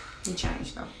 He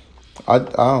changed though. I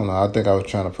don't know. I think I was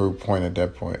trying to prove a point at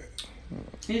that point.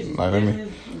 Like, let me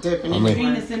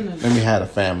have a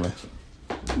family.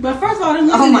 But first of all,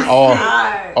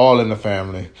 God. All in the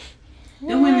family.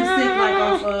 Them women sick like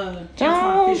off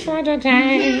because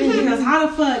how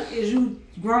the fuck is you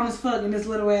grown as fuck in this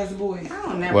little ass boy?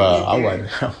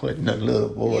 I wasn't a little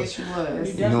boy. Yes, you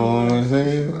was. You know what I'm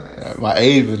saying? My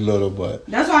age was little, but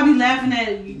that's why I be laughing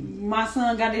at my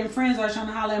son. Goddamn friends are trying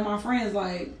to holler at my friends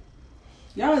like,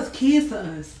 y'all is kids to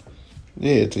us.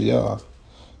 Yeah, to y'all.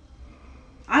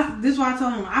 This is why I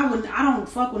told him I don't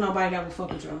fuck with nobody that will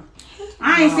fuck with y'all.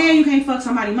 I ain't saying you can't fuck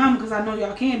somebody mama because I know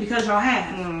y'all can because y'all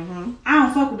have. Mm-hmm. I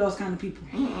don't fuck with those kind of people.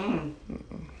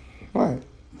 Right.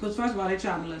 Because first of all, they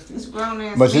child molesting. It's grown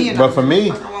ass. But for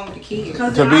me,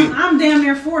 because I'm damn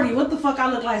near 40. What the fuck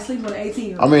I look like sleeping with an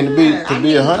 18-year-old? I mean, to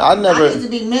be 100, I need to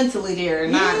be mentally there,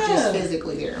 not just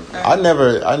physically there. Okay? I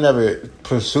never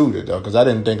pursued it though because I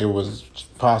didn't think it was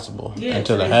possible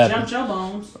until it happened. Jumped your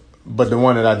bones. But the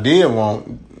one that I did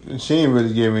want, she didn't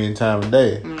really give me any time of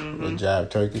day. With Jive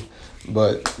Turkey.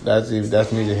 But that's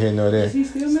neither here nor there. Is he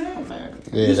still mad?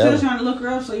 Yeah, you still trying to look her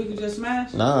up so you can just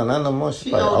smash? Nah, not no more.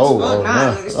 She old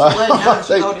as fuck.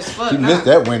 She missed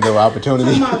that window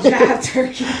opportunity.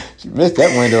 She missed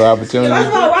that window opportunity.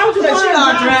 Why would you she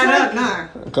all dried up now?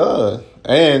 Cause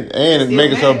and it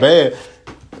make it so bad.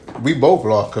 We both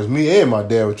lost because me and my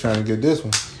dad were trying to get this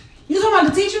one. You talking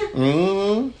about the teacher?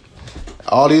 Mm-hmm.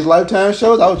 All these Lifetime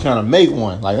shows, I was trying to make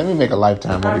one. Like, let me make a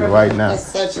Lifetime movie right now. That's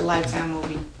such a Lifetime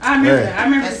movie. I remember that. I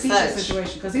remember the teacher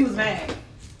situation because he was mad.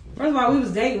 First of all, we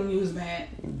was dating when he was mad.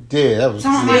 Yeah, that was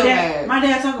mad. My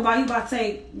dad talk about he about to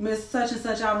take Miss Such and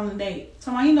Such out on a date.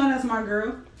 So he know that's my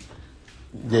girl.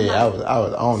 Yeah, I was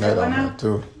on that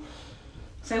too.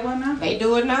 Say what now? They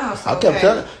do it now. So I kept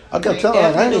telling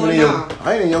like,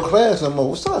 I ain't in your class no more.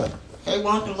 What's up? They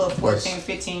want the little 14,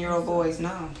 15-year-old boys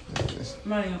now. I'm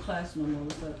not in your class no more.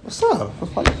 What's up?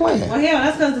 What's up? Playing? Well, hell,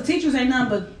 that's because the teachers ain't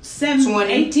nothing but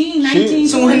 18, 19,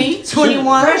 20,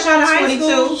 21, fresh out of high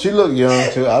school. She looked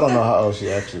young, too. I don't know how old she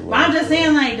actually was. But I'm just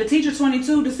saying, like, the teacher's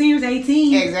 22, the senior's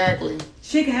 18. Exactly.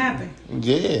 Shit can happen.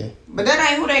 Yeah. But that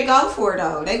ain't who they go for,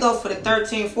 though. They go for the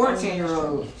 13,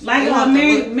 14-year-olds. Like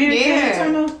Mary Kay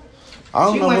Turner? I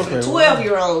don't know. She went for the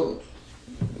 12-year-old.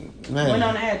 Man. Went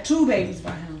on and had 2 babies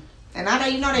by him. And now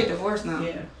they divorced now.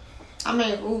 Yeah. I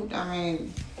mean,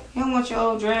 you don't want your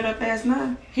old dread up ass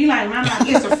now. He like, nah.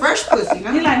 It's a fresh pussy.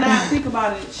 Nah. He like, nah, think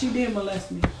about it. She did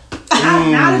molest me.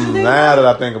 Now that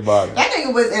I think about it. That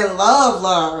nigga was in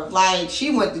love. Like,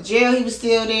 she went to jail. He was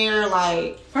still there.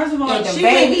 Like, first of all, she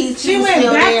went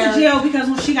back to jail because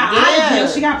when she got out of jail,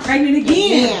 she got pregnant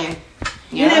again.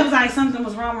 Yeah. And it was like something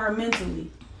was wrong with her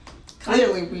mentally.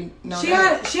 Clearly, we know she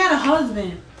had a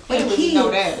husband. Clearly, we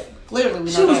know that. Literally,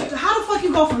 we know that. How the fuck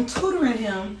you go from tutoring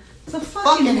him to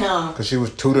fucking him? Because she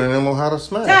was tutoring them on how to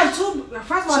smash.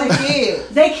 First of all,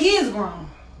 they kids grown.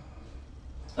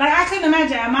 Like, I couldn't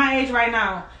imagine at my age right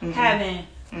now having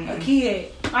a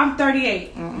kid. I'm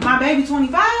 38. My baby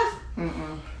 25?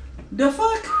 The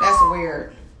fuck? That's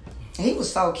weird. And he was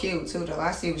so cute too, though.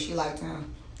 I see what she liked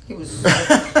him. He was cute.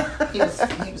 But he was a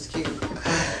kid.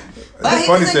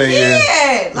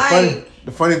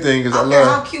 The funny thing is, I love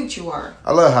how cute you are.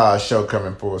 I love how our show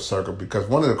coming full circle because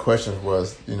one of the questions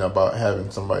was, about having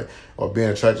somebody or being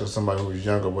attracted to somebody who was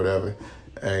younger or whatever.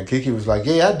 And Kiki was like,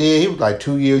 yeah, I did. He was like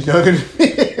 2 years younger than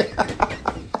me.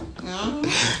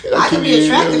 I could be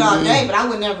attracted all day, but I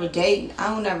would never date.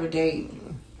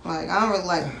 Like, I don't really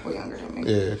like people younger than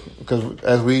me. Yeah, because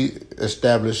as we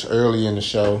established early in the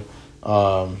show,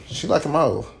 she like him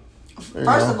old.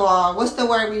 First of all, what's the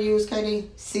word we use,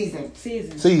 Katie? Seasoned.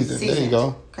 There you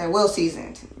go. Okay, well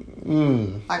seasoned.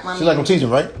 Like my. She like them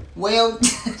seasoned, right? Well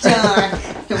done.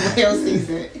 Well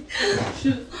seasoned.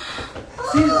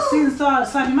 Seasoned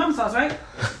sauce, your mama's sauce, right?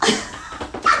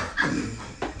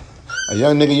 A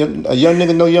young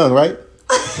nigga, no young, right?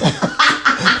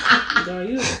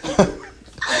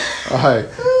 All right.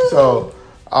 So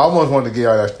I almost wanted to give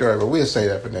y'all that story, but we'll say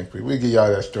that for next week. We'll give y'all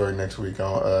that story next week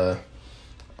on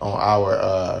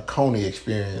our Coney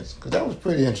experience because that was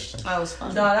pretty interesting. That was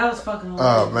fun. No, that was fucking.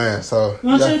 Oh man, so you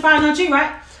want to find out cheat,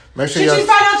 right? Make sure y'all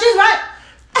right?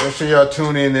 Make sure y'all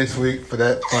tune in next week for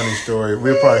that funny story.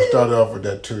 We'll probably start off with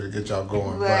that too to get y'all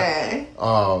going. But,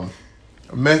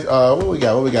 what we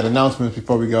got? What we got? Announcements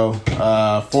before we go.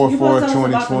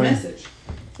 4/4/2020.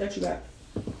 That you got.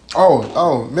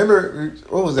 Oh, remember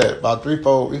what was that? About 3,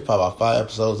 4, we probably about 5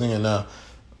 episodes in now,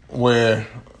 where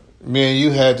me and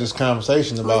you had this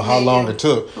conversation about how long it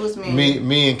took. Who's me?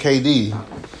 Me and KD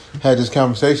had this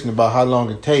conversation about how long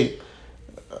it take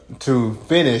to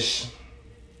finish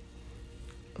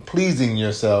pleasing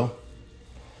yourself.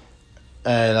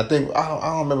 And I think I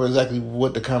don't remember exactly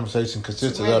what the conversation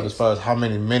consisted of as far as how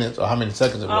many minutes or how many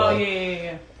seconds it was. Oh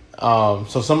yeah.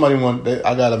 So somebody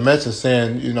I got a message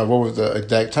saying, what was the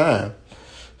exact time?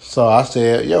 So I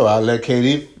said, yo, I'll let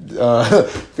KD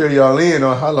fill y'all in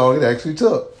on how long it actually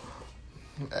took.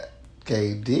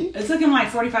 KD? It took him like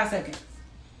 45 seconds.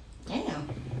 Damn.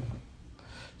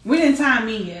 We didn't time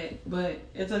me yet, but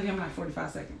it took him like 45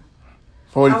 seconds.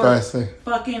 45 seconds.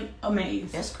 Fucking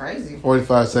amazed. That's crazy.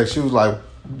 45 seconds. She was like,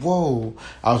 whoa.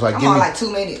 I was like, I'm on like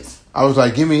 2 minutes. I was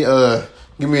like, give me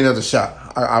another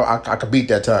shot. I could beat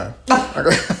that time.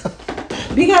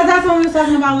 Because that's what we were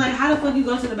talking about. Like, how the fuck you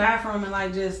go to the bathroom and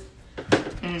like just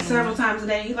several times a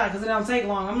day? He's like, because it don't take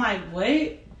long. I'm like,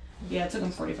 what? Yeah, it took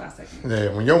him 45 seconds.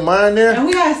 Yeah, when your mind there. And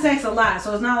we had sex a lot,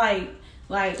 so it's not like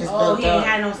he ain't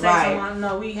had no sex. Right.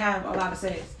 No, we have a lot of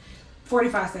sex.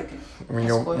 45 seconds.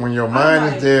 When your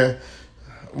mind is there,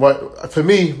 what for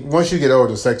me? Once you get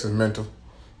older, sex is mental.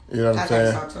 You know what I'm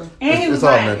saying? Think so too. And it's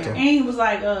all mental. And he was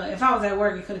like, if I was at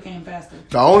work, it could have came faster.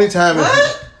 The only time.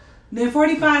 Then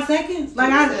 45 seconds?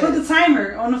 Like, I put the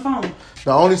timer on the phone.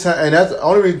 The only time, and that's the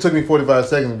only reason it took me 45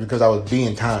 seconds because I was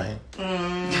being timed.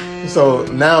 So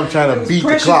now I'm trying to beat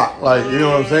the clock. Like, you know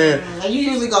what I'm saying? And you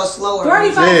usually go slower.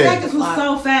 45 seconds was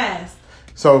so fast.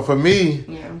 So for me,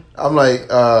 I'm like,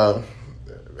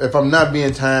 if I'm not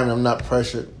being timed, I'm not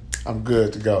pressured, I'm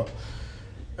good to go.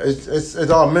 It's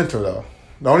all mental though.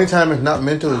 The only time it's not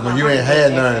mental is when you ain't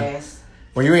had none.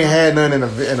 When you ain't had none in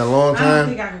a long time, I don't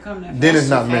think I can come that fast. Then it's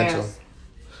not mental.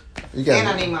 And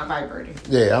I need my vibrator.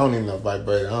 Yeah, I don't need no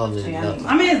vibrator. I don't need nothing.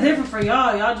 I mean, it's different for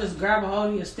y'all. Y'all just grab a hold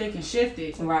of your stick and shift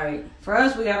it. Right. For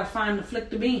us, we gotta find the flick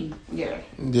the beam. Yeah.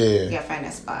 Yeah. You gotta find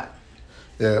that spot.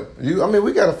 Yeah.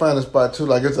 We gotta find a spot too.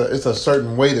 Like it's a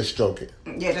certain way to stroke it.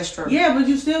 Yeah, that's true. Yeah, but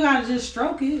you still gotta just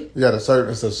stroke it.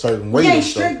 It's a certain way to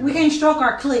stroke it. We can't stroke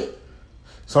our clit.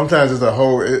 Sometimes it's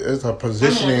a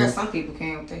positioning. I guess some people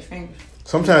can with their fingers.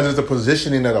 Sometimes it's the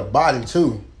positioning of the body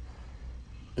too.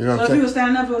 You know what I'm saying? So if you were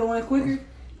standing up, it would have went quicker?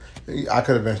 I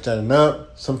could have been standing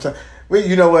up. Sometimes,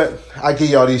 you know what? I give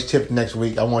y'all these tips next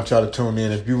week. I want y'all to tune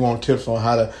in. If you want tips on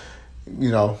how to,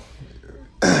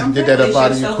 get that up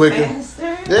out of you quicker.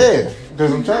 Yeah,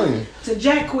 because I'm telling you. To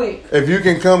jack quick. If you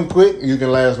can come quick, you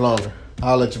can last longer.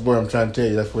 I'll let your boy. I'm trying to tell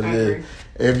you. That's what it is.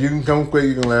 If you can come quick,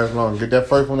 you can last longer. Get that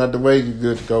first one out the way, you're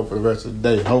good to go for the rest of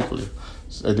the day, hopefully.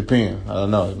 It depends. I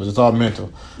don't know. But it's all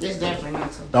mental. It's definitely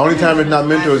mental. The only time it's not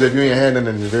mental is if you ain't had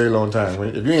nothing in a very long time.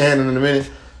 If you ain't had nothing in a minute,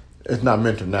 it's not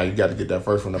mental. Now you got to get that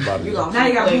first one about it. Now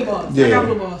you got blue balls. Yeah. I got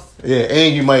blue balls. Yeah,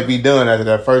 and you might be done after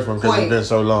that first one because it's been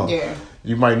so long. Yeah.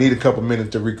 You might need a couple minutes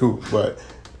to recoup. But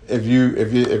if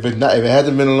it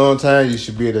hasn't been a long time, you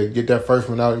should be able to get that first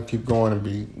one out and keep going and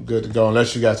be good to go.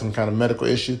 Unless you got some kind of medical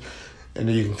issue, and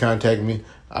then you can contact me.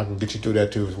 I can get you through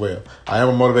that too as well. I am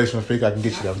a motivational speaker. I can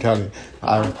get you there. I'm telling you.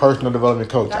 I'm a personal development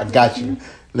coach. I got you.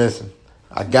 Listen,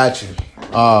 I got you.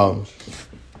 That's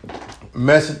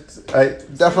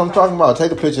what I'm talking about.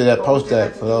 Take a picture of that. Post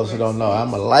that for those who don't know.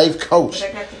 I'm a life coach.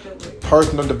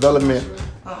 Personal development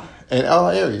in all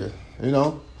areas. They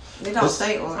don't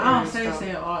say all areas. I don't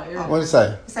say all areas. What did it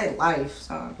say? It say life.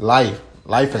 So. Life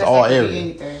is all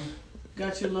areas.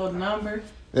 Got your little number.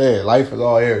 Yeah, life is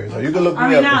all areas. So you can look me up.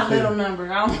 I mean, not little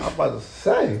number. I'm about to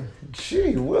say,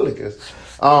 gee, Willikers.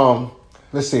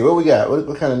 Let's see what we got.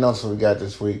 What kind of announcement we got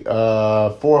this week?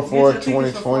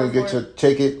 4/4/2020. Get your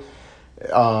ticket.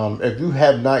 If you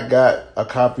have not got a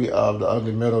copy of The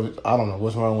Ugly Middle, I don't know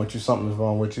what's wrong with you. Something's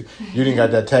wrong with you. You didn't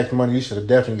got that tax money. You should have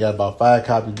definitely got about 5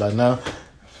 copies by now.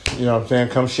 You know what I'm saying?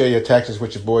 Come share your taxes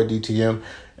with your boy DTM,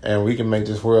 and we can make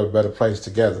this world a better place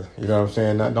together. You know what I'm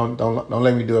saying? Don't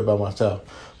let me do it by myself.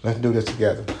 Let's do this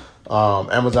together.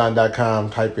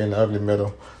 Amazon.com. Type in The Ugly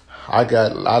Middle.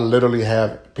 I literally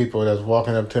have people that's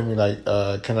walking up to me like,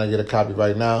 "Can I get a copy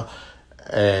right now?"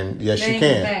 And yes, you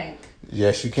can.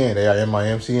 Yes, you can. They are in my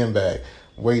MCM bag,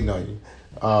 waiting on you.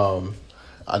 I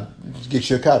get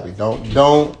you a copy.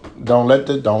 Don't let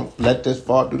this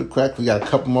fall through the crack. We got a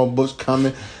couple more books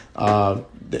coming.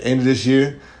 The end of this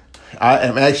year, I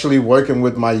am actually working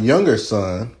with my younger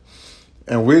son,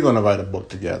 and we're going to write a book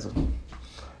together.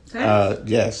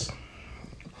 Yes.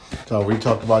 So we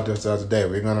talked about this the other day.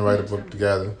 We're going to write a book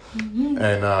together,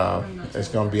 and it's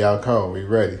going to be out cold. We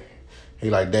ready. He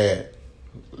like, "Dad,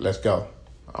 let's go."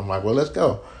 I'm like, "Well, let's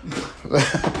go."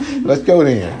 Let's go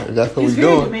then. That's what we're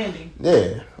doing. Demanding.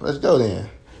 Yeah, let's go then.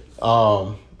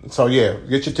 So yeah,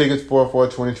 get your tickets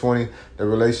 4/4/2020. The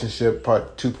Relationship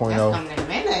Part 2.0. That's coming in a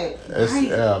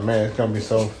minute. It's gonna be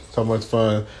so much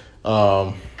fun.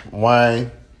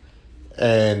 Wine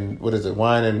and what is it?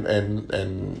 Wine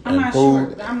and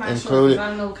food included.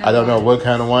 I don't know what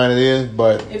kind of wine it is,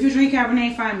 but if you drink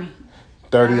Cabernet, find me.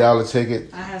 $30 ticket.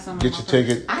 I have some. Get your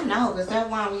ticket. I know, because that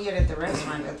wine we had at the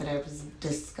restaurant the other day was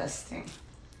disgusting.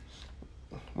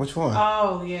 Which one?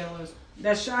 Oh yeah, it was.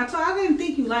 I didn't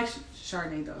think you liked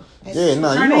Chardonnay though. Yeah,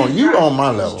 no, you on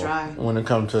my level when it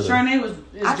comes to Chardonnay was.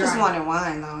 I just wanted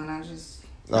wine though, and I just.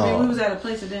 I mean, we was at a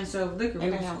place that didn't sell liquor. We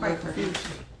was quite confused.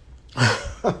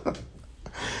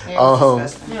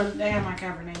 They had my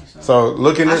Cabernet. So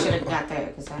looking I should have got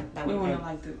that because that we wouldn't have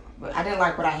liked it. But I didn't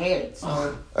like what I had,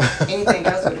 so anything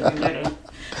else would have been better.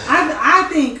 I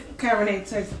think Cabernet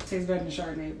tastes better than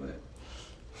Chardonnay, but.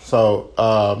 So,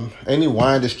 any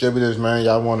wine distributors, man,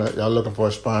 y'all looking for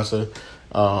a sponsor?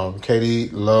 Katie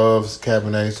loves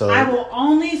Cabernet, so I will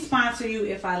only sponsor you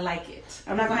if I like it.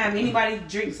 I'm not gonna have anybody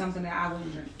drink something that I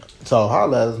wouldn't drink. So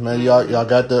holla at us, man. Y'all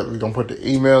got that? We're gonna put the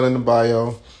email in the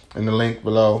bio and the link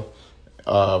below.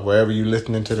 Wherever you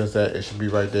listening to this at, it should be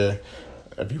right there.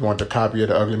 If you want the copy of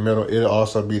The Ugly Middle, it'll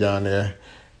also be down there.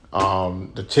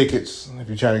 The tickets, if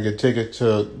you're trying to get tickets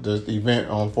to the event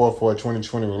on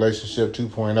 4/4/2020 Relationship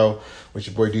 2.0 with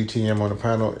your boy DTM on the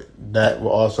panel, that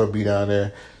will also be down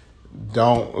there.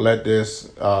 Don't let this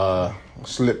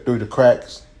slip through the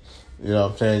cracks. You know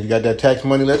what I'm saying? You got that tax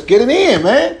money, let's get it in,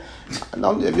 man.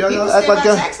 If y'all act like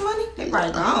that tax money, they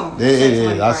probably gone.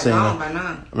 Yeah. I seen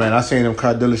them. Man, I seen them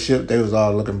car dealership. They was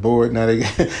all looking bored. Now they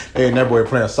in that boy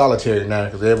playing solitary now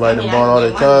because everybody done bought all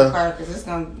their cars. Because it's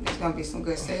gonna be some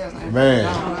good sales.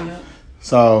 Man.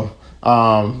 So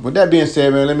with that being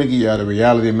said, man, let me give y'all the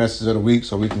reality message of the week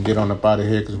so we can get on up out of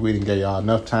here because we didn't get y'all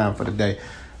enough time for the day.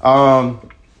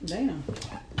 Damn.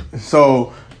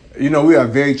 So, we are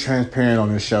very transparent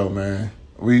on this show, man.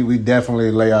 We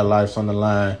definitely lay our lives on the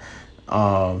line.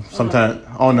 Sometimes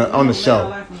on the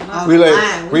show, we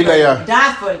lay our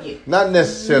die for you. Not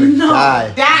necessarily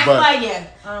die for you,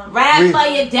 ride for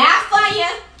you, die for you.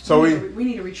 So we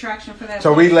need a retraction for that.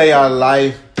 So we lay our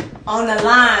life on the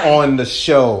line, on the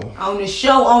show, on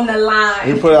the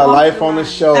line. We put our life on the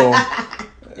show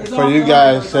for you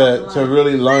guys to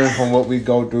really learn from what we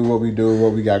go through, what we do,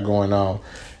 what we got going on.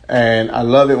 And I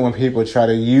love it when people try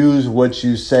to use what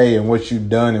you say and what you've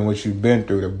done and what you've been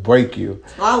through to break you.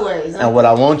 Always. And what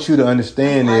I want you to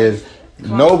understand is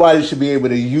nobody should be able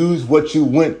to use what you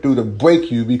went through to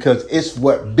break you because it's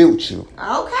what built you.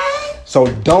 Okay. So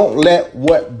don't let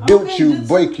what built you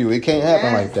break you. It can't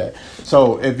happen like that.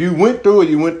 So if you went through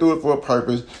it for a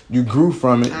purpose. You grew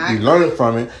from it. You learned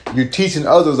from it. You're teaching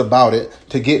others about it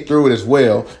to get through it as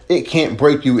well. It can't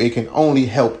break you. It can only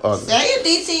help others. Say it,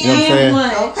 DTM. You know what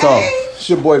I'm saying? Okay. So it's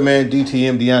your boy, man,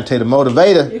 DTM, Deontay the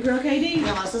Motivator. Your girl, KD. Your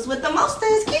hostess with the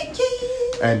mostest, Kiki.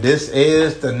 And this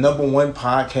is the #1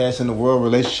 podcast in the world,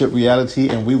 Relationship Reality.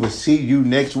 And we will see you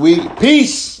next week.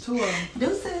 Peace.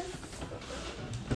 Deuces.